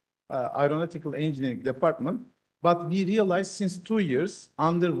Aeronautical Engineering Department, but we realized since 2 years,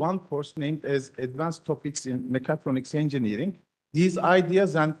 under one course named as Advanced Topics in Mechatronics Engineering, these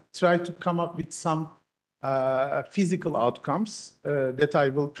ideas and try to come up with some physical outcomes that I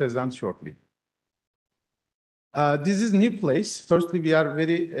will present shortly. This is new place. Firstly, we are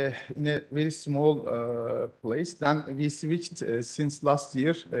in a very small place. Then we switched since last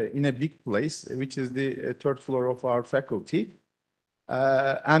year in a big place, which is the 3rd floor of our faculty.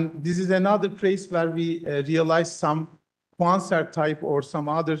 And this is another place where we realize some Quanser type or some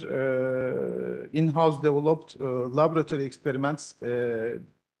other in-house developed laboratory experiments where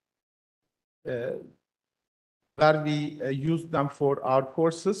we use them for our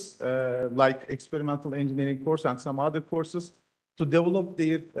courses, like experimental engineering course and some other courses, to develop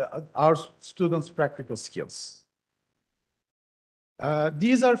our students' practical skills.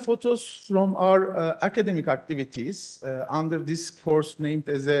 These are photos from our academic activities under this course named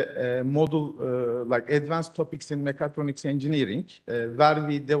as a module like Advanced Topics in Mechatronics Engineering, where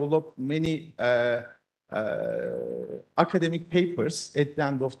we develop many academic papers at the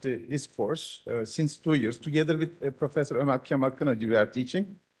end of this course since 2 years, together with Professor Ömer Kemal Kınacı we are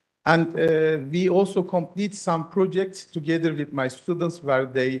teaching. And we also complete some projects together with my students where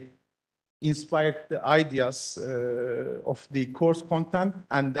they inspired the ideas of the course content,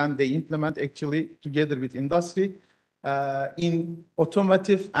 and then they implement actually together with industry in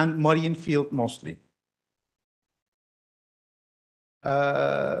automotive and marine field mostly.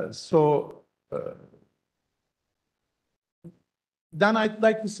 Then I'd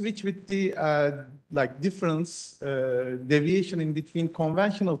like to switch with the like difference, deviation in between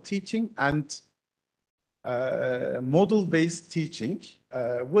conventional teaching and model-based teaching.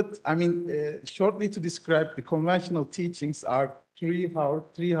 Shortly to describe, the conventional teachings are 3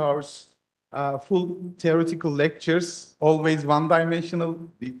 hours full theoretical lectures, always one-dimensional.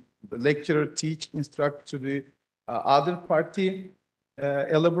 The lecturer instruct to the other party,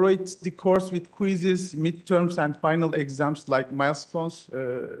 elaborate the course with quizzes, midterms, and final exams like milestones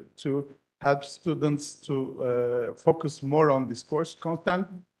to help students to focus more on this course content.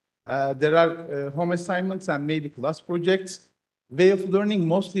 There are home assignments and maybe class projects. Way of learning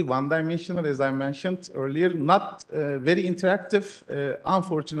mostly one-dimensional, as I mentioned earlier, not very interactive.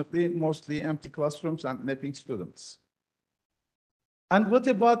 Unfortunately, mostly empty classrooms and napping students. And what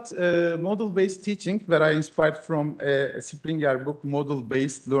about model-based teaching, where I inspired from a Springer book,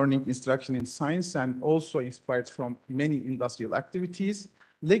 Model-Based Learning Instruction in Science, and also inspired from many industrial activities,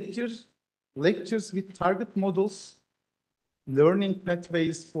 lectures with target models, learning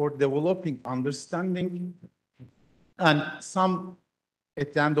pathways for developing understanding, and some,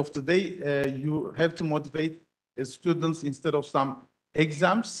 at the end of the day, you have to motivate students instead of some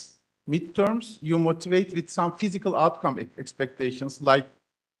exams, midterms, you motivate with some physical outcome expectations like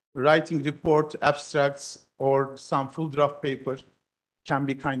writing report, abstracts, or some full draft paper can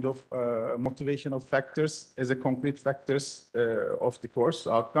be kind of motivational factors as a concrete factors of the course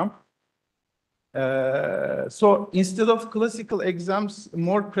outcome. So instead of classical exams,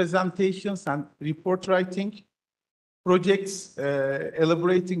 more presentations and report writing, projects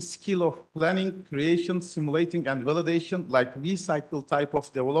elaborating skill of planning, creation, simulating, and validation, like V-cycle type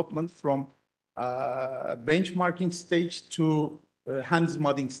of development from benchmarking stage to hands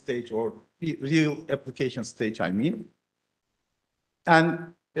modding stage or real application stage, I mean.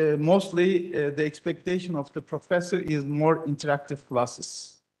 And mostly the expectation of the professor is more interactive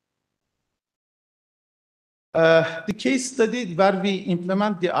classes. The case study where we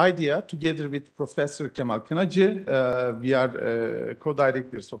implement the idea together with Professor Kemal Kınacı, we are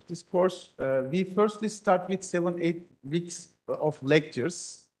co-directors of this course. We firstly start with 7-8 weeks of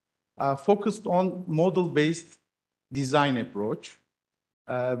lectures focused on model-based design approach,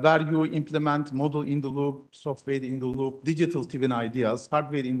 where you implement model in the loop, software in the loop, digital twin ideas,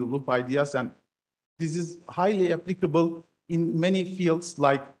 hardware in the loop ideas, and this is highly applicable in many fields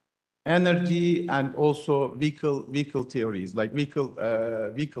like energy and also vehicle theories, like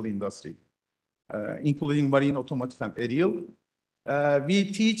vehicle industry, including marine, automotive, and aerial. We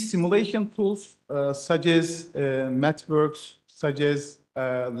teach simulation tools such as MathWorks, such as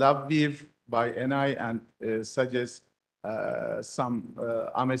LabVIEW by NI, and such as some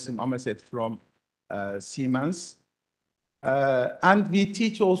Ameset from Siemens. And we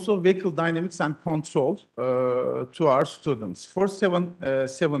teach also vehicle dynamics and control to our students for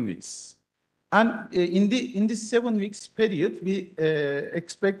 7 weeks. And in this 7 weeks period, we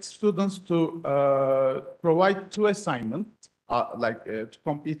expect students to provide 2 assignments, to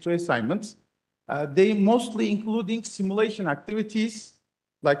complete 2 assignments. They mostly including simulation activities,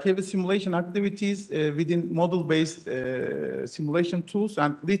 like heavy simulation activities within model-based simulation tools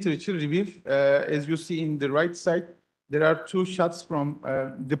and literature review. As you see in the right side, there are 2 shots from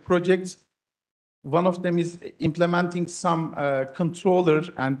the projects. One of them is implementing some controller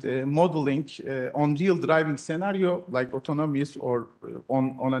and modeling on real driving scenario, like autonomous or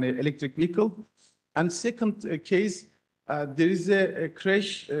on an electric vehicle. And second case, there is a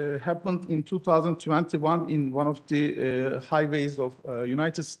crash happened in 2021 in one of the highways of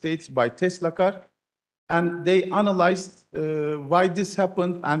United States by Tesla car. And they analyzed why this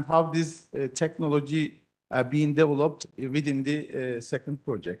happened and how this technology being developed within the second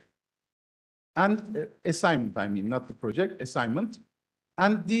project. And assignment, I mean, not the project, assignment.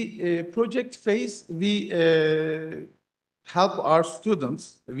 And the project phase, we help our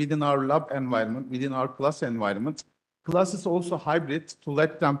students within our lab environment, within our class environment. Class is also hybrid to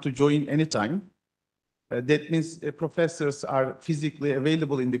let them to join anytime. That means professors are physically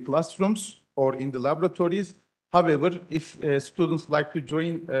available in the classrooms or in the laboratories. However, if students like to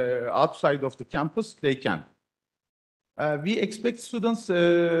join outside of the campus, they can. We expect students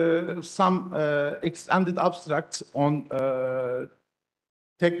some extended abstracts on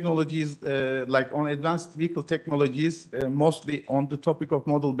technologies like on advanced vehicle technologies, mostly on the topic of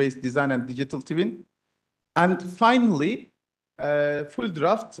model-based design and digital twin. And finally, full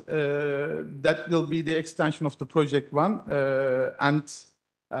draft, that will be the extension of the project one, and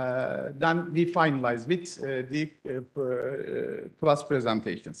then we finalize with the class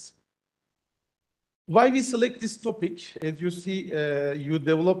presentations. Why we select this topic? As you see, you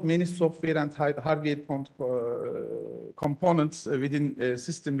develop many software and hardware components within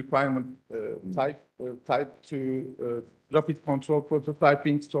system requirement type to rapid control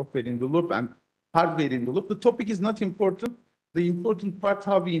prototyping, software in the loop, and hardware in the loop. The topic is not important. The important part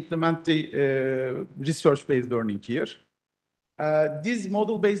how we implement the research-based learning here. This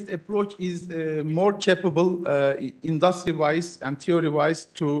model-based approach is more capable industry-wise and theory-wise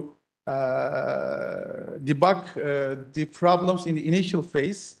to debug the problems in the initial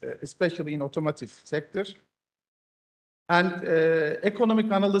phase, especially in automotive sector. And economic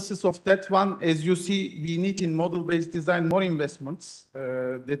analysis of that one, as you see, we need in model-based design more investments.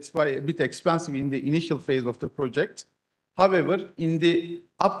 That's why a bit expensive in the initial phase of the project. However, in the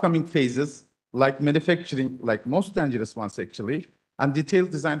upcoming phases, like manufacturing, like most dangerous ones actually, and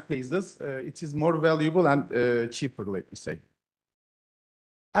detailed design phases, it is more valuable and cheaper, let me say.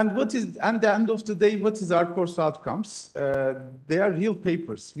 And at the end of the day, what is our course outcomes? They are real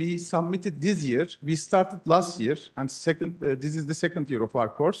papers. We submitted this year. We started last year, and this is the second year of our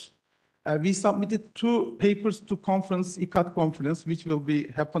course. We submitted 2 papers to conference, ICAT conference, which will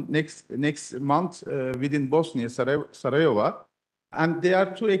happen next month within Bosnia, Sarajevo. And there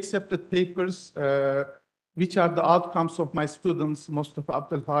are 2 accepted papers, which are the outcomes of my students, Mustafa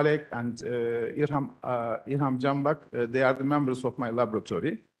Abdelhalek and Irham Jambak. They are the members of my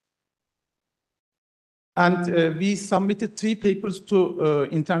laboratory. And we submitted 3 papers to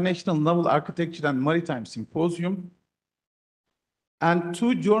International Naval Architecture and Maritime Symposium, and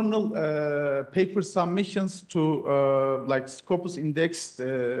 2 journal paper submissions to like Scopus Index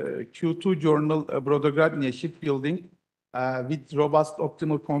Q2 journal, Brodogradnia Shipbuilding, with robust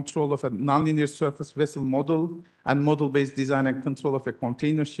optimal control of a nonlinear surface vessel model and model-based design and control of a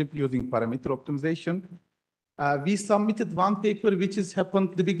container ship using parameter optimization. We submitted 1 paper, which has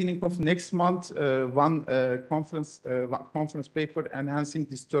happened at the beginning of next month, one conference paper, enhancing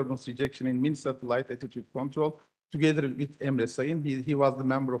disturbance rejection in mid-satellite attitude control, together with Emre Sayın. He was the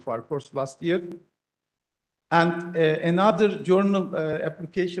member of our course last year. And another journal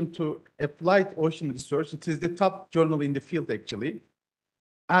application to applied ocean research. It is the top journal in the field, actually.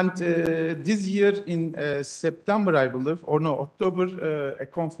 And this year in September, I believe, or no, October, a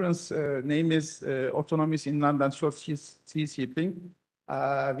conference name is Autonomous Inland and Short Sea Shipping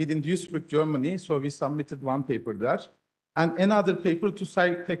within Duisburg, Germany. So we submitted 1 paper there. And another paper to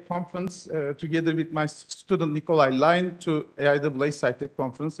SciTech conference together with my student Nikolai Line to AIAA SciTech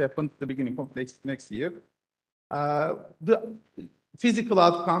conference happened at the beginning of next year. The physical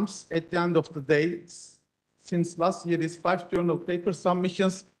outcomes at the end of the day, since last year, is 5 journal paper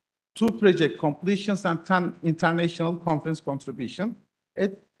submissions, 2 project completions, and 10 international conference contribution.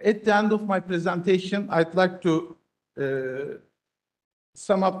 At the end of my presentation, I'd like to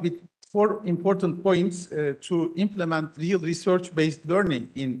sum up with 4 important points to implement real research-based learning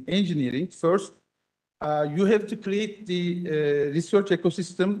in engineering. First, you have to create the research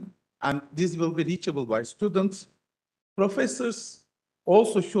ecosystem, and this will be reachable by students. Professors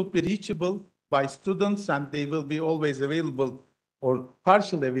also should be reachable by students, and they will be always available or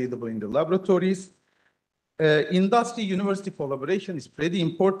partially available in the laboratories. Industry-university collaboration is pretty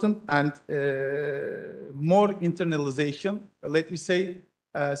important, and more internalization. Let me say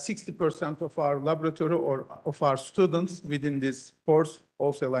 60% of our laboratory or of our students within this course,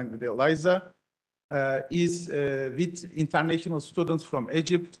 also aligned with ELISA, is with international students from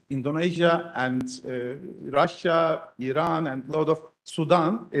Egypt, Indonesia, and Russia, Iran, and a lot of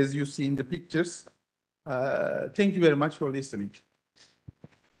Sudan, as you see in the pictures. Thank you very much for listening.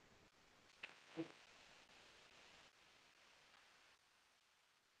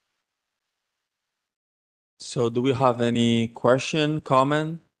 So do we have any question,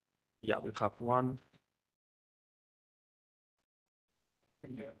 comment? Yeah, we have one.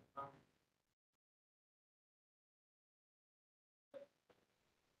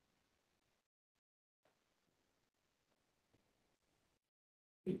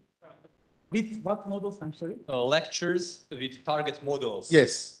 With what models, I'm sorry? Lectures with target models.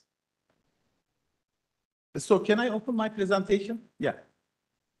 Yes. So can I open my presentation? Yeah.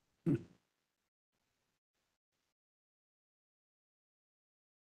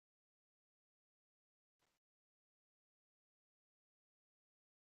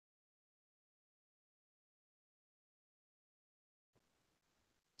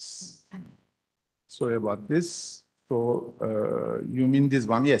 Sorry about this. So you mean this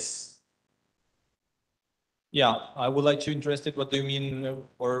one? Yes. Yeah, I would like to interested. What do you mean,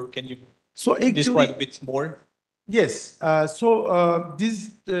 or can you So actually, describe a bit more? Yes.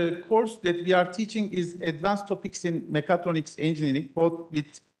 This course that we are teaching is Advanced Topics in Mechatronics Engineering, both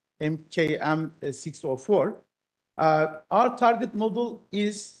with MKM 604. Our target model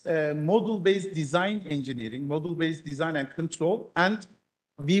is model-based design engineering, model-based design and control. And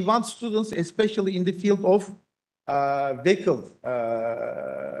we want students, especially in the field of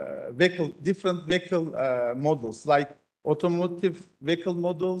different vehicle models, like automotive vehicle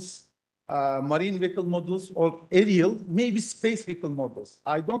models, marine vehicle models, or aerial, maybe space vehicle models.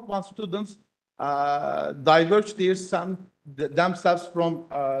 I don't want students diverge themselves from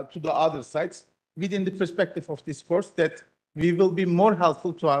to the other sides within the perspective of this course, that we will be more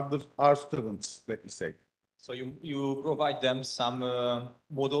helpful to our students, let me say. So you provide them some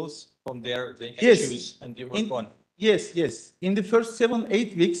models from there they can Yes. choose and they work on. Yes, yes. In the first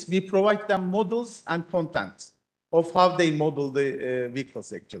 7-8 weeks, we provide them models and content of how they model the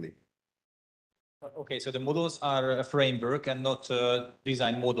vehicles, actually. Okay, so the models are a framework and not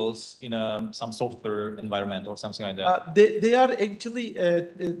design models in some software environment or something like that. They are actually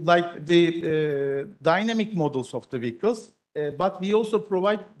like the dynamic models of the vehicles, but we also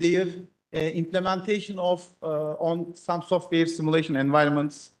provide their implementation of on some software simulation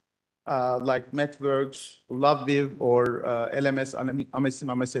environments like MathWorks, LabVIEW, or LMS, Amesim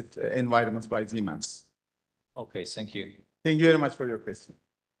Ameset environments by Siemens. Okay, thank you. Thank you very much for your question.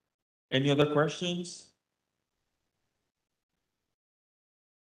 Any other questions?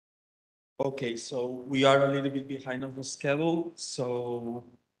 Okay, so we are a little bit behind on the schedule, so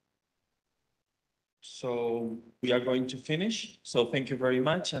we are going to finish. So thank you very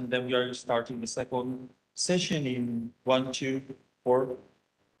much, and then we are starting the second session in 1, 2, 4,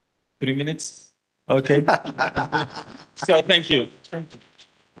 3 minutes. Okay. So thank you. Thank you.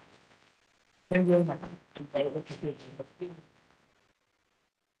 Thank you very much. Can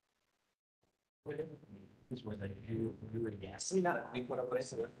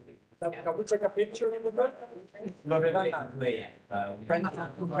we take a picture in the back?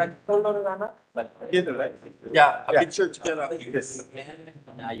 Yeah, a picture together. Yes.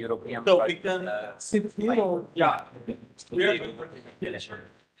 So we can sit here or, yeah.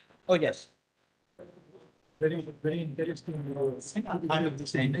 Oh, yes. Very, very interesting. Kind of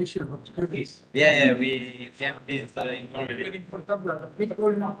destination of cookies. Yeah, we have this informative.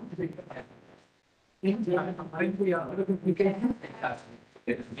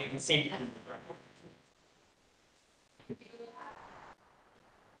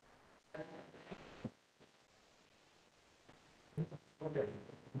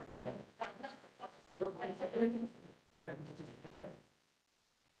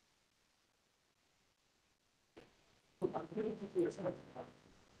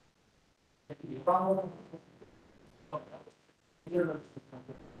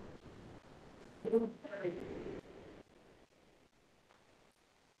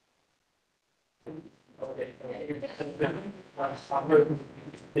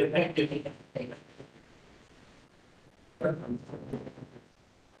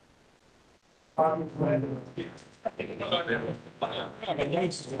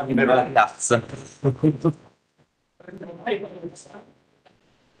 Tazza.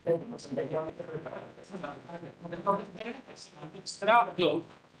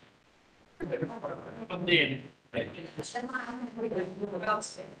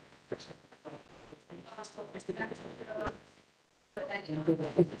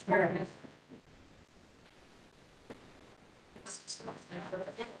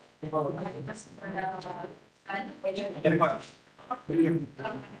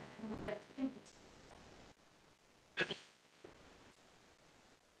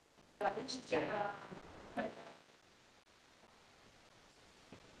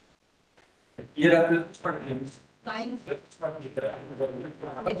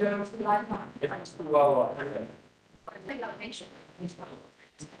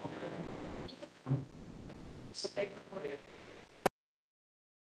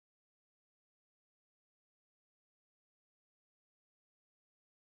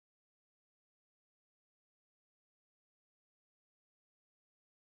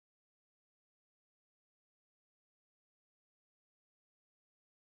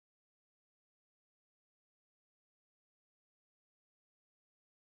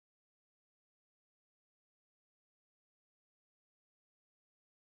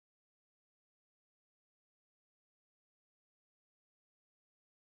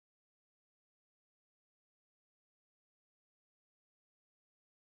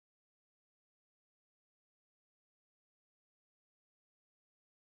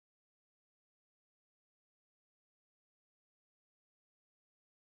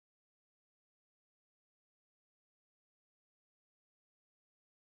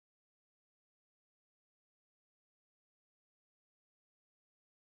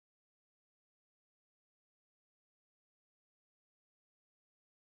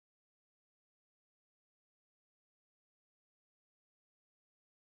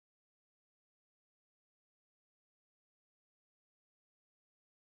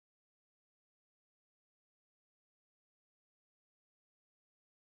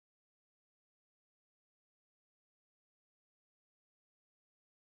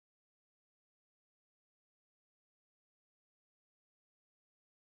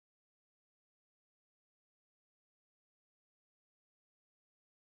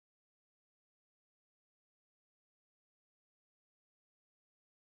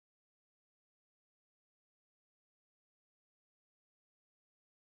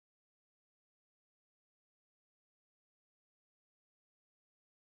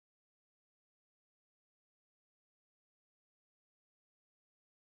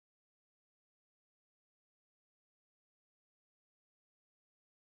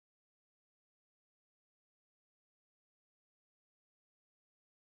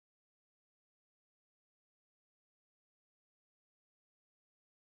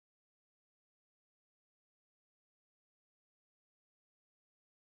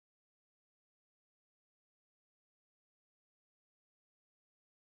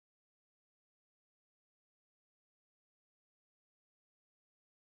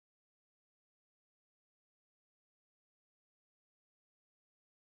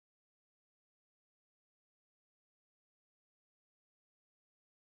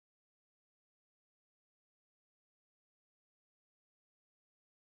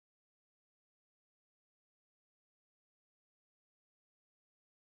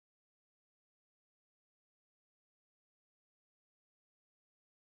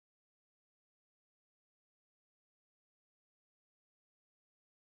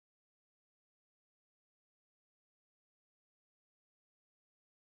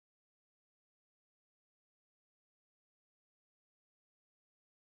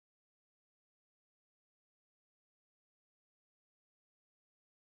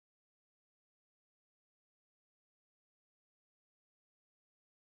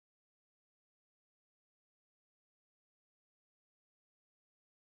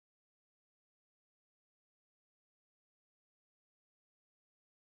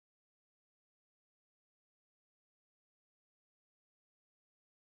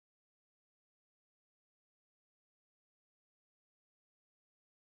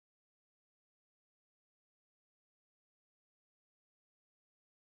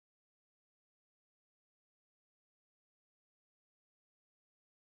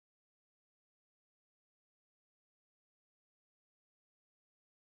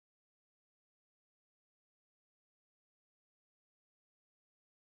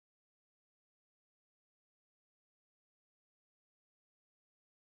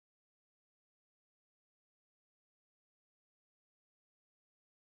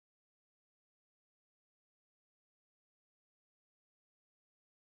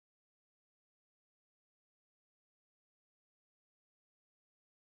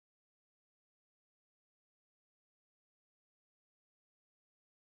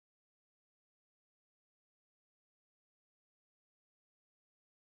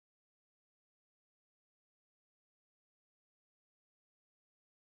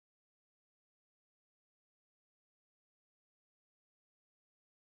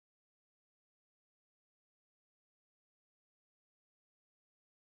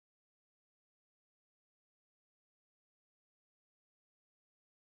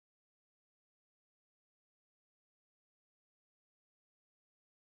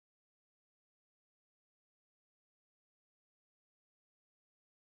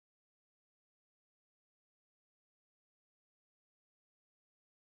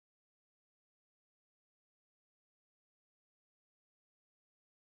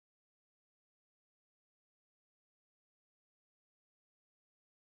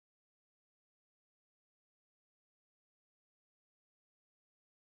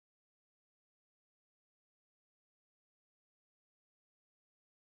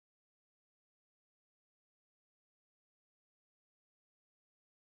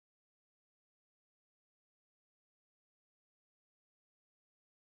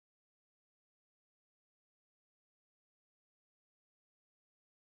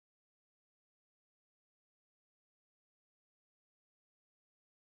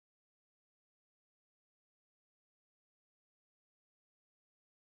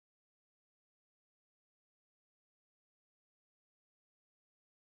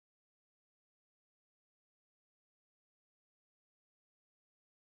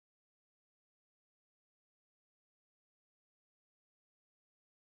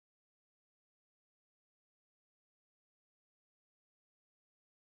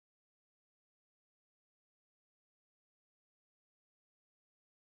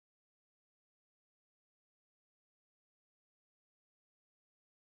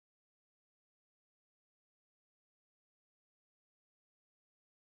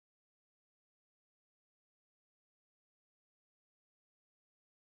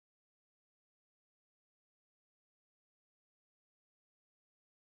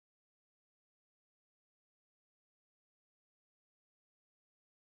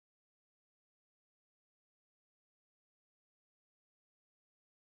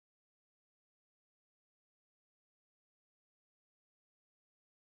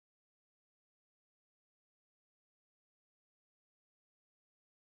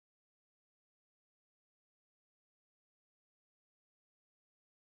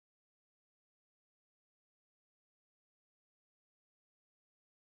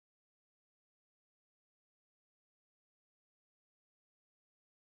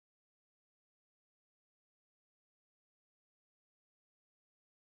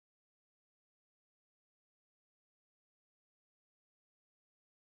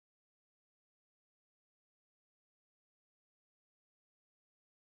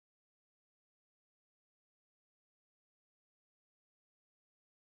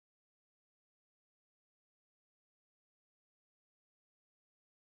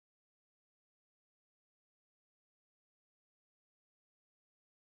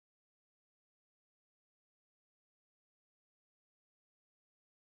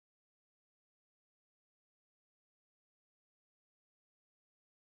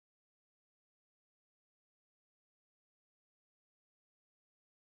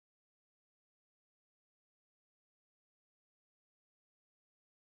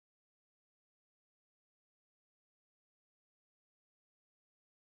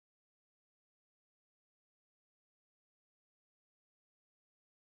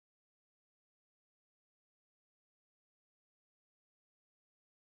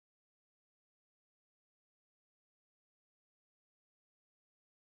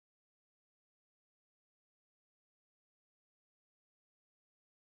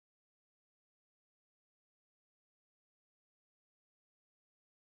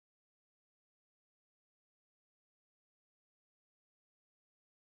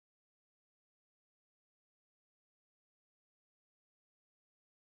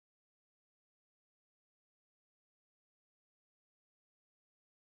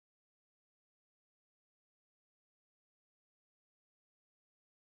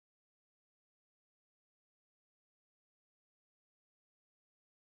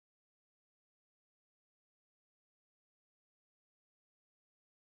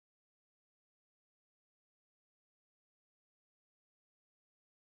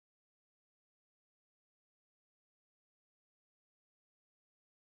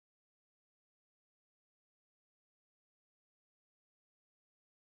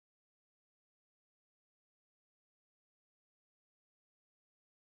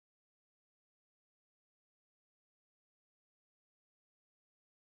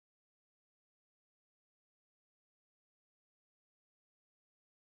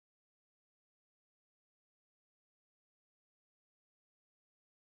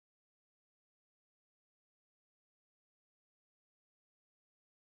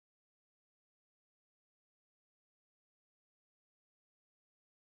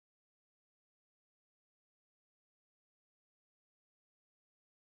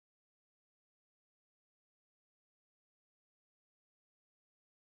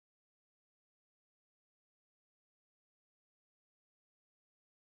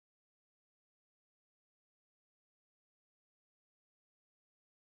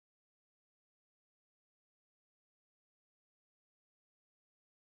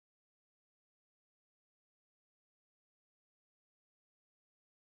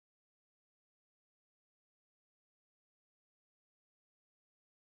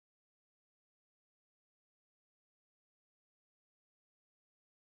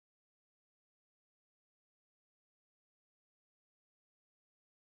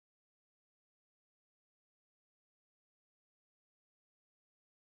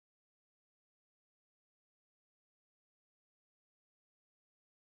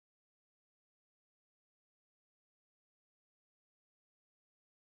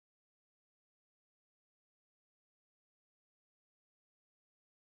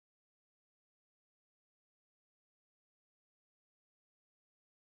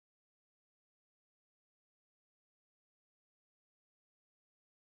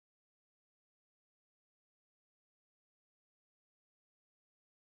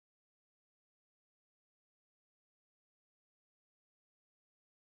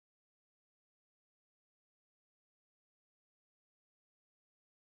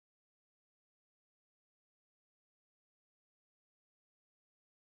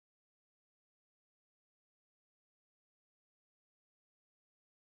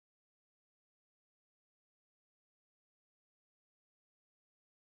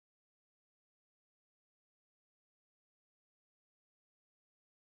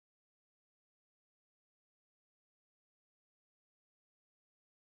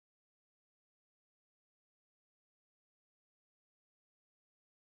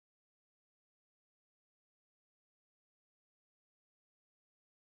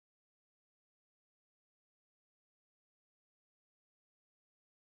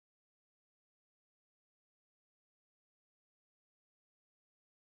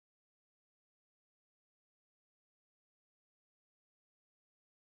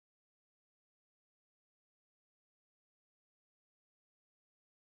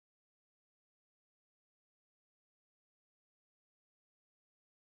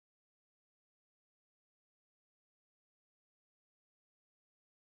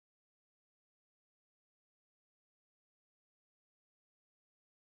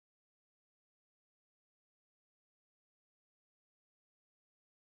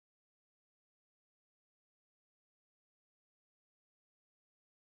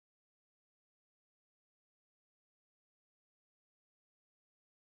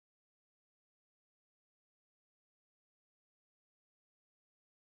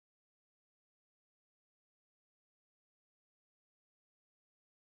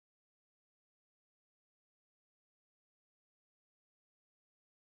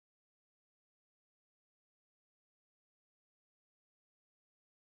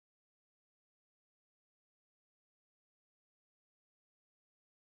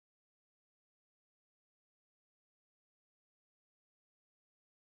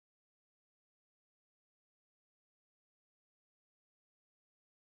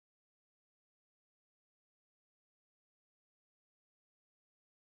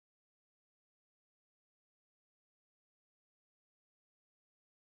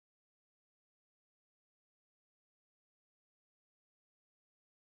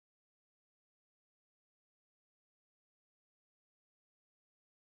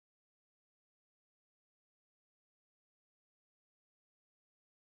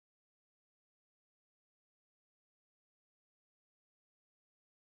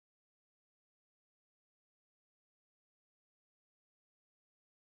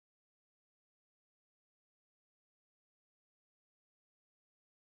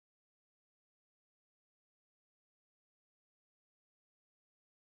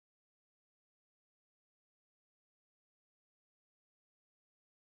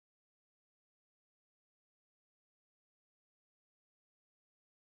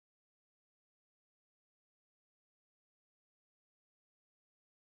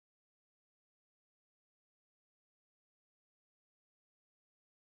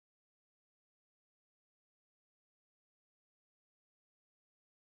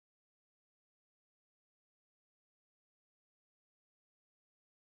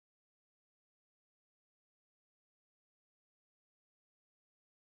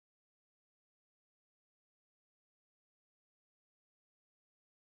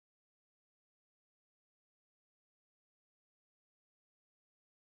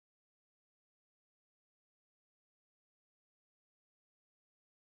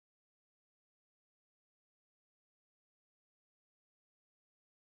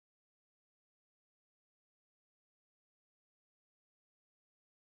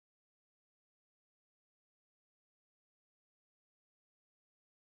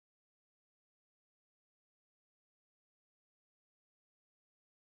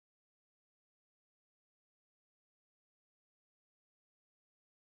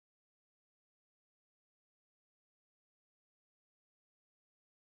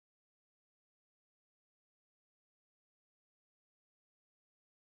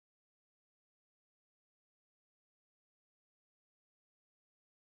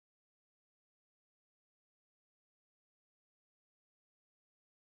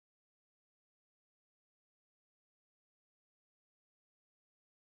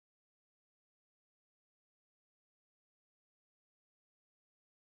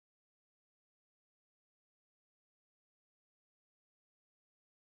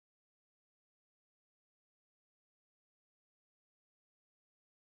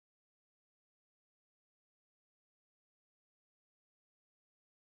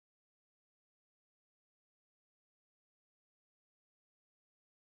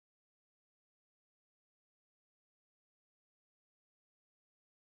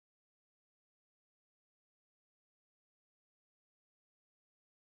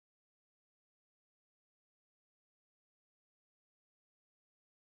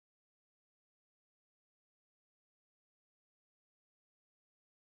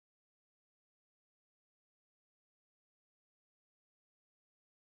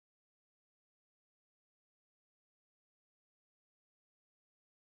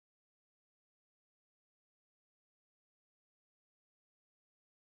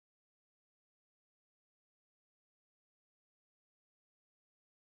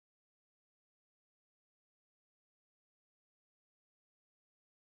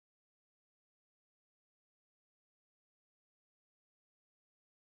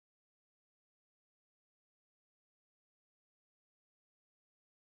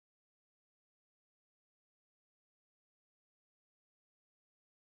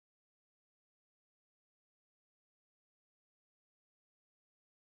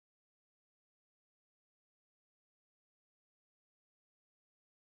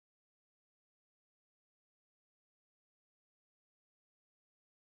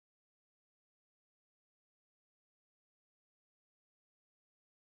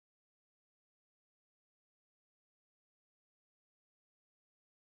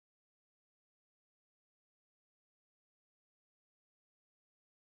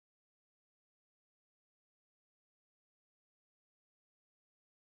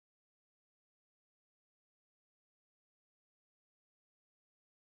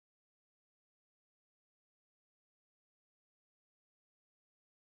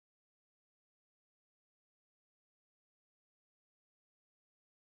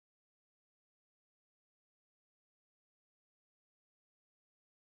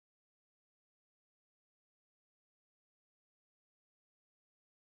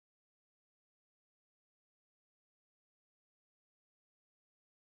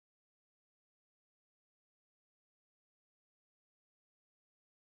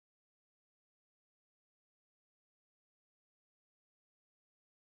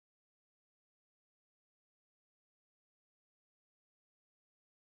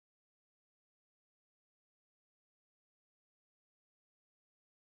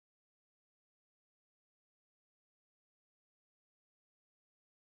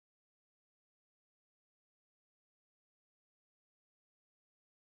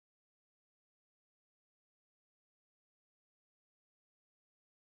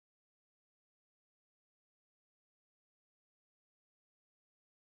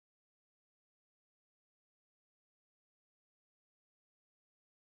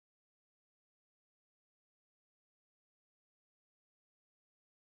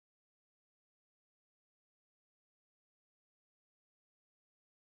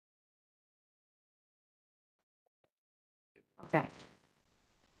 Okay.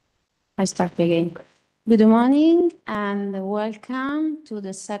 I start again. Good morning and welcome to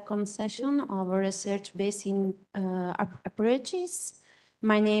the second session of research-based approaches.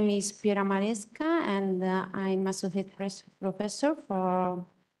 My name is Piera Maresca and I'm associate professor for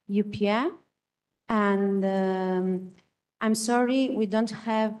UPA. And I'm sorry, we don't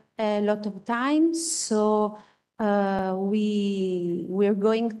have a lot of time, so we're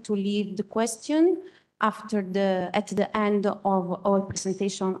going to leave the question at the end of our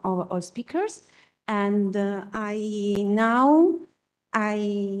presentation of our speakers. And I'm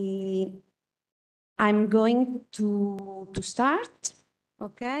going to start,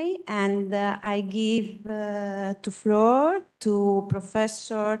 okay? And I give the floor to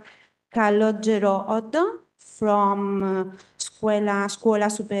Professor Calogero Otto from Scuola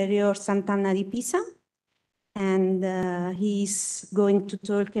Superiore Sant'Anna di Pisa. And he's going to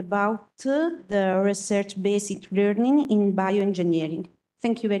talk about the research-based learning in bioengineering.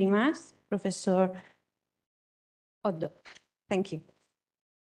 Thank you very much, Professor Otto. Thank you.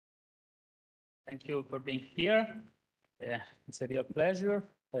 Thank you for being here. It's a real pleasure.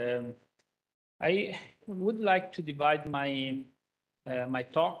 I would like to divide my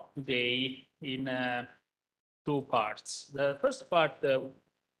talk today in two parts. The first part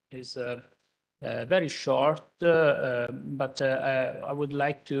is very short, but I would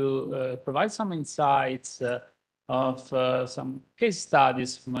like to provide some insights of some case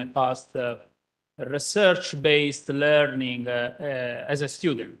studies from my past research-based learning as a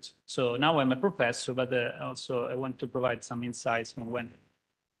student. So now I'm a professor, but also I want to provide some insights from when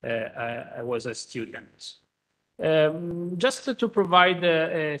I was a student. Just to provide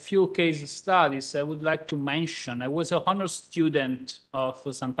a few case studies, I would like to mention I was an honor student of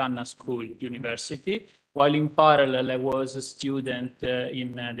Sant'Anna School University, while in parallel I was a student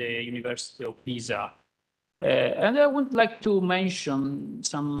in the University of Pisa. And I would like to mention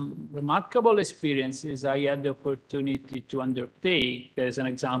some remarkable experiences I had the opportunity to undertake, as an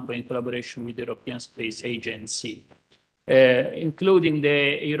example, in collaboration with the European Space Agency. Including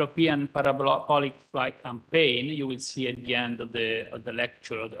the European Parabolic Flight Campaign. You will see at the end of the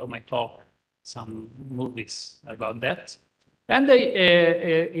lecture of my talk some movies about that. And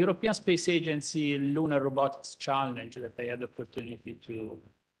the European Space Agency Lunar Robotics Challenge that I had the opportunity to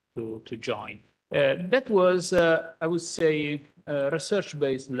join. That was, I would say,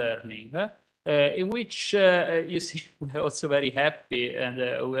 research-based learning, in which you see, we're also very happy and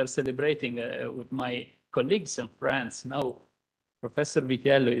we are celebrating with my colleagues and friends. Now, Professor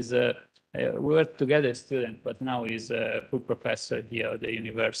Vitiello is, we were together student, but now he's a full professor here at the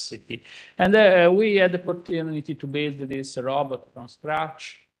university. And we had the opportunity to build this robot from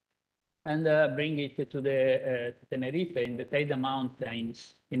scratch and bring it to the Tenerife in the Teide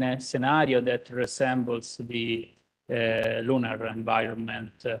Mountains in a scenario that resembles the lunar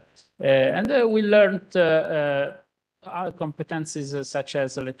environment. And we learned competencies such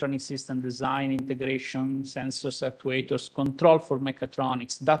as electronic system design, integration, sensors, actuators, control for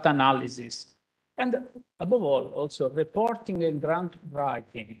mechatronics, data analysis, and above all, also reporting and grant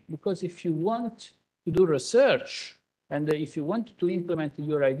writing. Because if you want to do research and if you want to implement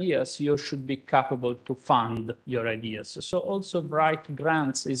your ideas, you should be capable to fund your ideas. So also write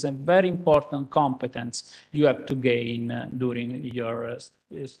grants is a very important competence you have to gain during your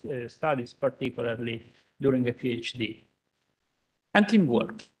studies, particularly during a PhD. And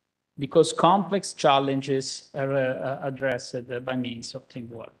teamwork, because complex challenges are addressed by means of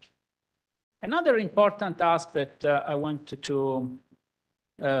teamwork. Another important aspect I want to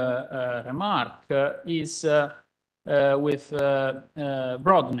remark is with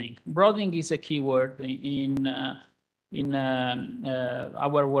broadening. Broadening is a keyword in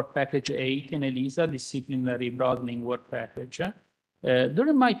our work package 8 in ELISA, disciplinary broadening work package.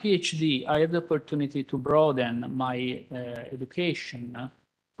 During my PhD, I had the opportunity to broaden my education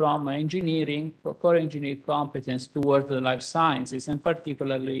from engineering, core engineering competence towards the life sciences, and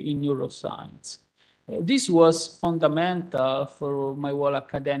particularly in neuroscience. This was fundamental for my whole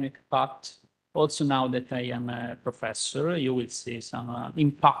academic path. Also now that I am a professor, you will see some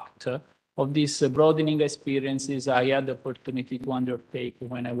impact of these broadening experiences I had the opportunity to undertake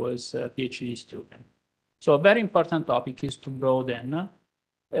when I was a PhD student. So a very important topic is to broaden,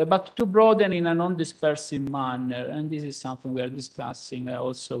 but to broaden in a non-dispersive manner. And this is something we are discussing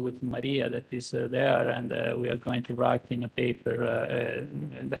also with Maria that is there, and we are going to write in a paper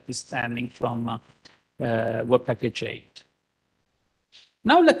that is stemming from work package 8.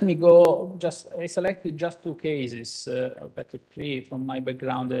 Now let me go, I selected just two cases, better three from my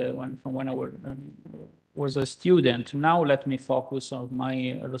background from when I was a student. Now let me focus on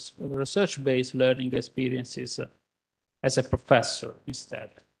my research-based learning experiences as a professor instead.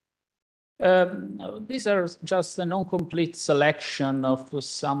 These are just a non-complete selection of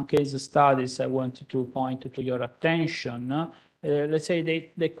some case studies I wanted to point to your attention. Let's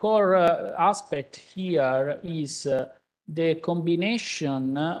say the core aspect here is the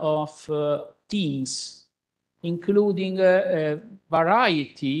combination of teams, including a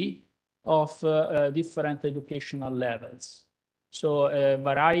variety of different educational levels. So a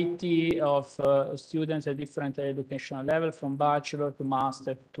variety of students at different educational levels, from bachelor to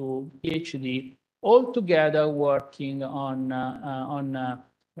master to PhD, all together working on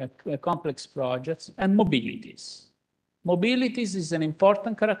complex projects and mobilities. Mobilities is an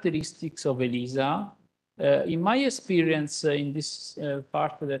important characteristic of ELISA. In my experience, in this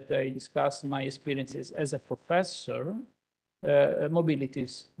part that I discussed, my experiences as a professor,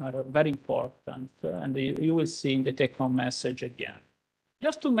 mobilities are very important, and you will see in the take-home message again.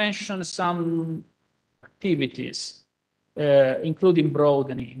 Just to mention some activities, including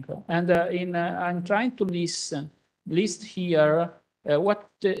broadening, and I'm trying to list here what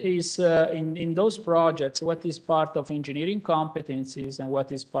is in those projects, what is part of engineering competencies and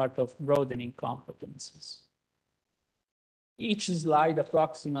what is part of broadening competencies. Each slide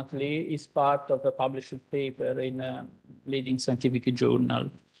approximately is part of a published paper in a leading scientific journal.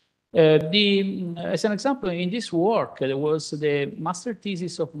 As an example, in this work, there was the master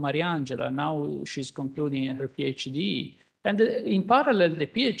thesis of Mariangela. Now she's concluding her PhD. And in parallel, the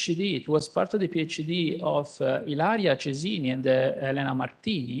PhD, it was part of the PhD of Ilaria Cesini and Elena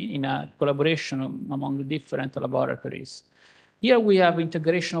Martini in a collaboration among different laboratories. Here we have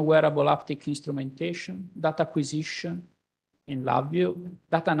integration of wearable haptic instrumentation, data acquisition in LabVIEW,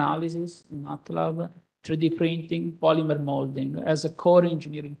 data analysis in MATLAB, 3D printing, polymer molding as a core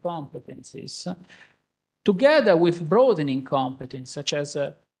engineering competencies, together with broadening competence, such as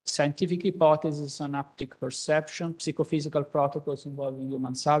scientific hypothesis on haptic perception, psychophysical protocols involving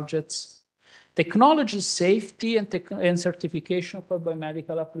human subjects, technology safety and certification for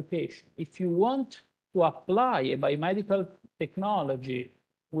biomedical application. If you want to apply a biomedical technology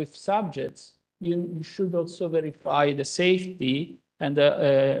with subjects, you should also verify the safety and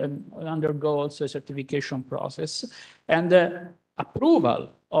undergo also a certification process and approval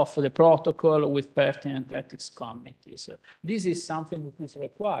of the protocol with pertinent ethics committees. This is something that is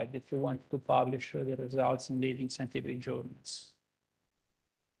required if you want to publish the results in leading scientific journals.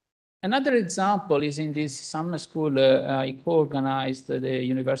 Another example is in this summer school I co-organized the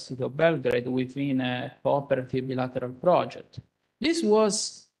University of Belgrade within a cooperative bilateral project. This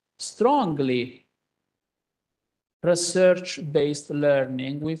was strongly research-based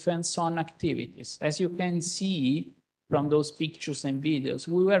learning with hands-on activities. As you can see from those pictures and videos,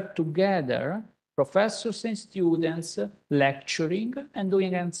 we were together, professors and students, lecturing and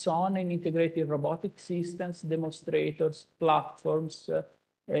doing hands-on and integrated robotic systems, demonstrators, platforms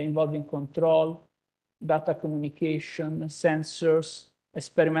involving control, data communication, sensors,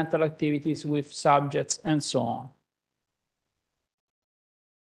 experimental activities with subjects, and so on.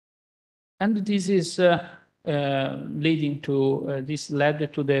 And this is leading to, this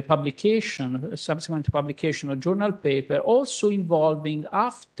led to the publication, subsequent publication of journal paper, also involving,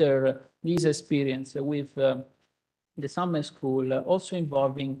 after this experience with the summer school, also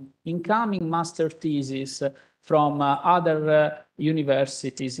involving incoming master thesis from other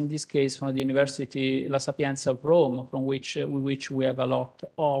universities, in this case from the University La Sapienza of Rome, from which we have a lot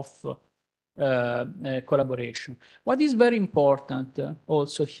of collaboration. What is very important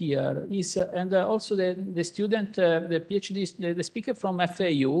also here is, and also the student, the PhD, the speaker from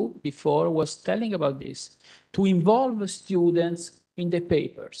FAU before was telling about this, to involve students in the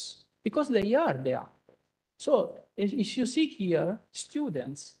papers, because they are the actors. So if you see here,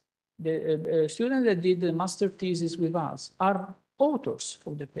 students, the students that did the master thesis with us are authors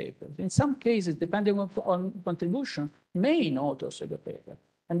of the paper. In some cases, depending on contribution, main authors of the paper.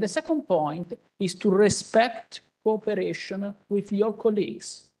 And the second point is to respect cooperation with your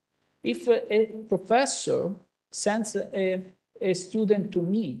colleagues. If a professor sends a student to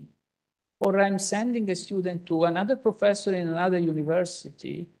me, or I'm sending a student to another professor in another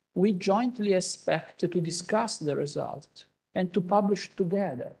university, we jointly expect to discuss the result and to publish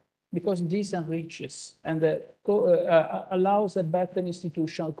together, because this enriches and allows a better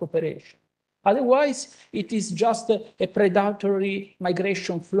institutional cooperation. Otherwise, it is just a predatory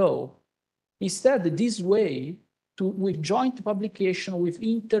migration flow. Instead, this way, with joint publication, with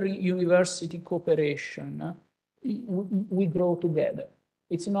inter-university cooperation, we grow together.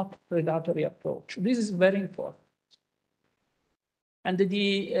 It's not a predatory approach. This is very important. And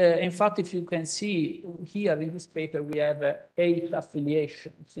in fact, if you can see here in this paper, we have 8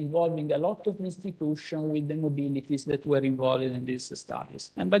 affiliations involving a lot of institutions with the mobilities that were involved in these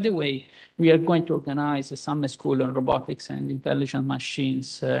studies. And by the way, we are going to organize a summer school on robotics and intelligent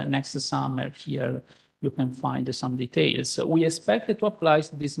machines next summer. Here you can find some details. So we expect to apply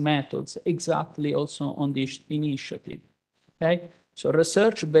these methods exactly also on this initiative. Okay, so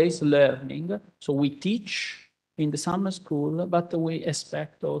research-based learning. So we teach in the summer school, but we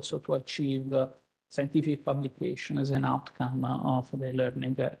expect also to achieve scientific publication as an outcome of the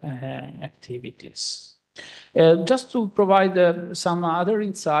learning activities. Just to provide some other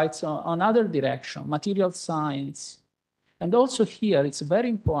insights on other direction, material science. And also here, it's very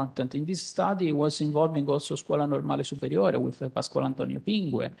important. In this study was involving also Scuola Normale Superiore with Pasquale Antonio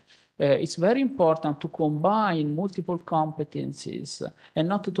Pingue. It's very important to combine multiple competencies and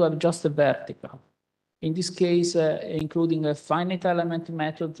not to have just a vertical. In this case, including a finite element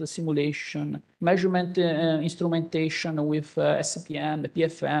method simulation, measurement instrumentation with SPM,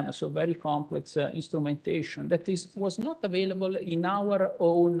 PFM, so very complex instrumentation that was not available in our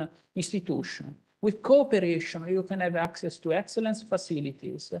own institution. With cooperation, you can have access to excellence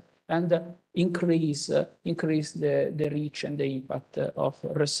facilities and increase the reach and the impact of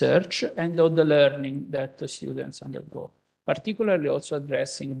research and of the learning that the students undergo. Particularly also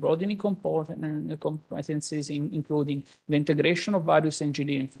addressing broadening competencies, including the integration of various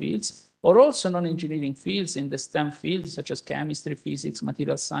engineering fields, or also non-engineering fields in the STEM fields, such as chemistry, physics,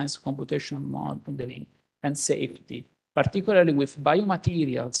 material science, computational modeling, and safety. Particularly with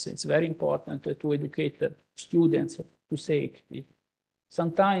biomaterials, it's very important to educate students to safety.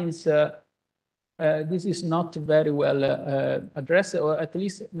 Sometimes this is not very well addressed, or at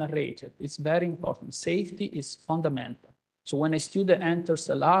least narrated. It's very important. Safety is fundamental. So when a student enters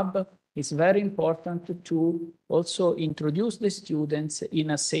a lab, it's very important to also introduce the students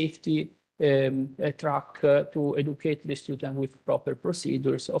in a safety track to educate the student with proper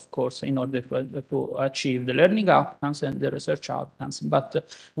procedures, of course, in order to achieve the learning outcomes and the research outcomes,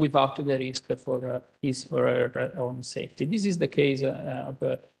 but without the risk for his or her own safety. This is the case of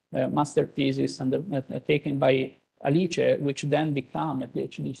a master thesis taken by Alice, which then became a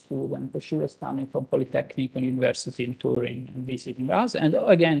PhD student. She was coming from Polytechnic University in Turin and visiting us. And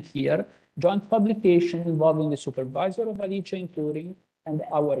again here, joint publication involving the supervisor of Alice in Turin and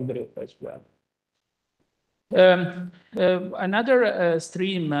our group as well. Another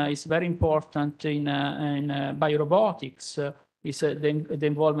stream is very important in biorobotics is the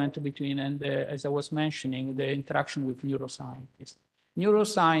involvement between, and as I was mentioning, the interaction with neuroscientists.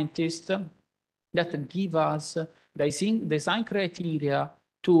 Neuroscientists that give us design criteria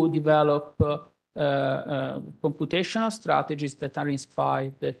to develop computational strategies that are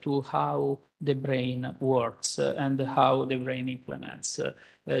inspired to how the brain works and how the brain implements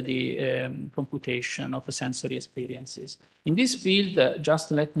the computation of sensory experiences. In this field,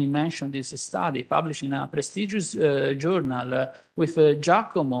 just let me mention this study published in a prestigious journal with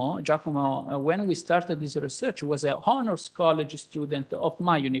Giacomo. Giacomo, when we started this research, was an honors college student of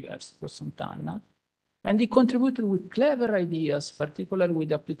my university of Sant'Anna. And he contributed with clever ideas, particularly with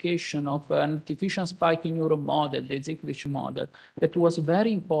the application of an artificial spiking neuron model, the Zicklich model, that was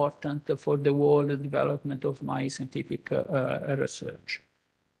very important for the whole development of my scientific research.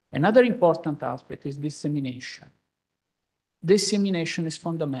 Another important aspect is dissemination. Dissemination is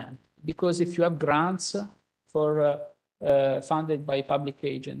fundamental, because if you have grants for funded by public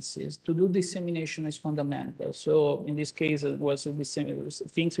agencies, to do dissemination is fundamental. So in this case, it was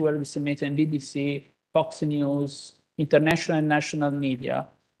things were disseminated in BBC, Fox News, international and national media,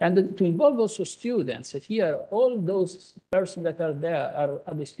 and to involve also students. Here, all those persons that are there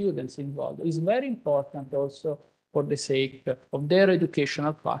are the students involved. It's very important also for the sake of their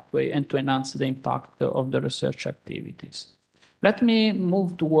educational pathway and to enhance the impact of the research activities. Let me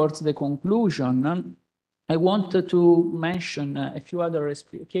move towards the conclusion. I wanted to mention a few other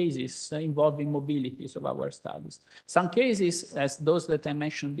cases involving mobilities of our studies. Some cases, as those that I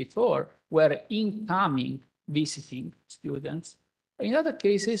mentioned before, were incoming visiting students. In other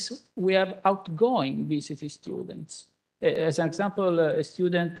cases, we have outgoing visiting students. As an example, a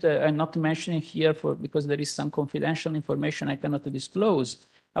student, I'm not mentioning here because there is some confidential information I cannot disclose.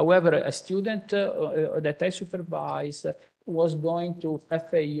 However, a student that I supervise was going to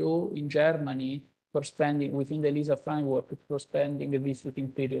FAU in Germany for spending, within the EELISA framework, for spending a visiting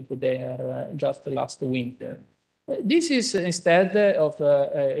period there just last winter. This is instead of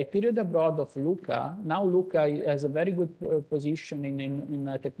a period abroad of Luca. Now Luca has a very good position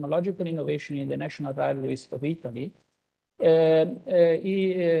in technological innovation in the National Railways of Italy.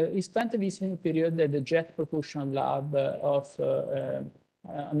 He spent a visiting period at the Jet Propulsion Lab of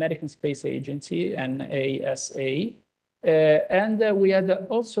American Space Agency and NASA. And we had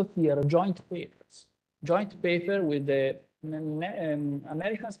also here joint paper with the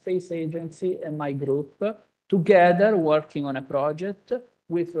American Space Agency and my group, together working on a project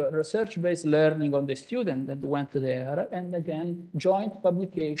with research-based learning on the student that went there, and again, joint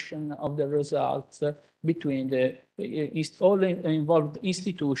publication of the results between the all involved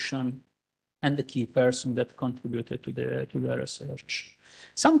institution and the key person that contributed to the research.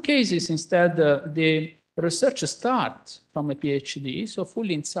 Some cases, instead, the research starts from a PhD, so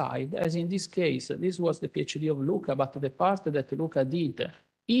fully inside, as in this case, this was the PhD of Luca, but the part that Luca did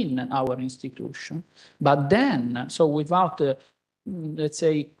in our institution. But then, so without, let's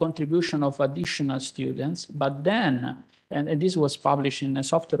say, contribution of additional students, but then, and this was published in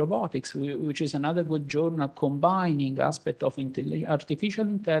Software Robotics, which is another good journal combining aspect of artificial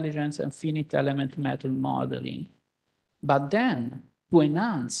intelligence and finite element method modeling. But then, to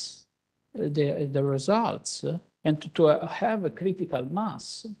enhance the results and to have a critical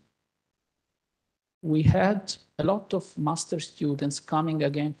mass, we had a lot of master students coming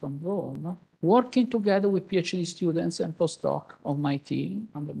again from Rome, working together with PhD students and postdoc of my team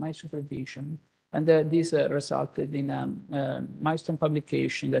under my supervision. And this resulted in a milestone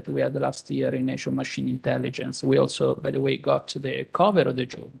publication that we had last year in Nature Machine Intelligence. We also, by the way, got the cover of the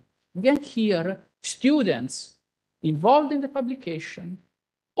journal. Again, here, students involved in the publication,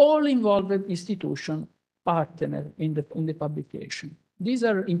 all involved institution partner in the publication. These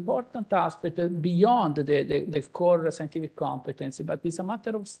are important aspects beyond the core scientific competency, but it's a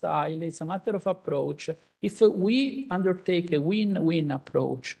matter of style, it's a matter of approach. If we undertake a win-win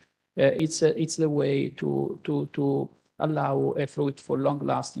approach, it's the way to allow a fruitful,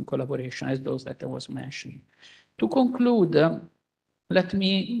 long-lasting collaboration, as those that I was mentioning. To conclude, let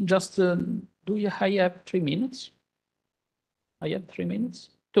me just, I have 3 minutes? I have 3 minutes?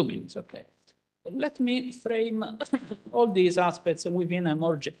 2 minutes, okay. Let me frame all these aspects within a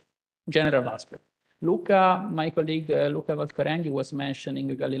more general aspect. Luca, my colleague Luca Valcarenghi was mentioning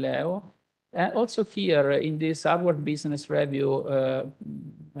Galileo. Also here in this Harvard Business Review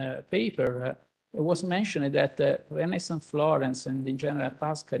paper, it was mentioned that Renaissance Florence and in general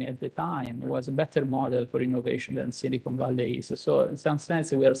Tuscany at the time was a better model for innovation than Silicon Valley is. So in some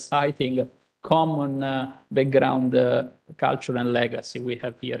sense, we are citing common background, culture and legacy we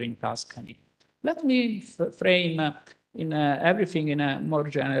have here in Tuscany. Let me frame everything in a more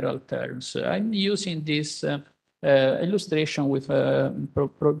general terms. I'm using this illustration with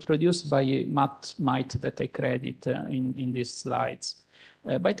produced by Matt Might that I credit in these slides.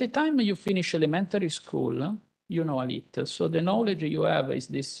 By the time you finish elementary school, you know a little. So the knowledge you have is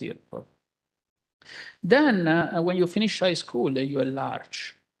this circle. Then when you finish high school, you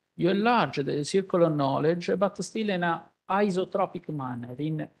enlarge. You enlarge the circle of knowledge, but still in an isotropic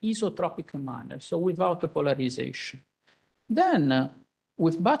manner, so without a polarization. Then,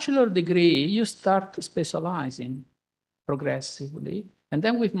 with bachelor degree, you start specializing progressively, and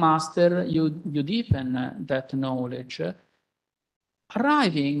then with master, you deepen that knowledge,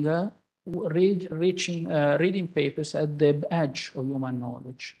 arriving, reading papers at the edge of human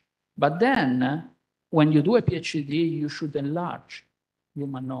knowledge. But then, when you do a PhD, you should enlarge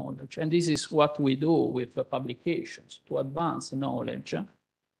human knowledge. And this is what we do with publications to advance knowledge.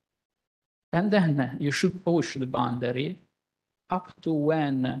 And then you should push the boundary up to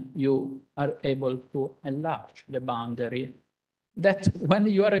when you are able to enlarge the boundary. That when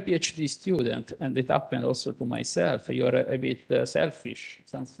you are a PhD student, and it happened also to myself, you're a bit selfish in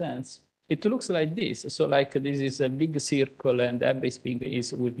some sense. It looks like this. So like this is a big circle and everything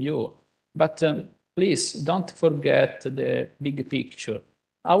is with you. But please don't forget the big picture.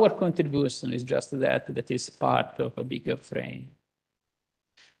 Our contribution is just that is part of a bigger frame.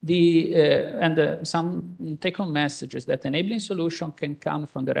 Some take-home messages that enabling solution can come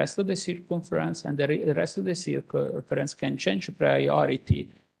from the rest of the circumference, and the rest of the circumference can change priority,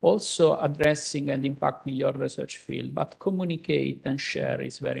 also addressing and impacting your research field. But communicate and share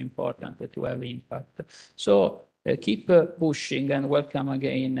is very important to have impact. So keep pushing, and welcome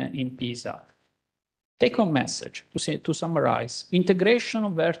again in PISA. Take-home message, to summarize, integration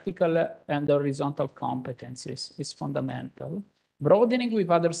of vertical and horizontal competencies is fundamental. Broadening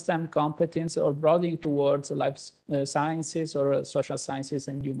with other STEM competencies or broadening towards life sciences or social sciences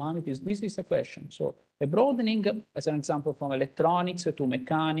and humanities, this is a question. So a broadening, as an example, from electronics to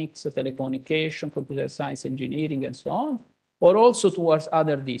mechanics, telecommunication, computer science, engineering, and so on, or also towards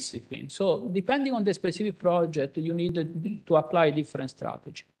other disciplines. So depending on the specific project, you need to apply different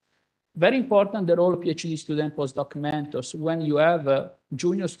strategy. Very important, the role of PhD student, postdoc mentors. When you have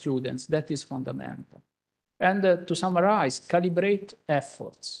junior students, that is fundamental. And to summarize, calibrate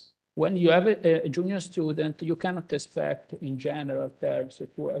efforts. When you have a junior student, you cannot expect in general terms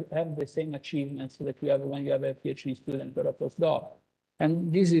to have the same achievements that you have when you have a PhD student or a postdoc.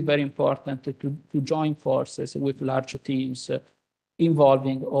 And this is very important to join forces with large teams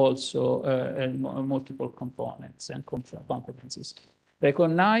involving also multiple components and competencies.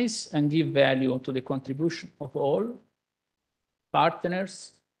 Recognize and give value to the contribution of all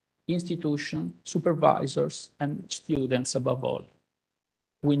partners, institutions, supervisors, and students above all.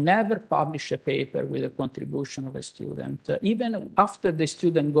 We never publish a paper with a contribution of a student. Even after the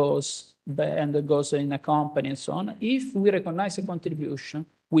student goes and goes in a company and so on, if we recognize a contribution,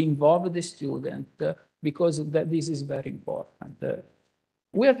 we involve the student because this is very important.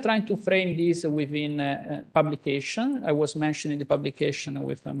 We are trying to frame this within publication. I was mentioning the publication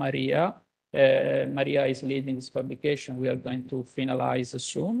with Maria. Maria is leading this publication. We are going to finalize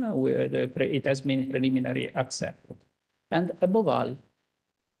soon. It has been preliminarily accepted. And above all,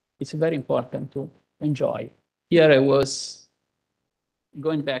 it's very important to enjoy. Here I was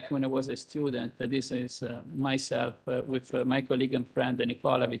going back when I was a student. This is myself with my colleague and friend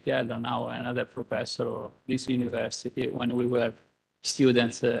Nicola Vitiello, now another professor of this university, when we were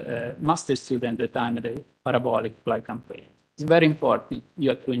students, master student at the time of the parabolic flight campaign. It's very important you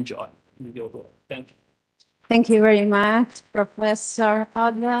have to enjoy your work. Thank you. Thank you very much, Professor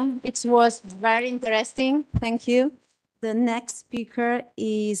Adler. It was very interesting. Thank you. The next speaker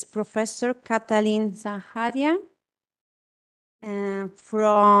is Professor Katalin Zaharia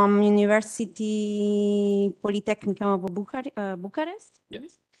from University Polytechnic of Bucharest.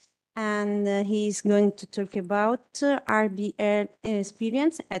 Yes. And he's going to talk about RBL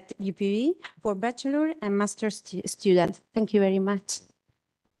experience at UPV for bachelor and master students. Thank you very much.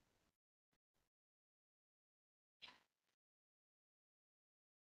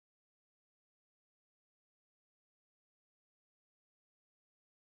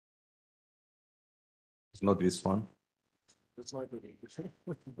 It's not this one. That's not good. If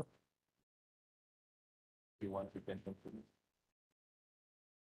you want, you can continue.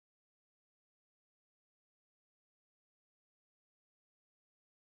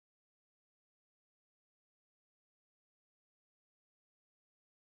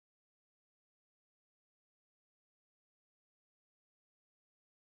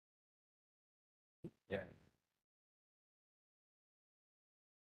 Yeah.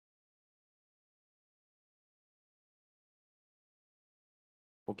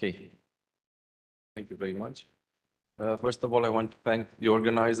 Okay. Thank you very much. First of all, I want to thank the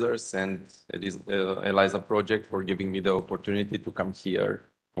organizers and ELISA project for giving me the opportunity to come here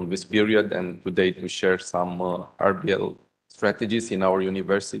on this period and today to share some RBL strategies in our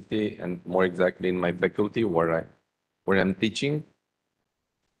university and more exactly in my faculty where I'm teaching.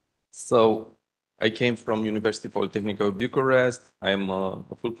 So I came from University Polytechnic of Bucharest. I'm a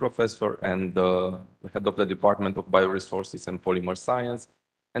full professor and the head of the Department of Bioresources and Polymer Science.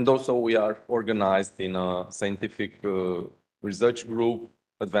 And also we are organized in a scientific research group,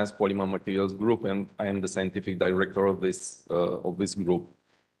 Advanced Polymer Materials Group, and I am the scientific director of this group.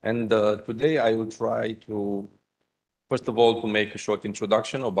 And today I will try to, first of all, to make a short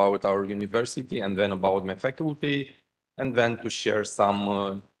introduction about our university and then about my faculty, and then to share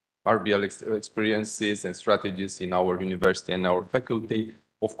some RBL experiences and strategies in our university and our faculty.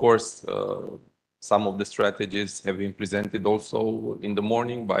 Of course, some of the strategies have been presented also in the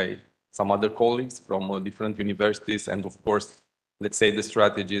morning by some other colleagues from different universities. And of course, let's say the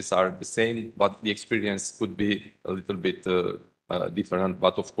strategies are the same, but the experience could be a little bit different.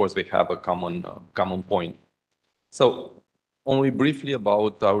 But of course, they have a common point. So only briefly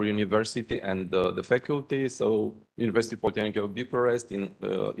about our university and the faculty. So University Polytechnic of Bucharest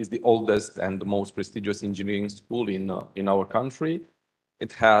is the oldest and the most prestigious engineering school in our country.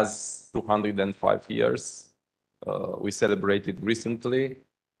 It has 205 years. We celebrated recently,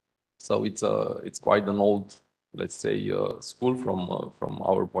 so it's quite an old, let's say, school from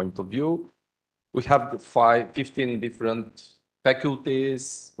our point of view. We have 15 different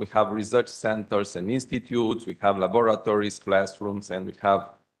faculties. We have research centers and institutes. We have laboratories, classrooms, and we have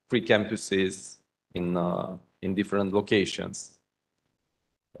 3 campuses in different locations.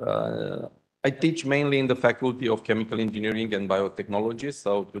 I teach mainly in the Faculty of Chemical Engineering and Biotechnology.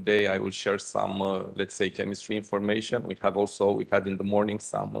 So today I will share some, let's say, chemistry information. We had in the morning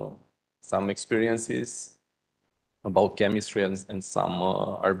some experiences about chemistry and some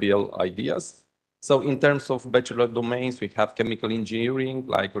RBL ideas. So in terms of bachelor domains, we have chemical engineering,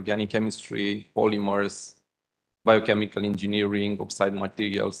 like organic chemistry, polymers, biochemical engineering, oxide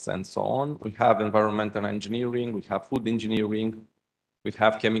materials, and so on. We have environmental engineering, we have food engineering, we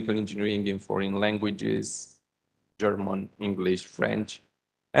have chemical engineering in foreign languages, German, English, French.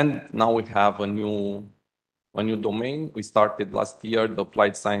 And now we have a new domain. We started last year, the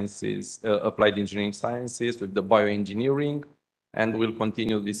applied sciences, applied engineering sciences with the bioengineering, and we'll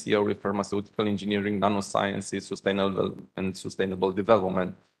continue this year with pharmaceutical engineering, nanosciences, sustainable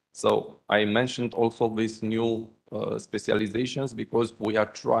development. So I mentioned also these new specializations because we are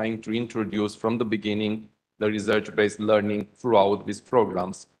trying to introduce from the beginning the research-based learning throughout these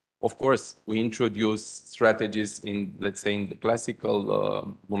programs. Of course, we introduce strategies in, let's say, in the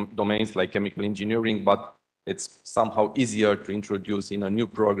classical domains like chemical engineering, but it's somehow easier to introduce in a new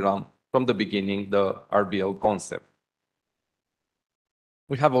program from the beginning the RBL concept.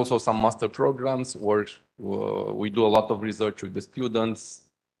 We have also some master programs where we do a lot of research with the students,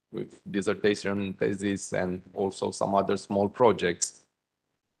 with dissertation, thesis, and also some other small projects.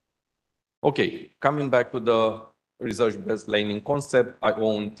 Okay, coming back to the research-based learning concept, I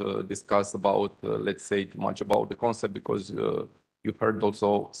won't discuss about, let's say, too much about the concept because you heard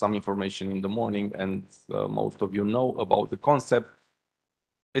also some information in the morning and most of you know about the concept.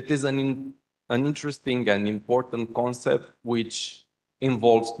 It is an interesting and important concept which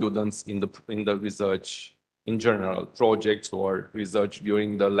involves students in the research in general, projects or research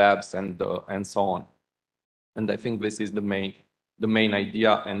during the labs and so on. And I think this is the main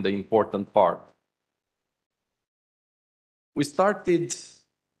idea and the important part. We started,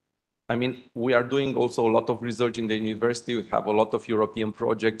 I mean, we are doing also a lot of research in the university. We have a lot of European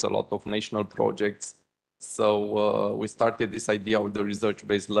projects, a lot of national projects. So we started this idea of the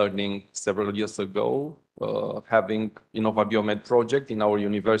research-based learning several years ago, having InnovaBiomed project in our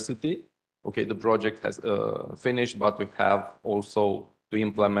university. Okay, the project has finished, but we have also to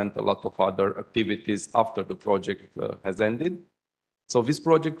implement a lot of other activities after the project has ended. So this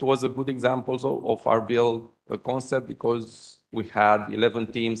project was a good example of RBL concept because we had 11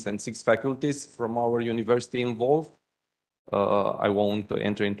 teams and 6 faculties from our university involved. I won't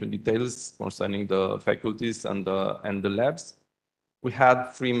enter into details concerning the faculties and the labs. We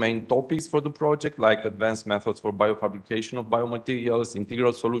had 3 main topics for the project, like advanced methods for biofabrication of biomaterials,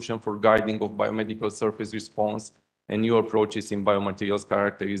 integral solution for guiding of biomedical surface response, and new approaches in biomaterials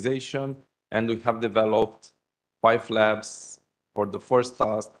characterization. And we have developed 5 labs for the first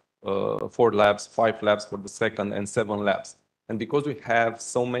task, 4 labs, 5 labs for the second, and 7 labs. And because we have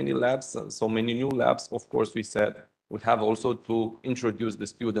so many labs, so many new labs, of course, we said we have also to introduce the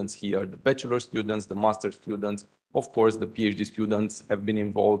students here, the bachelor students, the master students. Of course, the PhD students have been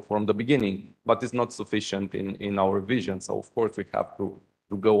involved from the beginning, but it's not sufficient in our vision. So, of course, we have to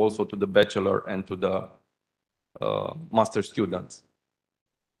go also to the bachelor and to the master students.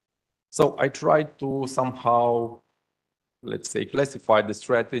 So I tried to somehow, let's say, classify the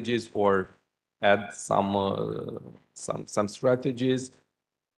strategies or add some strategies.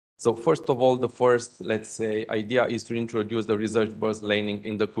 So first of all, the first, let's say, idea is to introduce the research-based learning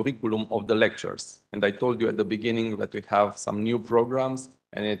in the curriculum of the lectures. And I told you at the beginning that we have some new programs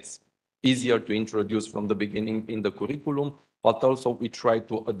and it's easier to introduce from the beginning in the curriculum, but also we try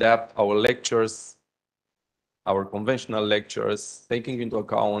to adapt our lectures, our conventional lectures, taking into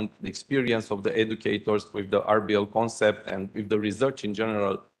account the experience of the educators with the RBL concept and with the research in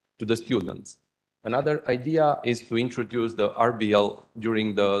general to the students. Another idea is to introduce the RBL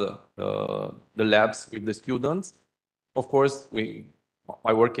during the labs with the students. Of course,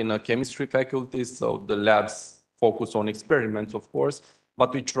 I work in a chemistry faculty, so the labs focus on experiments, of course,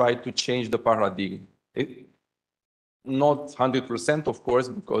 but we try to change the paradigm. Not 100%, of course,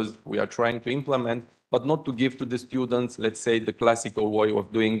 because we are trying to implement, but not to give to the students, let's say, the classical way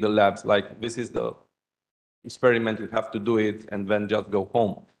of doing the labs, like this is the experiment, you have to do it, and then just go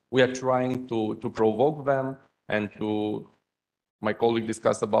home. We are trying to provoke them and my colleague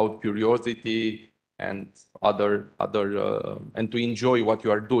discussed about curiosity and and to enjoy what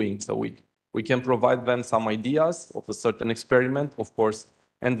you are doing. So we can provide them some ideas of a certain experiment, of course,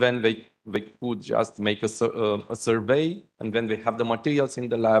 and then they could just make a survey, and then they have the materials in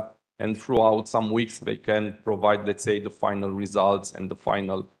the lab, and throughout some weeks they can provide, let's say, the final results and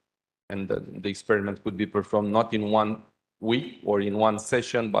the experiment could be performed not in 1 week or in 1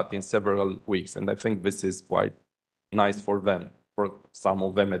 session, but in several weeks. And I think this is quite nice for them, for some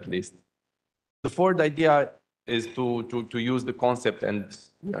of them at least. The fourth idea is to use the concept, and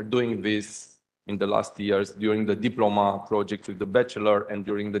we are doing this in the last years during the diploma project with the bachelor and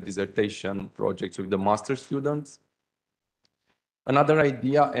during the dissertation projects with the master students. Another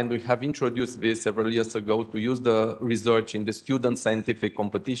idea, and we have introduced this several years ago, to use the research in the student scientific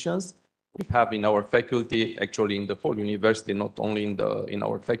competitions. we have in our faculty, actually in the whole university, not only in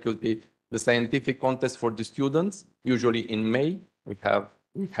our faculty, the scientific contest for the students, usually in May. We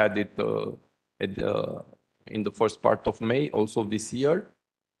had it in the first part of May, also this year.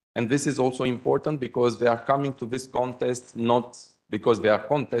 And this is also important because they are coming to this contest not because they are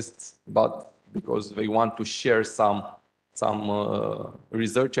contests, but because they want to share some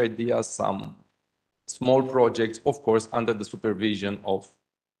research ideas, some small projects, of course, under the supervision of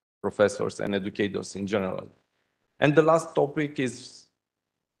professors and educators in general. And the last topic is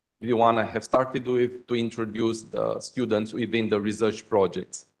the one I have started with, to introduce the students within the research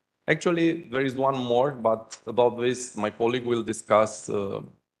projects. Actually, there is one more, but about this, my colleague will discuss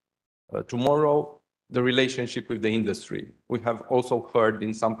tomorrow, the relationship with the industry. We have also heard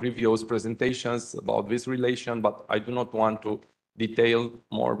in some previous presentations about this relation, but I do not want to detail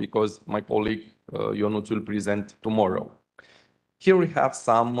more because my colleague Ionuț will present tomorrow. Here we have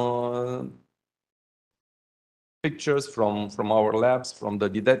some pictures from our labs, from the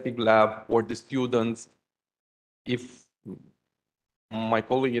didactic lab, where the students, if my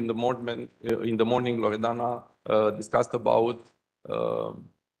colleague in the morning, Loredana, discussed about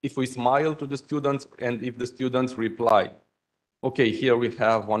if we smile to the students and if the students reply. Okay, here we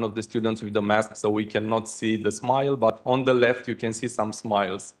have one of the students with the mask, so we cannot see the smile, but on the left you can see some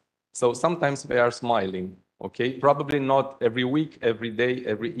smiles. So sometimes they are smiling, okay? Probably not every week, every day,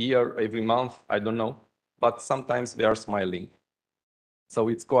 every year, every month, I don't know, but sometimes they are smiling. So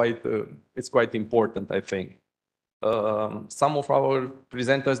it's quite important, I think. Some of our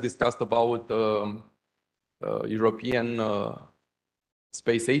presenters discussed about European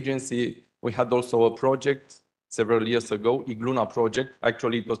Space Agency. We had also a project several years ago, Igluna project.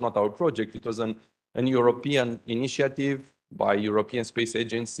 Actually, it was not our project. It was an European initiative by European Space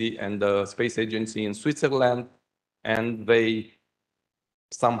Agency and the Space Agency in Switzerland. And they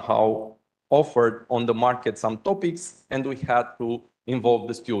somehow offered on the market some topics, and we had to involve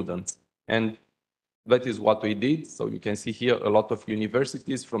the students. And that is what we did. So you can see here a lot of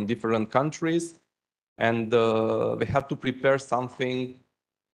universities from different countries. And they had to prepare something,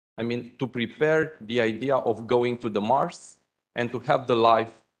 to prepare the idea of going to the Mars and to have the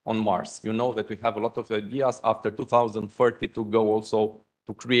life on Mars. You know that we have a lot of ideas after 2030 to go also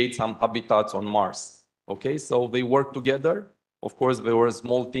to create some habitats on Mars. Okay, so they worked together. Of course, there were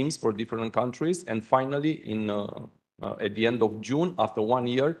small teams for different countries. And finally, at the end of June, after 1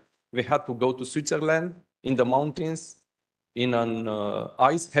 year, we had to go to Switzerland in the mountains in an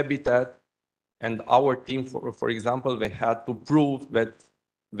ice habitat. And our team, for example, they had to prove that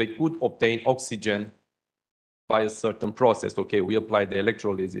they could obtain oxygen by a certain process. Okay, we applied the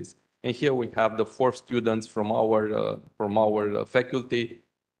electrolysis. And here we have the 4 students from our faculty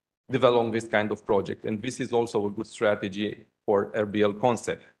developing this kind of project. And this is also a good strategy for RBL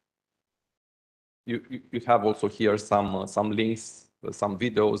concept. You have also here some links, some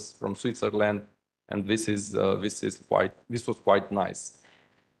videos from Switzerland, and this was quite nice.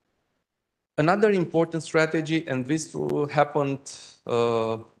 Another important strategy, and this happened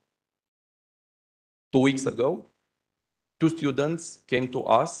 2 weeks ago. 2 students came to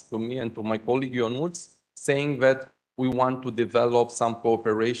us, to me and to my colleague Ionuț, saying that we want to develop some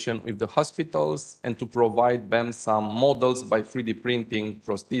cooperation with the hospitals and to provide them some models by 3D printing,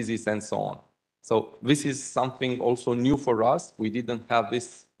 prosthesis, and so on. So this is something also new for us. We didn't have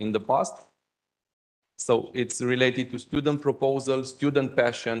this in the past. So it's related to student proposals, student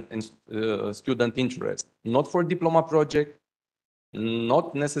passion, and student interest. Not for diploma project,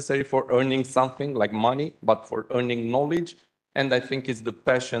 not necessary for earning something like money, but for earning knowledge. And I think it's the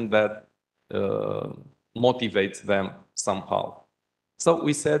passion that motivates them somehow. So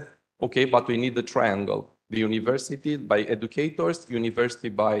we said, okay, but we need the triangle. The university by educators, university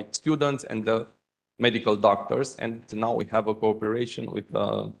by students, and the medical doctors. And now we have a cooperation with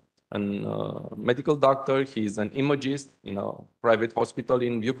a medical doctor. He's an imagist in a private hospital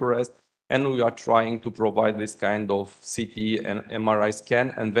in Bucharest. And we are trying to provide this kind of CT and MRI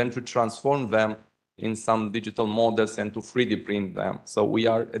scan and then to transform them in some digital models and to 3D print them. So we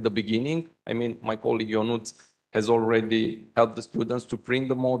are at the beginning. My colleague Ionuț has already helped the students to print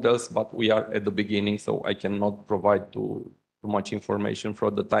the models, but we are at the beginning, so I cannot provide too much information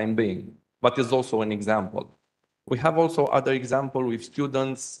for the time being. But it's also an example. We have also other example with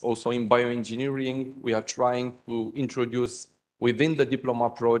students also in bioengineering. We are trying to introduce within the diploma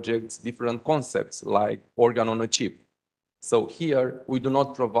projects different concepts like organ on a chip. So here we do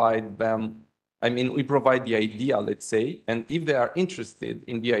not provide them, we provide the idea, let's say, and if they are interested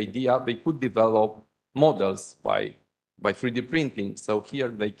in the idea, they could develop models by 3D printing. So here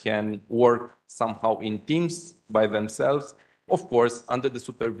they can work somehow in teams by themselves, of course, under the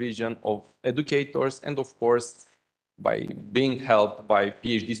supervision of educators and, of course, by being helped by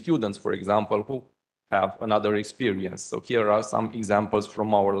PhD students, for example, who have another experience. So here are some examples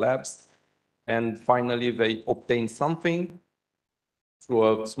from our labs. And finally, they obtain something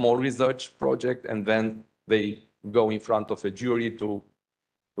through a small research project, and then they go in front of a jury to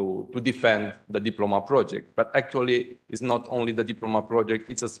defend the diploma project. But actually, it's not only the diploma project,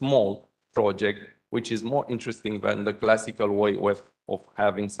 it's a small project, which is more interesting than the classical way of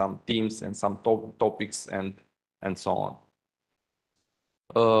having some teams and some topics and so on.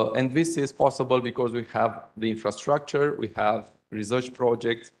 And this is possible because we have the infrastructure, we have research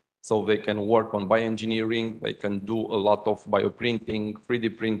projects, so they can work on bioengineering, they can do a lot of bioprinting,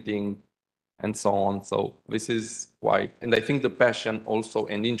 3D printing, and so on. So this is why, and I think the passion also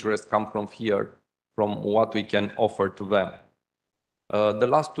and interest come from here, from what we can offer to them. The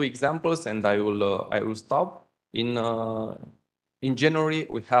last two examples, and I will stop. In January,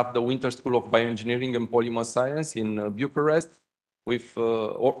 we have the Winter School of Bioengineering and Polymer Science in Bucharest, with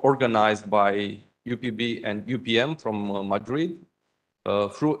organized by UPB and UPM from Madrid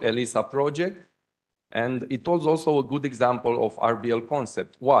through ELISA project. And it was also a good example of RBL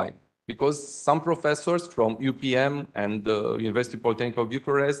concept. Why? Because some professors from UPM and the University Polytechnic of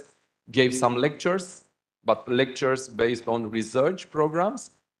Bucharest gave some lectures, but lectures based on research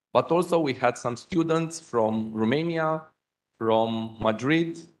programs. But also we had some students from Romania, from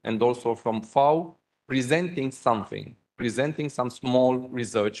Madrid, and also from FAO presenting something, presenting some small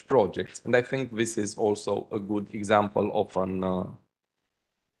research projects. And I think this is also a good example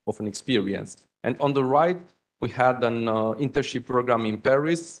of an experience. And on the right, we had an internship program in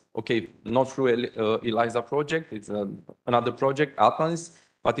Paris. Okay, not through ELISA project, it's another project, Athens,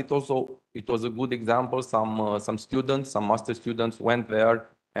 but it was a good example. Some students, some master students went there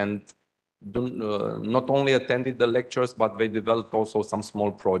and not only attended the lectures, but they developed also some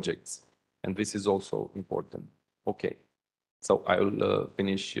small projects. And this is also important. Okay, so I will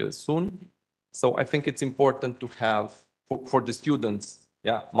finish soon. So I think it's important to have, for the students,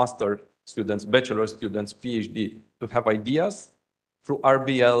 master students, bachelor students, PhD, to have ideas. Through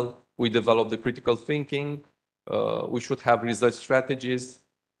RBL, we develop the critical thinking. We should have research strategies,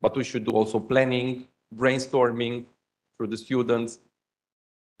 but we should do also planning, brainstorming through the students.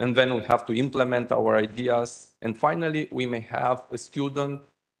 And then we have to implement our ideas. And finally, we may have a student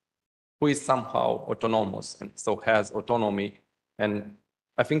who is somehow autonomous and so has autonomy. And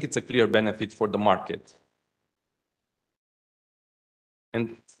I think it's a clear benefit for the market.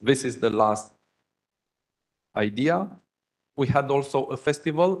 And this is the last idea. We had also a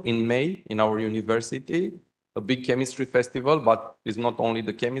festival in May in our university, a big chemistry festival, but it's not only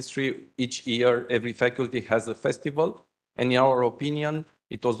the chemistry. Each year, every faculty has a festival. And in our opinion,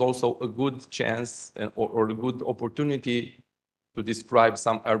 it was also a good chance or a good opportunity to describe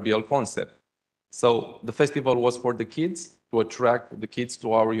some RBL concept. So the festival was for the kids, to attract the kids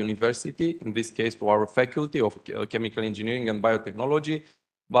to our university, in this case to our faculty of chemical engineering and biotechnology,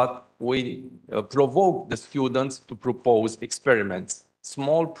 but we provoked the students to propose experiments,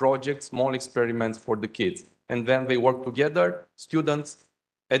 small projects, small experiments for the kids. And then they work together, students,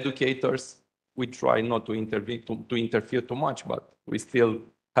 educators. We try not to interfere too much, but we still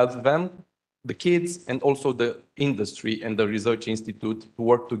help them, the kids, and also the industry and the research institute to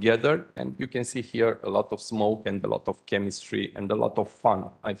work together. And you can see here a lot of smoke and a lot of chemistry and a lot of fun,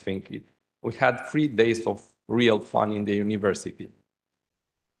 I think. We had 3 days of real fun in the university.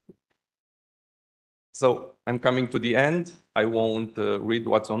 So I'm coming to the end. I won't read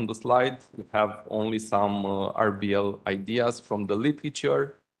what's on the slide. We have only some RBL ideas from the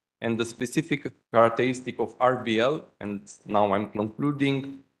literature. And the specific characteristic of RBL, and now I'm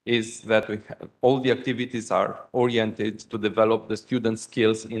concluding, is that all the activities are oriented to develop the student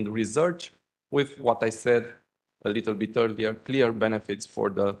skills in research with what I said a little bit earlier, clear benefits for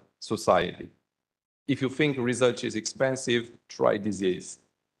the society. If you think research is expensive, try disease.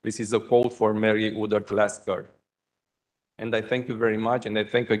 This is a quote for Mary Woodard Lasker. And I thank you very much. And I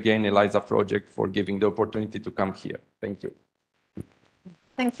thank again ELISA Project for giving the opportunity to come here. Thank you.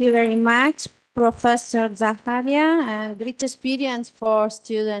 Thank you very much, Professor Zaharia. Great experience for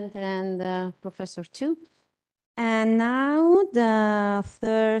student and professor too. And now the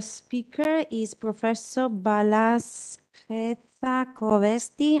third speaker is Professor Balas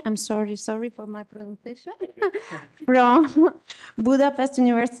Kovesti. I'm sorry for my pronunciation. From Budapest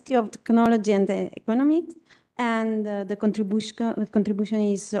University of Technology and Economics. And the contribution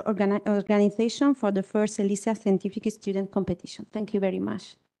is organization for the first ELISA scientific student competition. Thank you very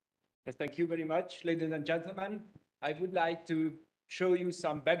much. Yes, thank you very much, ladies and gentlemen. I would like to show you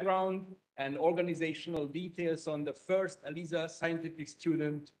some background and organizational details on the first ELISA scientific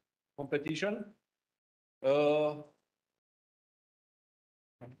student competition.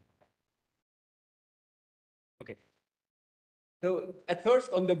 Okay. So at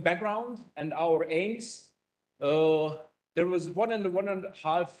first on the background and our aims, there was one and a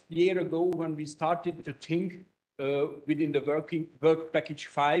half year ago when we started to think within the work package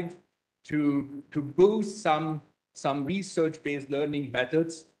 5 to boost some research-based learning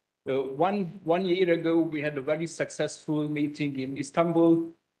methods. One year ago, we had a very successful meeting in Istanbul.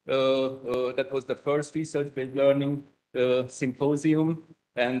 That was the first research-based learning symposium,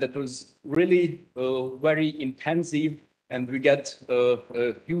 and that was really very intensive, and we get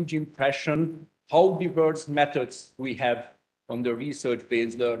a huge impression how diverse methods we have on the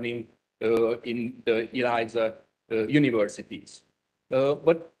research-based learning in the ELISA universities.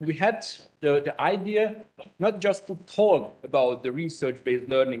 But we had the idea not just to talk about the research-based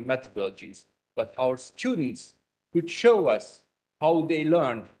learning methodologies, but our students could show us how they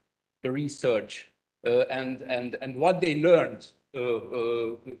learned the research and what they learned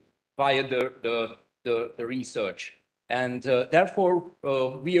via the research. And therefore,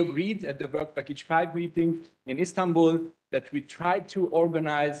 we agreed at the Work Package 5 meeting in Istanbul that we tried to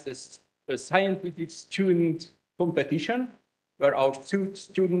organize a scientific student competition where our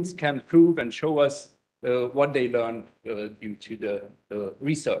students can prove and show us what they learned due to the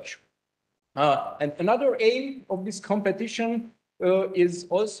research. And another aim of this competition is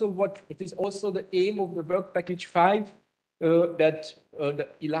also the aim of the Work Package 5, that the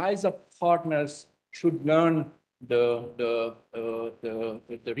ELISA partners should learn the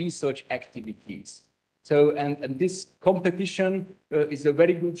research activities. So, and this competition is a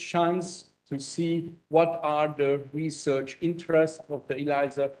very good chance to see what are the research interests of the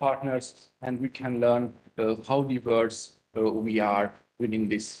ELISA partners, and we can learn how diverse we are within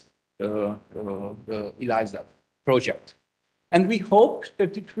this ELISA project. And we hope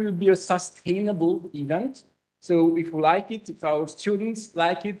that it will be a sustainable event. So if you like it, if our students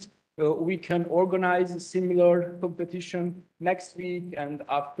like it, we can organize a similar competition next week and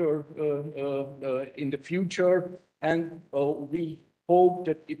after in the future. And we hope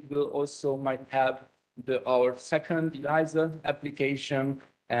that it will also might have our second ELISA application,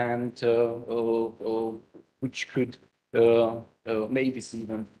 and which could make this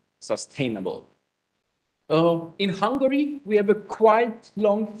even sustainable. In Hungary, we have a quite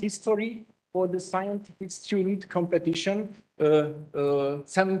long history for the scientific student competition,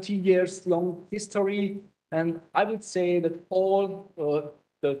 70 years long history. And I would say that all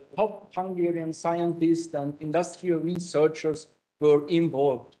the top Hungarian scientists and industrial researchers were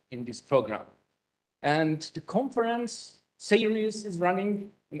involved in this program. And the conference series is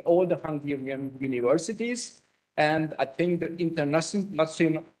running in all the Hungarian universities. And I think the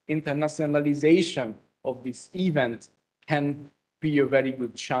internationalization of this event can be a very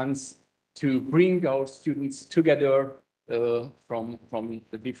good chance to bring our students together from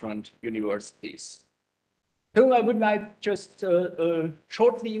the different universities. So I would like just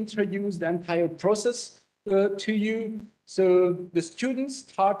shortly introduce the entire process to you. So the students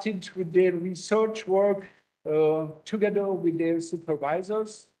started with their research work together with their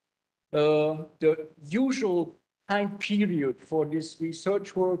supervisors. The usual time period for this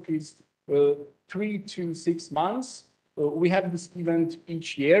research work is 3 to 6 months. We have this event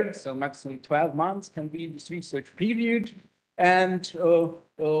each year, so maximum 12 months can be this research period. And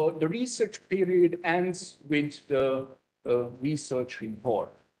the research period ends with the research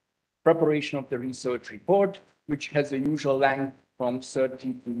report, preparation of the research report, which has a usual length from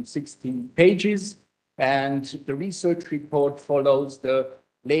 30 to 16 pages. And the research report follows the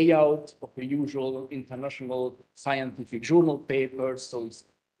layout of the usual international scientific journal papers. So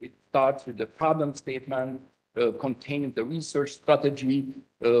it starts with the problem statement, containing the research strategy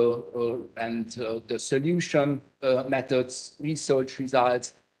and the solution methods, research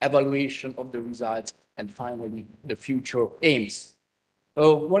results, evaluation of the results, and finally the future aims.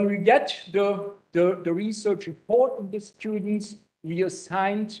 When we get the research report of the students, we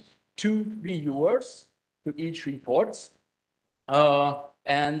assigned 2 reviewers to each report,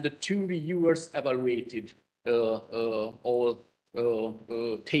 and the 2 reviewers evaluated all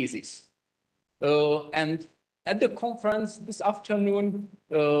theses. And at the conference this afternoon,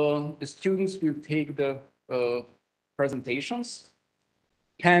 the students will take the presentations,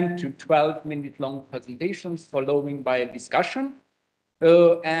 10 to 12-minute long presentations, following by a discussion.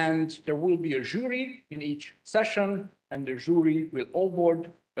 And there will be a jury in each session, and the jury will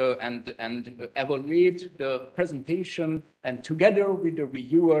award and evaluate the presentation, and together with the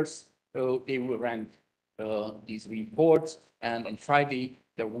reviewers, they will rank these reports. And on Friday,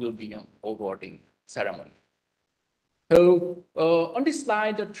 there will be an awarding ceremony. So on this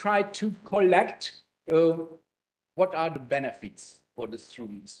slide, I tried to collect what are the benefits for the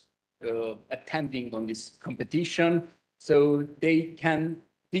students attending on this competition, so they can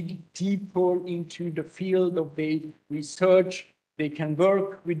dig deeper into the field of their research. They can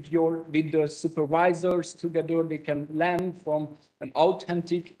work with the supervisors together. They can learn from an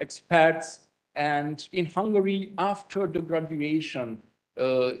authentic experts. And in Hungary, after the graduation,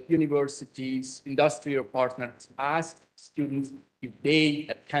 universities, industrial partners ask students if they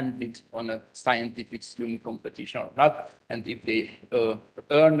attended on a scientific student competition or not, and if they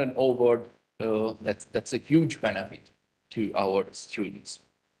earn an award, that's a huge benefit to our students.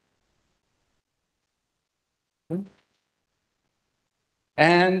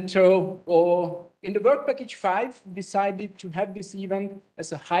 And in the work package 5, we decided to have this event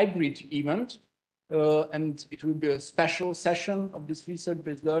as a hybrid event. And it will be a special session of this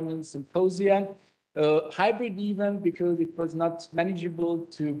research-based learning symposium. Hybrid event because it was not manageable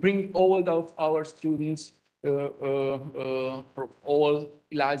to bring all of our students from all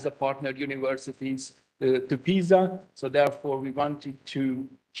ELISA partner universities to Pisa. So therefore, we wanted to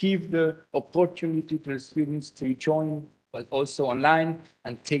give the opportunity to the students to join, but also online,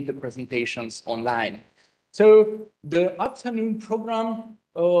 and take the presentations online. So the afternoon program,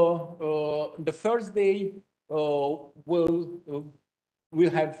 the first day we'll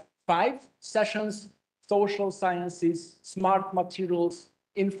have 5 sessions: social sciences, smart materials,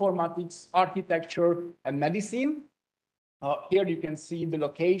 informatics, architecture, and medicine. Here you can see the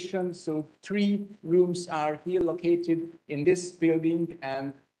location. So 3 rooms are here located in this building,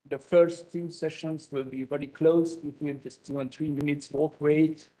 and the first 2 sessions will be very close, between just 2 and 3 minutes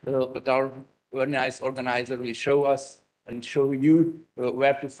walkway. But our very nice organizer will show us and show you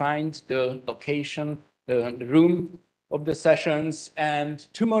where to find the location, the room of the sessions. And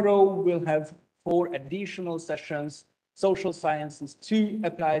tomorrow we'll have 4 additional sessions: social sciences, 2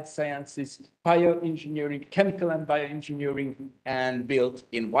 applied sciences, bioengineering, chemical and bioengineering, and built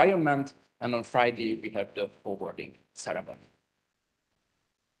environment. And on Friday, we have the awarding ceremony.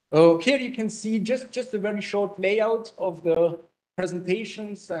 Here you can see just a very short layout of the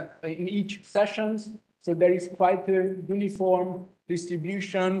presentations in each sessions. So there is quite a uniform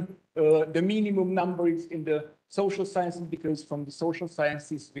distribution. The minimum number is in the social sciences, because from the social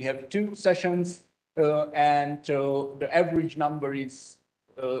sciences, we have 2 sessions. And the average number is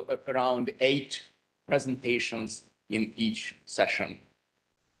around 8 presentations in each session.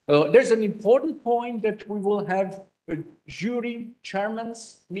 There's an important point that we will have a jury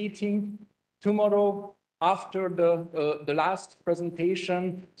chairman's meeting tomorrow after the last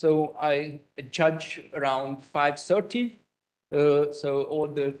presentation. So I judge around 5:30. So all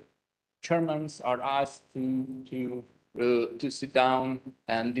the chairmans are asked to sit down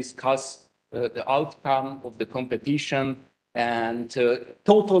and discuss the outcome of the competition. And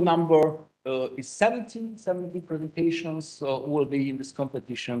total number is 70 presentations will be in this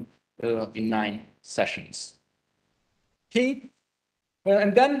competition in 9 sessions. Okay,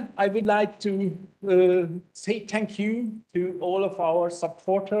 and then I would like to say thank you to all of our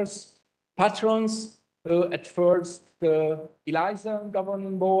supporters, patrons. At first, the ELISA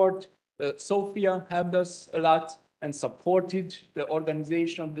governing board, Sophia helped us a lot and supported the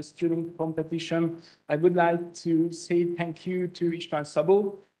organization of the student competition. I would like to say thank you to István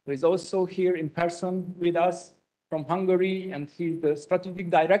Szabó, who is also here in person with us from Hungary, and he's the strategic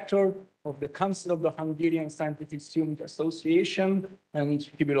director of the Council of the Hungarian Scientific Student Association, and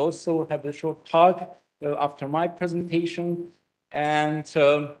he will also have a short talk after my presentation. And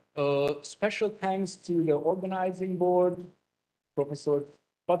special thanks to the organizing board, Professor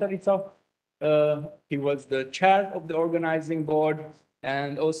Patarica. He was the chair of the organizing board,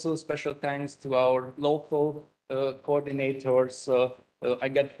 and also special thanks to our local coordinators. I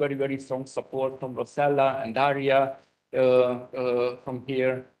get very strong support from Rosella and Daria from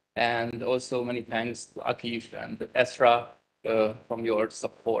here, and also many thanks to Akif and Esra from your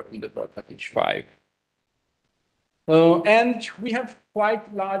support in the Work Package 5. And we have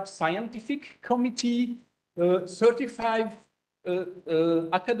quite large scientific committee, 35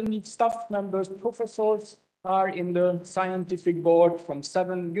 academic staff members, professors are in the scientific board from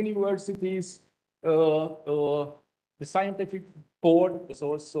 7 universities. The scientific board is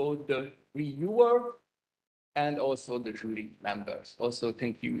also the reviewer and also the jury members. Also,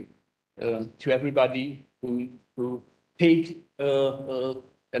 thank you to everybody who take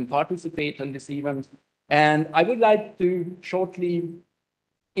and participate in this event. And I would like to shortly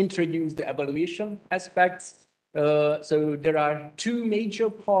introduce the evaluation aspects. So there are 2 major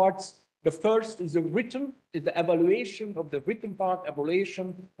parts. The first is the evaluation of the written part,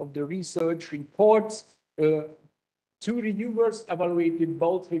 evaluation of the research reports. Two reviewers evaluated,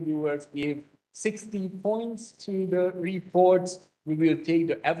 both reviewers gave 60 points to the reports. We will take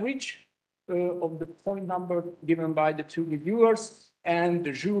the average of the point number given by the two reviewers, and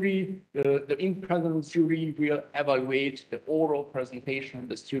the jury, the in-presence jury will evaluate the oral presentation of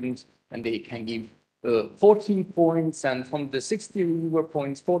the students, and they can give 14 points, and from the 60 reviewer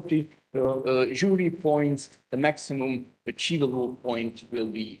points, 40 jury points, the maximum achievable point will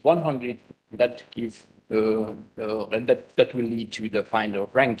be 100. That give and that will lead to the final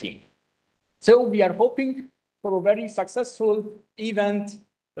ranking. So we are hoping for a very successful event,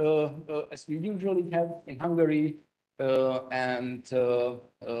 as we usually have in Hungary, and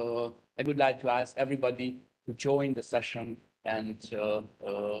I would like to ask everybody to join the session and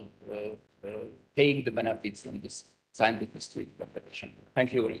take the benefits from this scientific history competition.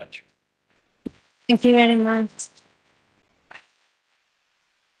 Thank you very much. Thank you very much.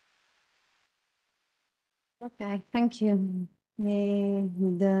 Okay, thank you.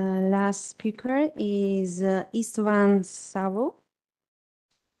 The last speaker is Istvan Savo.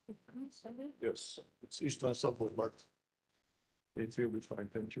 Yes, it's Istvan Savo, but it will be fine.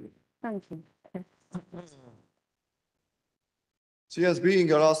 Thank you. Thank you. So yes,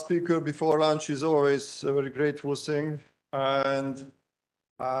 being a last speaker before lunch is always a very grateful thing. And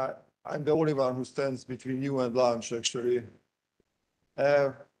I'm the only one who stands between you and lunch, actually.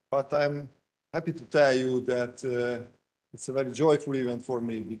 But I'm happy to tell you that it's a very joyful event for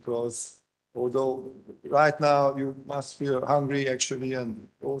me, because although right now you must feel hungry, actually, and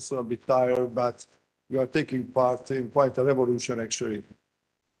also a bit tired, but you are taking part in quite a revolution, actually.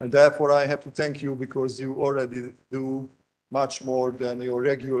 And therefore, I have to thank you, because you already do much more than your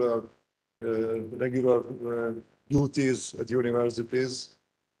regular duties at universities.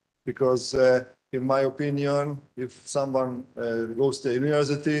 Because in my opinion, if someone goes to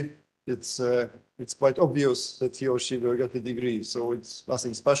university, it's quite obvious that he or she will get a degree. So it's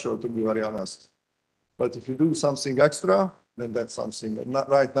nothing special, to be very honest. But if you do something extra, then that's something. And not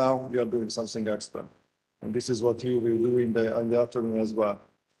right now, we are doing something extra. And this is what you will do in the afternoon as well.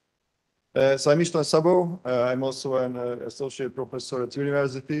 So I'm István Szabó. I'm also an associate professor at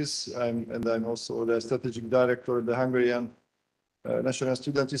universities, and I'm also the strategic director of the Hungarian National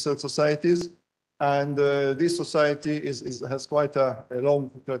Student Research Societies. And this society has quite a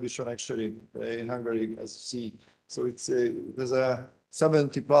long tradition, actually, in Hungary, as you see. So there's a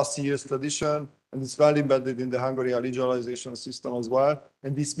 70+ years tradition, and it's well embedded in the Hungarian regionalization system as well.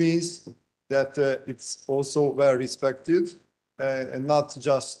 And this means that it's also well respected, and not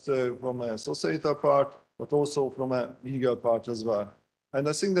just from a societal part, but also from a legal part as well. And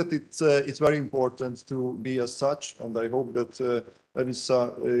I think that it's very important to be as such, and I hope that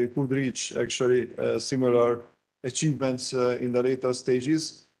ELISA could reach actually similar achievements in the later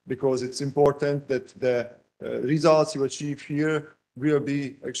stages, because it's important that the results you achieve here will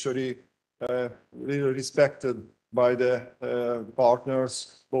be actually really respected by the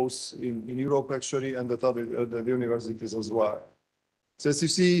partners, both in Europe actually, and at the universities as well. So as you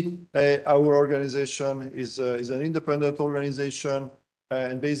see, our organization is an independent organization,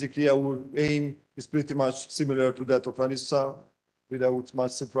 and basically our aim is pretty much similar to that of ELISA, without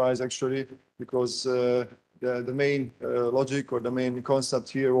much surprise actually, because the main logic or the main concept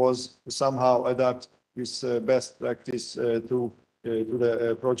here was to somehow adapt this best practice to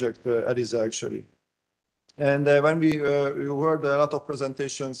the project ELISA actually. And when we heard a lot of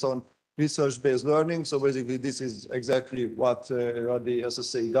presentations on research-based learning, so basically this is exactly what the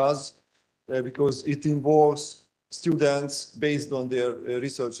SSA does, because it involves students based on their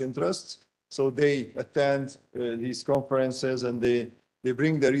research interests. So they attend these conferences, and they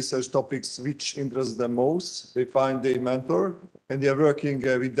bring the research topics which interest them most. They find a mentor, and they are working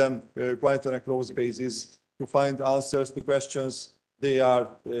with them quite on a close basis to find answers to questions they are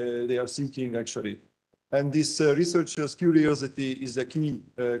seeking actually. And this researcher's curiosity is a key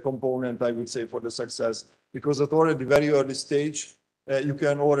component, I would say, for the success, because at already very early stage, you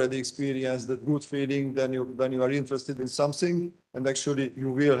can already experience that good feeling when you are interested in something, and actually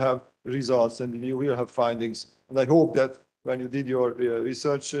you will have results and you will have findings. And I hope that when you did your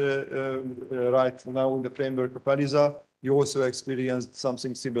research right now in the framework of ELISA, you also experienced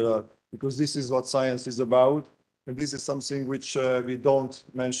something similar, because this is what science is about. And this is something which we don't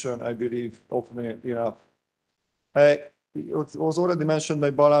mention, I believe, often enough. It was already mentioned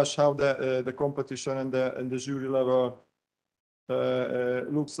by Balázs how the competition and the jury level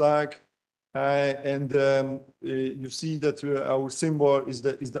looks like. And you see that our symbol is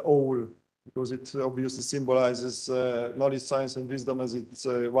the owl. because it obviously symbolizes knowledge, science, and wisdom as it's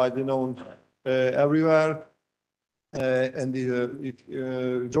widely known everywhere. And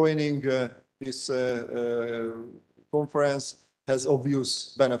joining this conference has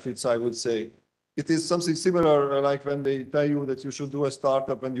obvious benefits, I would say. It is something similar, like when they tell you that you should do a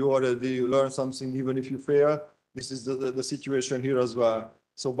startup and you already learn something, even if you fail. This is the situation here as well.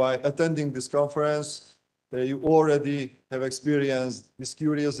 So by attending this conference, you already have experienced this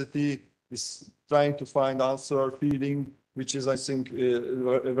curiosity, this trying to find answer feeling, which is, I think,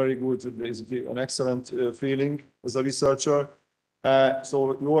 a very good, basically an excellent feeling as a researcher.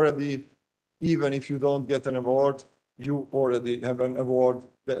 So you already, even if you don't get an award, you already have an award,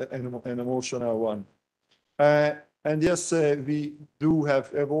 an emotional one. And yes, we do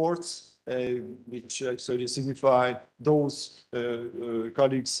have awards, which actually signify those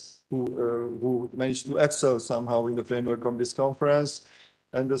colleagues who managed to excel somehow in the framework of this conference.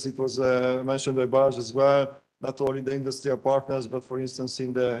 And as it was mentioned by Balázs as well, not only the industrial partners, but for instance,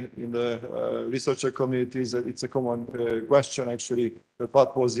 in the researcher communities, it's a common question actually,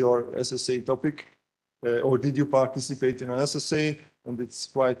 what was your SSA topic? Or did you participate in an SSA? And it's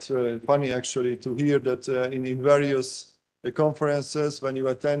quite funny actually to hear that in various conferences, when you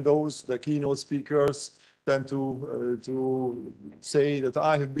attend those, the keynote speakers tend to say that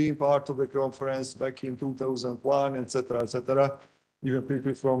I have been part of the conference back in 2001, etc., etc. Even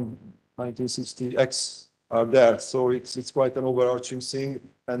people from 1960X are there. So it's quite an overarching thing,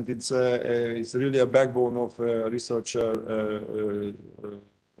 and it's really a backbone of researcher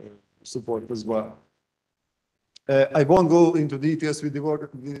support as well. I won't go into details with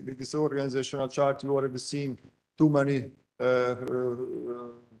this organizational chart. You already seen too many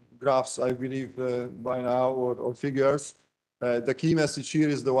graphs, I believe, by now, or figures. The key message here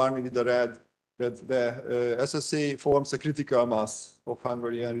is the one with the red, that the SSA forms a critical mass of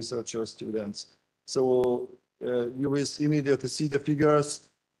Hungarian researcher students. So you will immediately see the figures.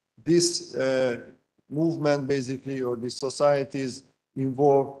 This movement, basically, or these societies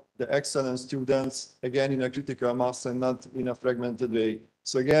involve the excellent students, again, in a critical mass and not in a fragmented way.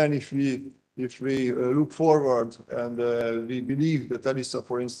 So again, if we look forward and we believe that ELISA,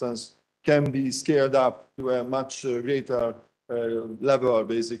 for instance, can be scaled up to a much greater level,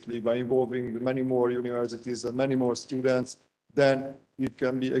 basically, by involving many more universities and many more students, then it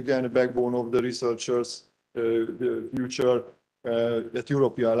can be, again, a backbone of the researchers' the future at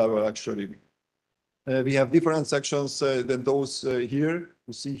European level, actually. We have different sections than those here.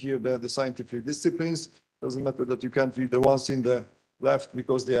 You see here the scientific disciplines. Doesn't matter that you can't read the ones in the left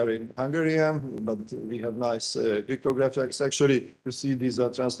because they are in Hungarian, but we have nice pictographics. Actually, you see these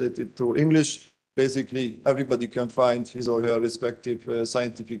are translated to English. Basically, everybody can find his or her respective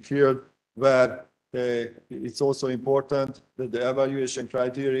scientific field, where it's also important that the evaluation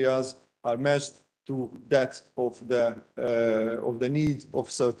criteria are matched to that of the need of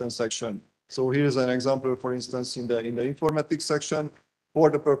certain section. So here's an example, for instance, in the informatics section. For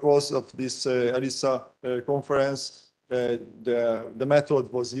the purpose of this ELISA conference, the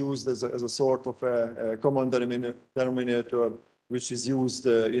method was used as a sort of a common denominator, which is used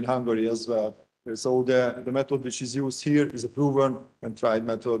in Hungary as well. So the method which is used here is a proven and tried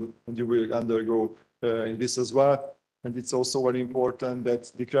method, and you will undergo in this as well. And it's also very important that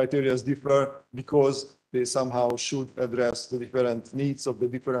the criteria differ because they somehow should address the different needs of the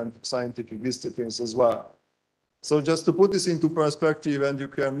different scientific disciplines as well. So just to put this into perspective, and you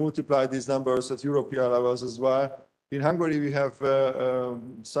can multiply these numbers at European levels as well. In Hungary, we have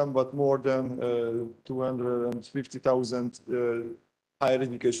somewhat more than 250,000 higher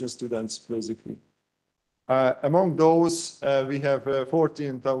education students, basically. Among those, we have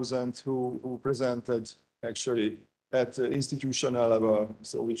 14,000 who presented, actually, at institutional level,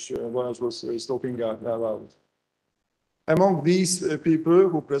 so which Balázs was talking about. Among these people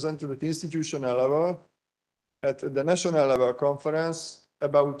who presented at institutional level, at the national level conference,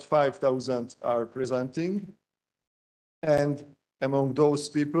 about 5,000 are presenting. And among those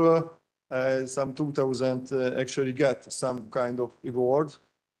people, some 2,000 actually get some kind of award,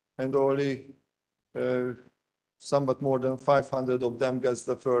 and only somewhat more than 500 of them gets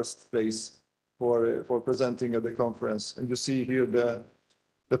the first place for presenting at the conference. And you see here the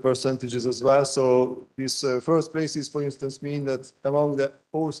percentages as well. So these first places, for instance, mean that among the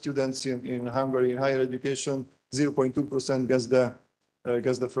all students in Hungary in higher education, 0.2%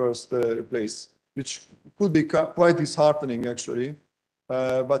 gets the first place, which could be quite disheartening, actually.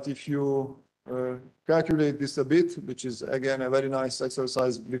 But if you calculate this a bit, which is, again, a very nice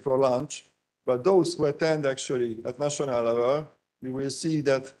exercise before lunch, but those who attend, actually, at national level, you will see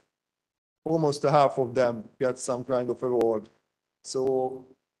that almost half of them get some kind of award. So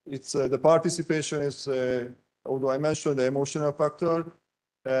it's the participation is, although I mentioned the emotional factor,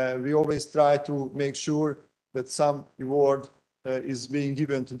 we always try to make sure that some reward is being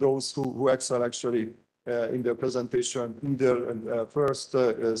given to those who excel actually in their presentation, either first,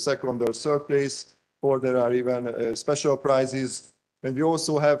 second, or third place, or there are even special prizes. And we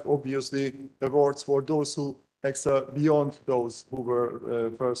also have obviously awards for those who excel beyond those who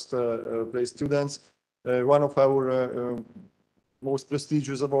were first place students. One of our most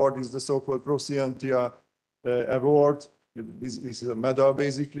prestigious award is the so-called Proficiency Award. This is a medal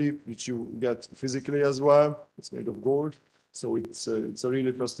basically, which you get physically as well. It's made of gold, so it's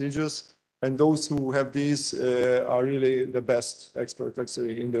really prestigious. And those who have these are really the best experts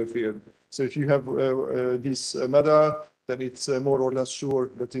actually in their field. So if you have this medal, then it's more or less sure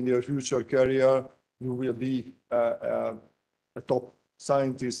that in your future career you will be a top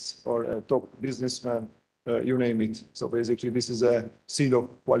scientist or a top businessman. You name it. So basically, this is a seal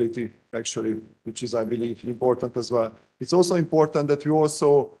of quality, actually, which is, I believe, important as well. It's also important that we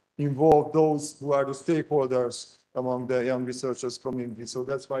also involve those who are the stakeholders among the young researchers community. So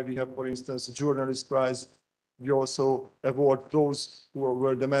that's why we have, for instance, a journalist prize. We also award those who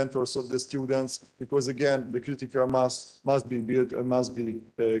were the mentors of the students, because again, the critical mass must be built and must be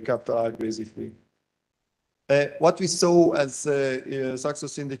kept alive, basically. What we saw as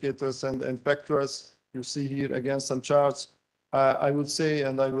success indicators and factors, you see here again some charts. I would say,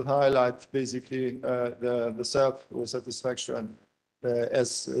 and I would highlight basically the self-satisfaction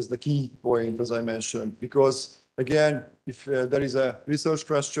as the key point, as I mentioned, because again, if there is a research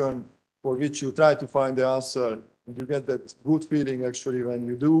question for which you try to find the answer, and you get that good feeling actually when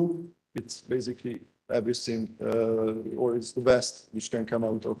you do, it's basically everything, or it's the best which can come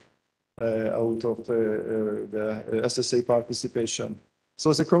out of the SSA participation. So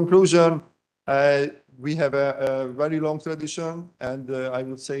as a conclusion, we have a very long tradition, and I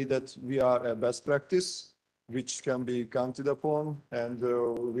would say that we are a best practice, which can be counted upon, and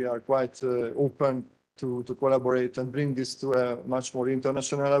we are quite open to collaborate and bring this to a much more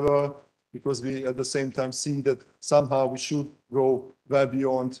international level, because we at the same time see that somehow we should go well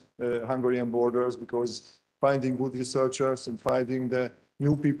beyond Hungarian borders, because finding good researchers and finding the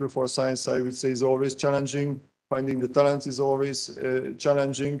new people for science, I would say, is always challenging. Finding the talent is always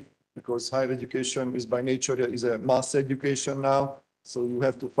challenging, because higher education is by nature is a mass education now. So you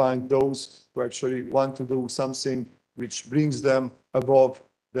have to find those who actually want to do something which brings them above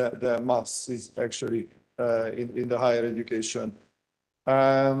the masses actually in the higher education.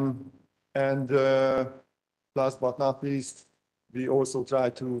 Last but not least, we also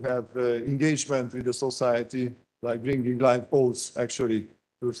try to have engagement with the society, like bringing live polls actually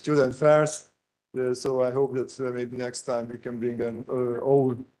to student fairs. So I hope that maybe next time we can bring an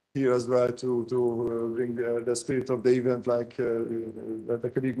all here as well to bring the spirit of the event, like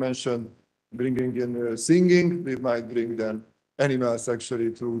the colleague mentioned, bringing in singing. We might bring then animals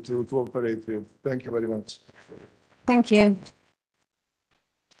actually to operate with. Thank you very much. Thank you.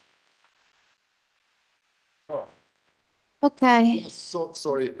 Okay. So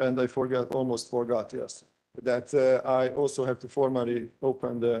sorry, and I almost forgot, yes, that I also have to formally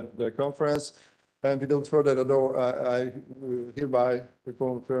open the conference. And without further ado, I hereby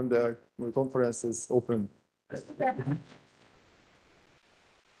confirm the conference is open.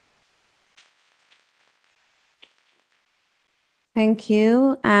 Thank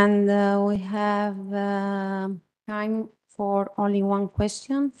you. And we have time for only one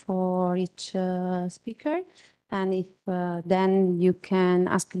question for each speaker. And if then you can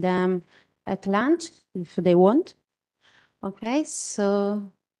ask them at lunch if they want. Okay,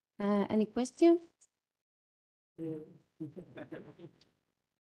 so any question?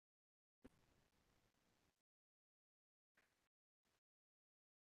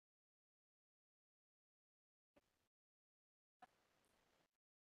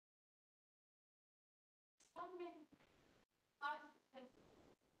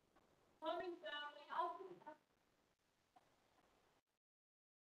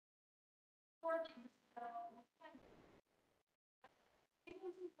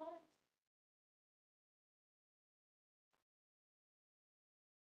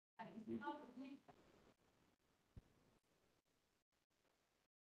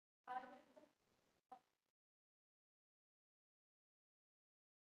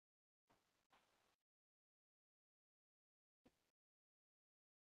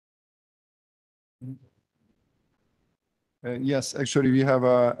 Yes, actually, we have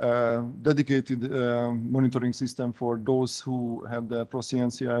a dedicated monitoring system for those who have the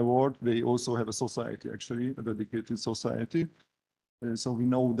Proficiency Award. They also have a society, actually, a dedicated society. So we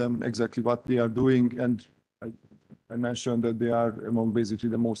know them exactly what they are doing. And I mentioned that they are among basically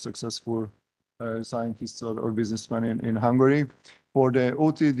the most successful scientists or businessmen in Hungary. For the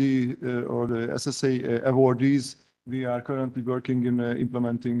OTD or the SSA awardees, we are currently working in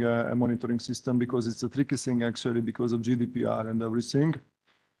implementing a monitoring system because it's a tricky thing actually because of GDPR and everything.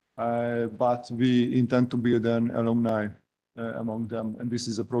 But we intend to build an alumni among them. And this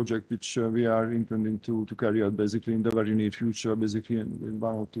is a project which we are intending to carry out basically in the very near future, basically in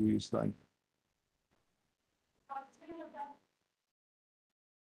 1 or 2 years' time.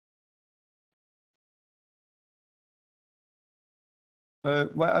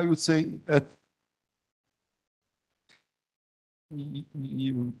 Well, I would say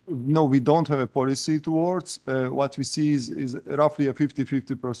no, we don't have a policy towards. What we see is roughly a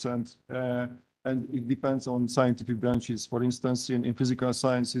 50-50%, and it depends on scientific branches. For instance, in physical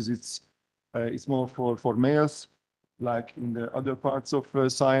sciences, it's more for males, like in the other parts of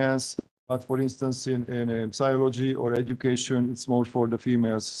science. But for instance, in biology or education, it's more for the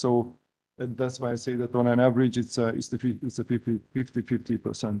females. So that's why I say that on an average, it's a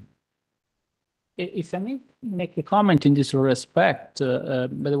 50-50%. If I may make a comment in this respect, by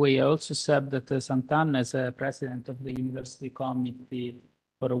the way, I also said that Sant'Anna is a president of the University Committee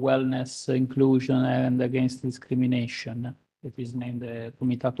for Wellness, Inclusion and Against Discrimination. It is named the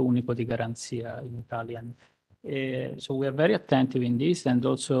Comitato Unico di Garanzia in Italian. So we are very attentive in this and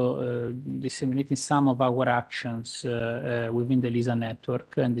also disseminating some of our actions within the EELISA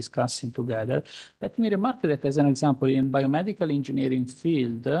network and discussing together. Let me remark that as an example, in biomedical engineering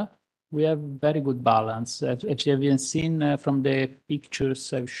field, we have very good balance. As you have seen from the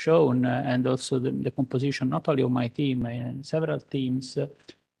pictures I've shown and also the composition, not only of my team, and several teams,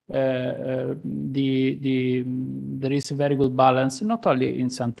 there is a very good balance, not only in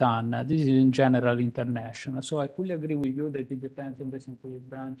Sant'Anna, this is in general international. So I fully agree with you that it depends on the scientific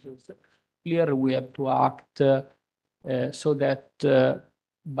branches. Clearly, we have to act so that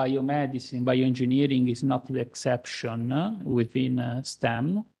biomedicine, bioengineering is not the exception within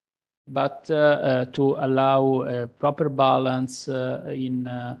STEM, but to allow a proper balance in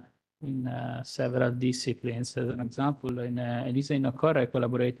several disciplines. As an example, in ELISA in Occorre, I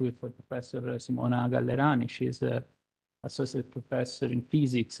collaborate with Professor Simona Gallerani. She is an associate professor in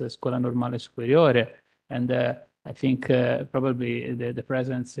physics at Scuola Normale Superiore. And I think probably the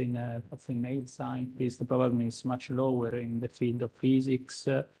presence of female scientists probably is much lower in the field of physics.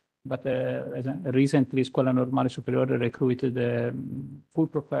 But recently, Scuola Normale Superiore recruited a full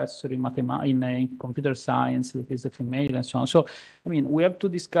professor in computer science that is a female and so on. So, I mean, we have to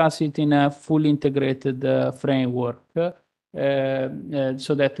discuss it in a fully integrated framework so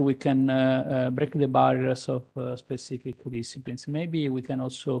that we can break the barriers of specific disciplines. Maybe we can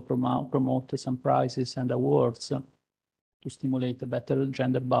also promote some prizes and awards to stimulate a better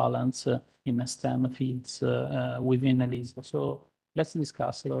gender balance in STEM fields within ELISA. So, let's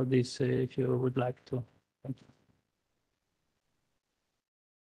discuss all this if you would like to. Thank you.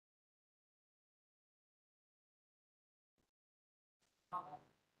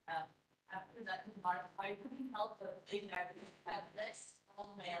 After that, I couldn't help but think that we have less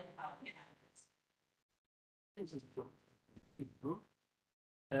all-male candidates. This is true.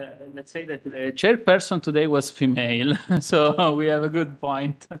 Let's say that the chairperson today was female, so we have a good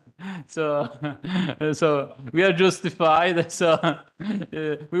point. So we are justified. So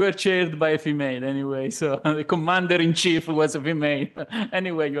we were chaired by a female anyway. So the commander-in-chief was a female.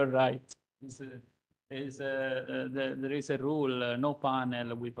 Anyway, you're right. There is a rule, no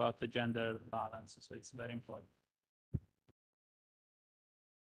panel without the gender balance. So it's very important.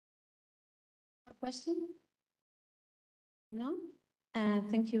 A question? No?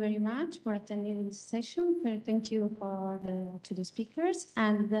 Thank you very much for attending this session. Thank you to the speakers.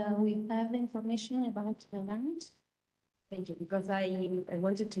 And we have information about the event. Thank you, because I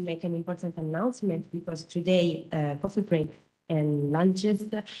wanted to make an important announcement because today coffee break and lunches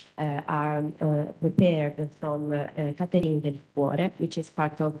are prepared from Catering del Cuore, which is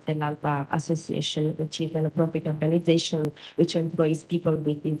part of the ELISA Association, which is a non-profit organization which employs people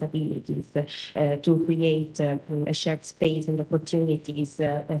with disabilities to create a shared space and opportunities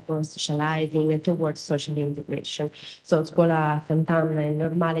for socializing and towards social integration. So Scuola Sant'Anna and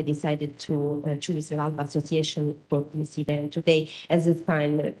Normale decided to choose the ELISA Association for this event today as a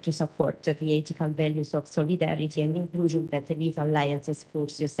sign to support the ethical values of solidarity and inclusion that the ELISA Alliances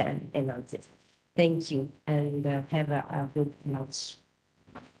pursues and enhances. Thank you, and have a good lunch.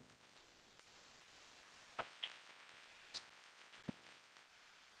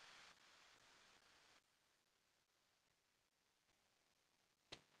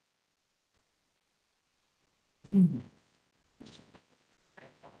 Mm-hmm.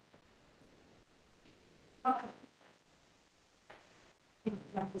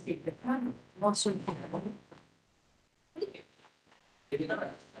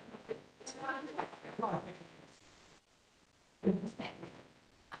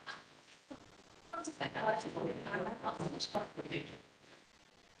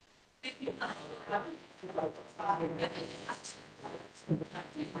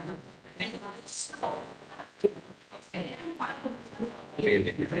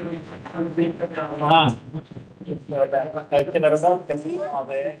 Ah, perché la robotica si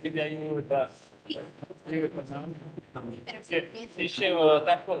muove e vi aiuta. Dicevo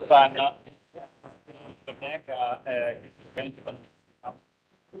tempo fa, no?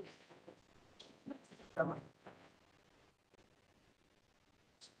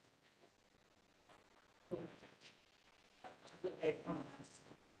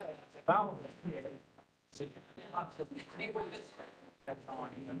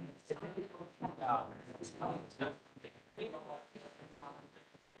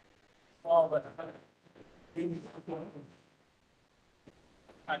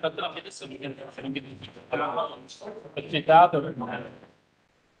 Adesso ho citato